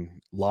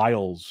Gibson,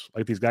 Lyles,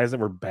 like these guys that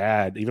were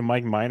bad. Even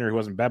Mike Minor, who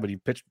wasn't bad, but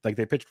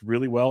they pitched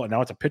really well, and now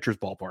it's a pitcher's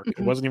ballpark.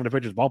 It wasn't even a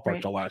pitcher's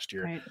ballpark till last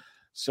year. Right.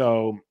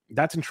 So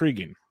that's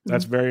intriguing.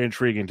 That's very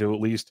intriguing to at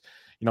least,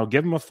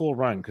 give him a full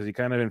run, because he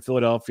kind of in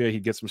Philadelphia,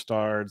 he'd get some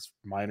starts,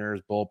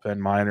 minors, bullpen,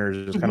 minors,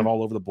 just kind of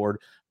all over the board.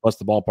 Plus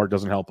the ballpark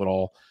doesn't help at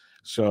all.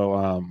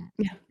 So,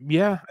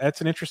 yeah,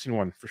 that's an interesting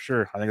one for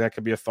sure. I think that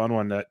could be a fun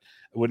one that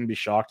I wouldn't be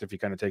shocked if he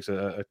kind of takes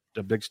a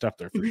big step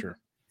there for sure.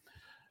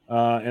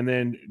 And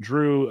then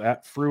Drew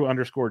at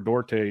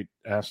Fru_Dorte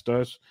asked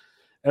us,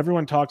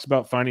 everyone talks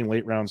about finding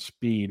late round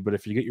speed, but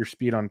if you get your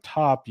speed on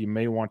top, you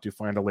may want to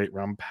find a late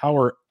round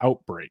power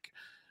outbreak.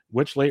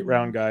 Which late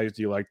round guys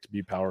do you like to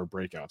be power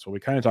breakouts? Well, we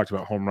kind of talked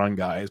about home run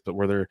guys, but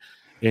were there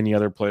any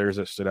other players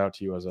that stood out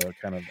to you as a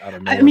kind of out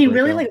of nowhere? I mean,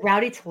 really, like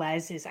Rowdy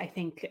Tellez is, I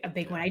think, a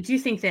big one. I do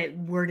think that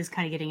word is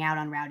kind of getting out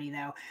on Rowdy,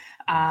 though.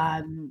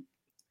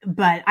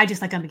 But I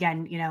just like him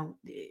again,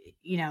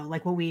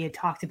 like what we had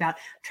talked about.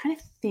 I'm trying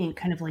to think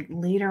kind of like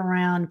later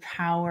round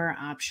power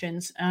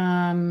options.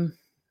 Because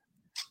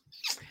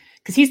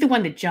he's the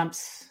one that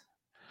jumps.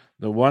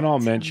 The one I'll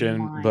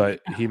mention,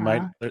 but he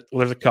might.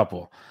 There's a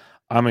couple.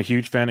 I'm a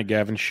huge fan of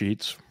Gavin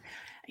Sheets.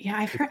 Yeah,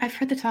 I've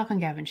heard the talk on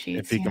Gavin Sheets.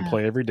 If he can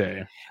play every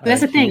day, but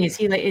that's the thing. Is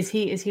he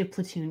a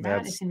platoon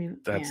bat?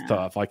 That's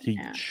tough. Like he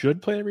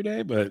should play every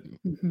day, but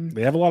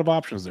they have a lot of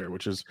options there,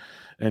 which is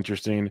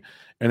interesting.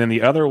 And then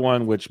the other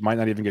one, which might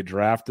not even get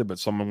drafted, but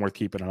someone worth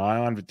keeping an eye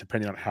on,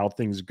 depending on how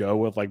things go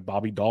with like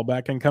Bobby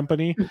Dahlbeck and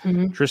company.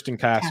 Tristan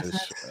Casas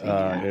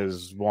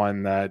is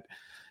one that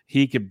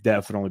he could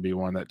definitely be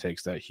one that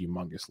takes that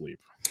humongous leap.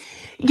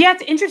 Yeah,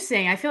 it's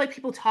interesting. I feel like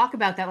people talk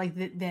about that, like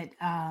that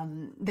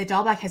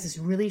Dahlbeck has this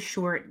really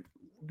short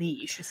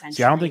leash, essentially.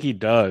 See, I don't think he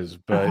does,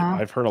 but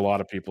I've heard a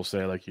lot of people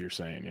say, like you're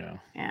saying,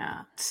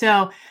 Yeah.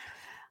 So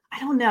I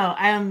don't know.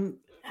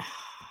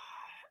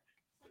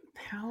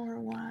 Power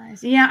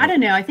wise, I don't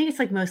know. I think it's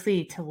like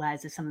mostly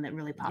Tellez is someone that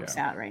really pops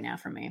out right now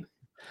for me.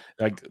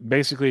 Like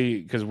basically,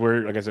 because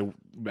we're, like I said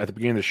at the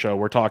beginning of the show,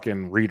 we're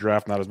talking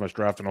redraft, not as much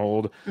draft and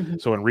hold.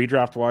 So in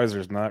redraft wise,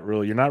 you're not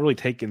really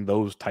taking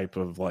those type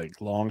of like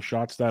long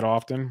shots that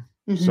often.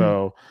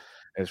 So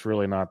it's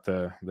really not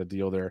the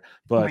deal there.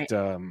 But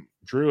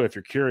Drew, if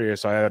you're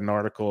curious, I had an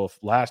article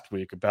last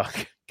week about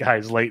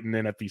guys late in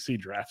NFBC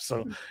draft.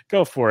 So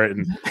go for it.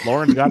 And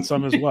Lauren's got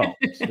some as well.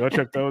 So go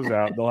check those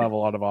out. They'll have a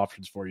lot of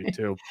options for you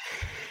too.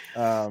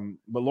 But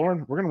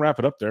Lauren, we're going to wrap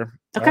it up there.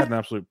 Okay. I had an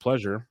absolute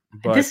pleasure.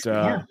 But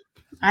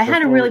I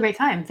had a really great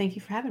time. Thank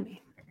you for having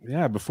me.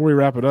 Yeah, before we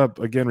wrap it up,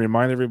 again,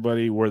 remind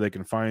everybody where they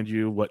can find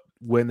you,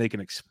 when they can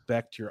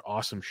expect your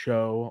awesome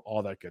show,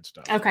 all that good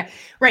stuff. Okay,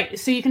 right.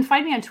 So you can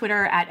find me on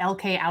Twitter at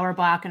LK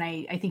Auerbach, and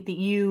I think that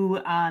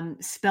you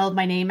spelled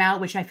my name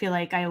out, which I feel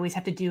like I always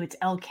have to do. It's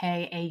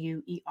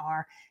LKAUERBACH.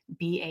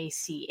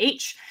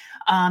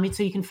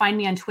 So you can find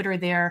me on Twitter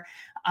there.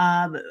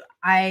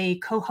 I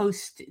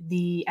co-host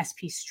the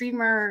SP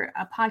Streamer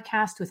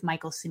podcast with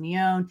Michael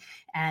Simeone,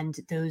 and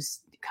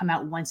those come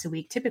out once a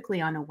week, typically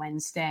on a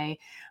Wednesday.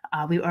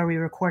 We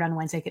record on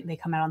Wednesday. They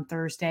come out on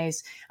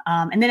Thursdays.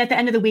 And then at the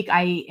end of the week,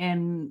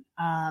 I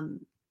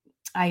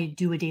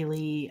do a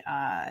daily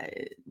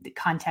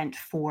content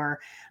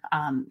for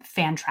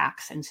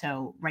Fantrax. And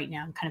so right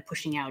now I'm kind of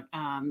pushing out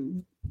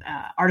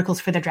articles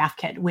for the Draft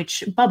Kit,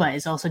 which Bubba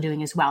is also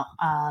doing as well.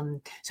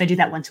 So I do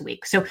that once a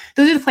week. So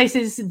those are the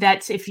places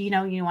that if you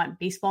want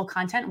baseball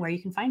content, where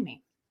you can find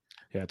me.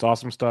 Yeah, it's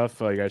awesome stuff.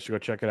 You guys should go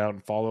check it out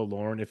and follow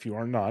Lauren if you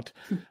are not,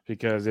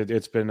 because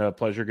it's been a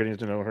pleasure getting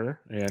to know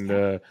her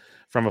and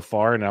from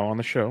afar and now on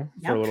the show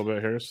for a little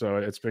bit here. So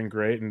it's been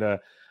great. And I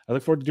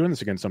look forward to doing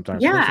this again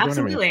sometime. Yeah,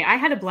 absolutely. I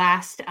had a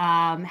blast.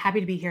 Happy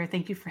to be here.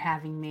 Thank you for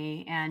having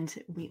me. And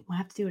we'll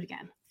have to do it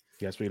again.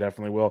 Yes, we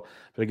definitely will.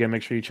 But again,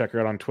 make sure you check her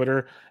out on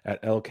Twitter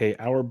at LK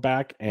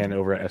Auerbach and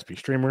over at SP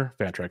Streamer,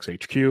 Fantrax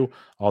HQ,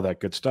 all that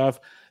good stuff.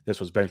 This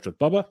was Benched with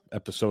Bubba,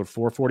 episode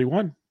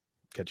 441.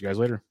 Catch you guys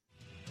later.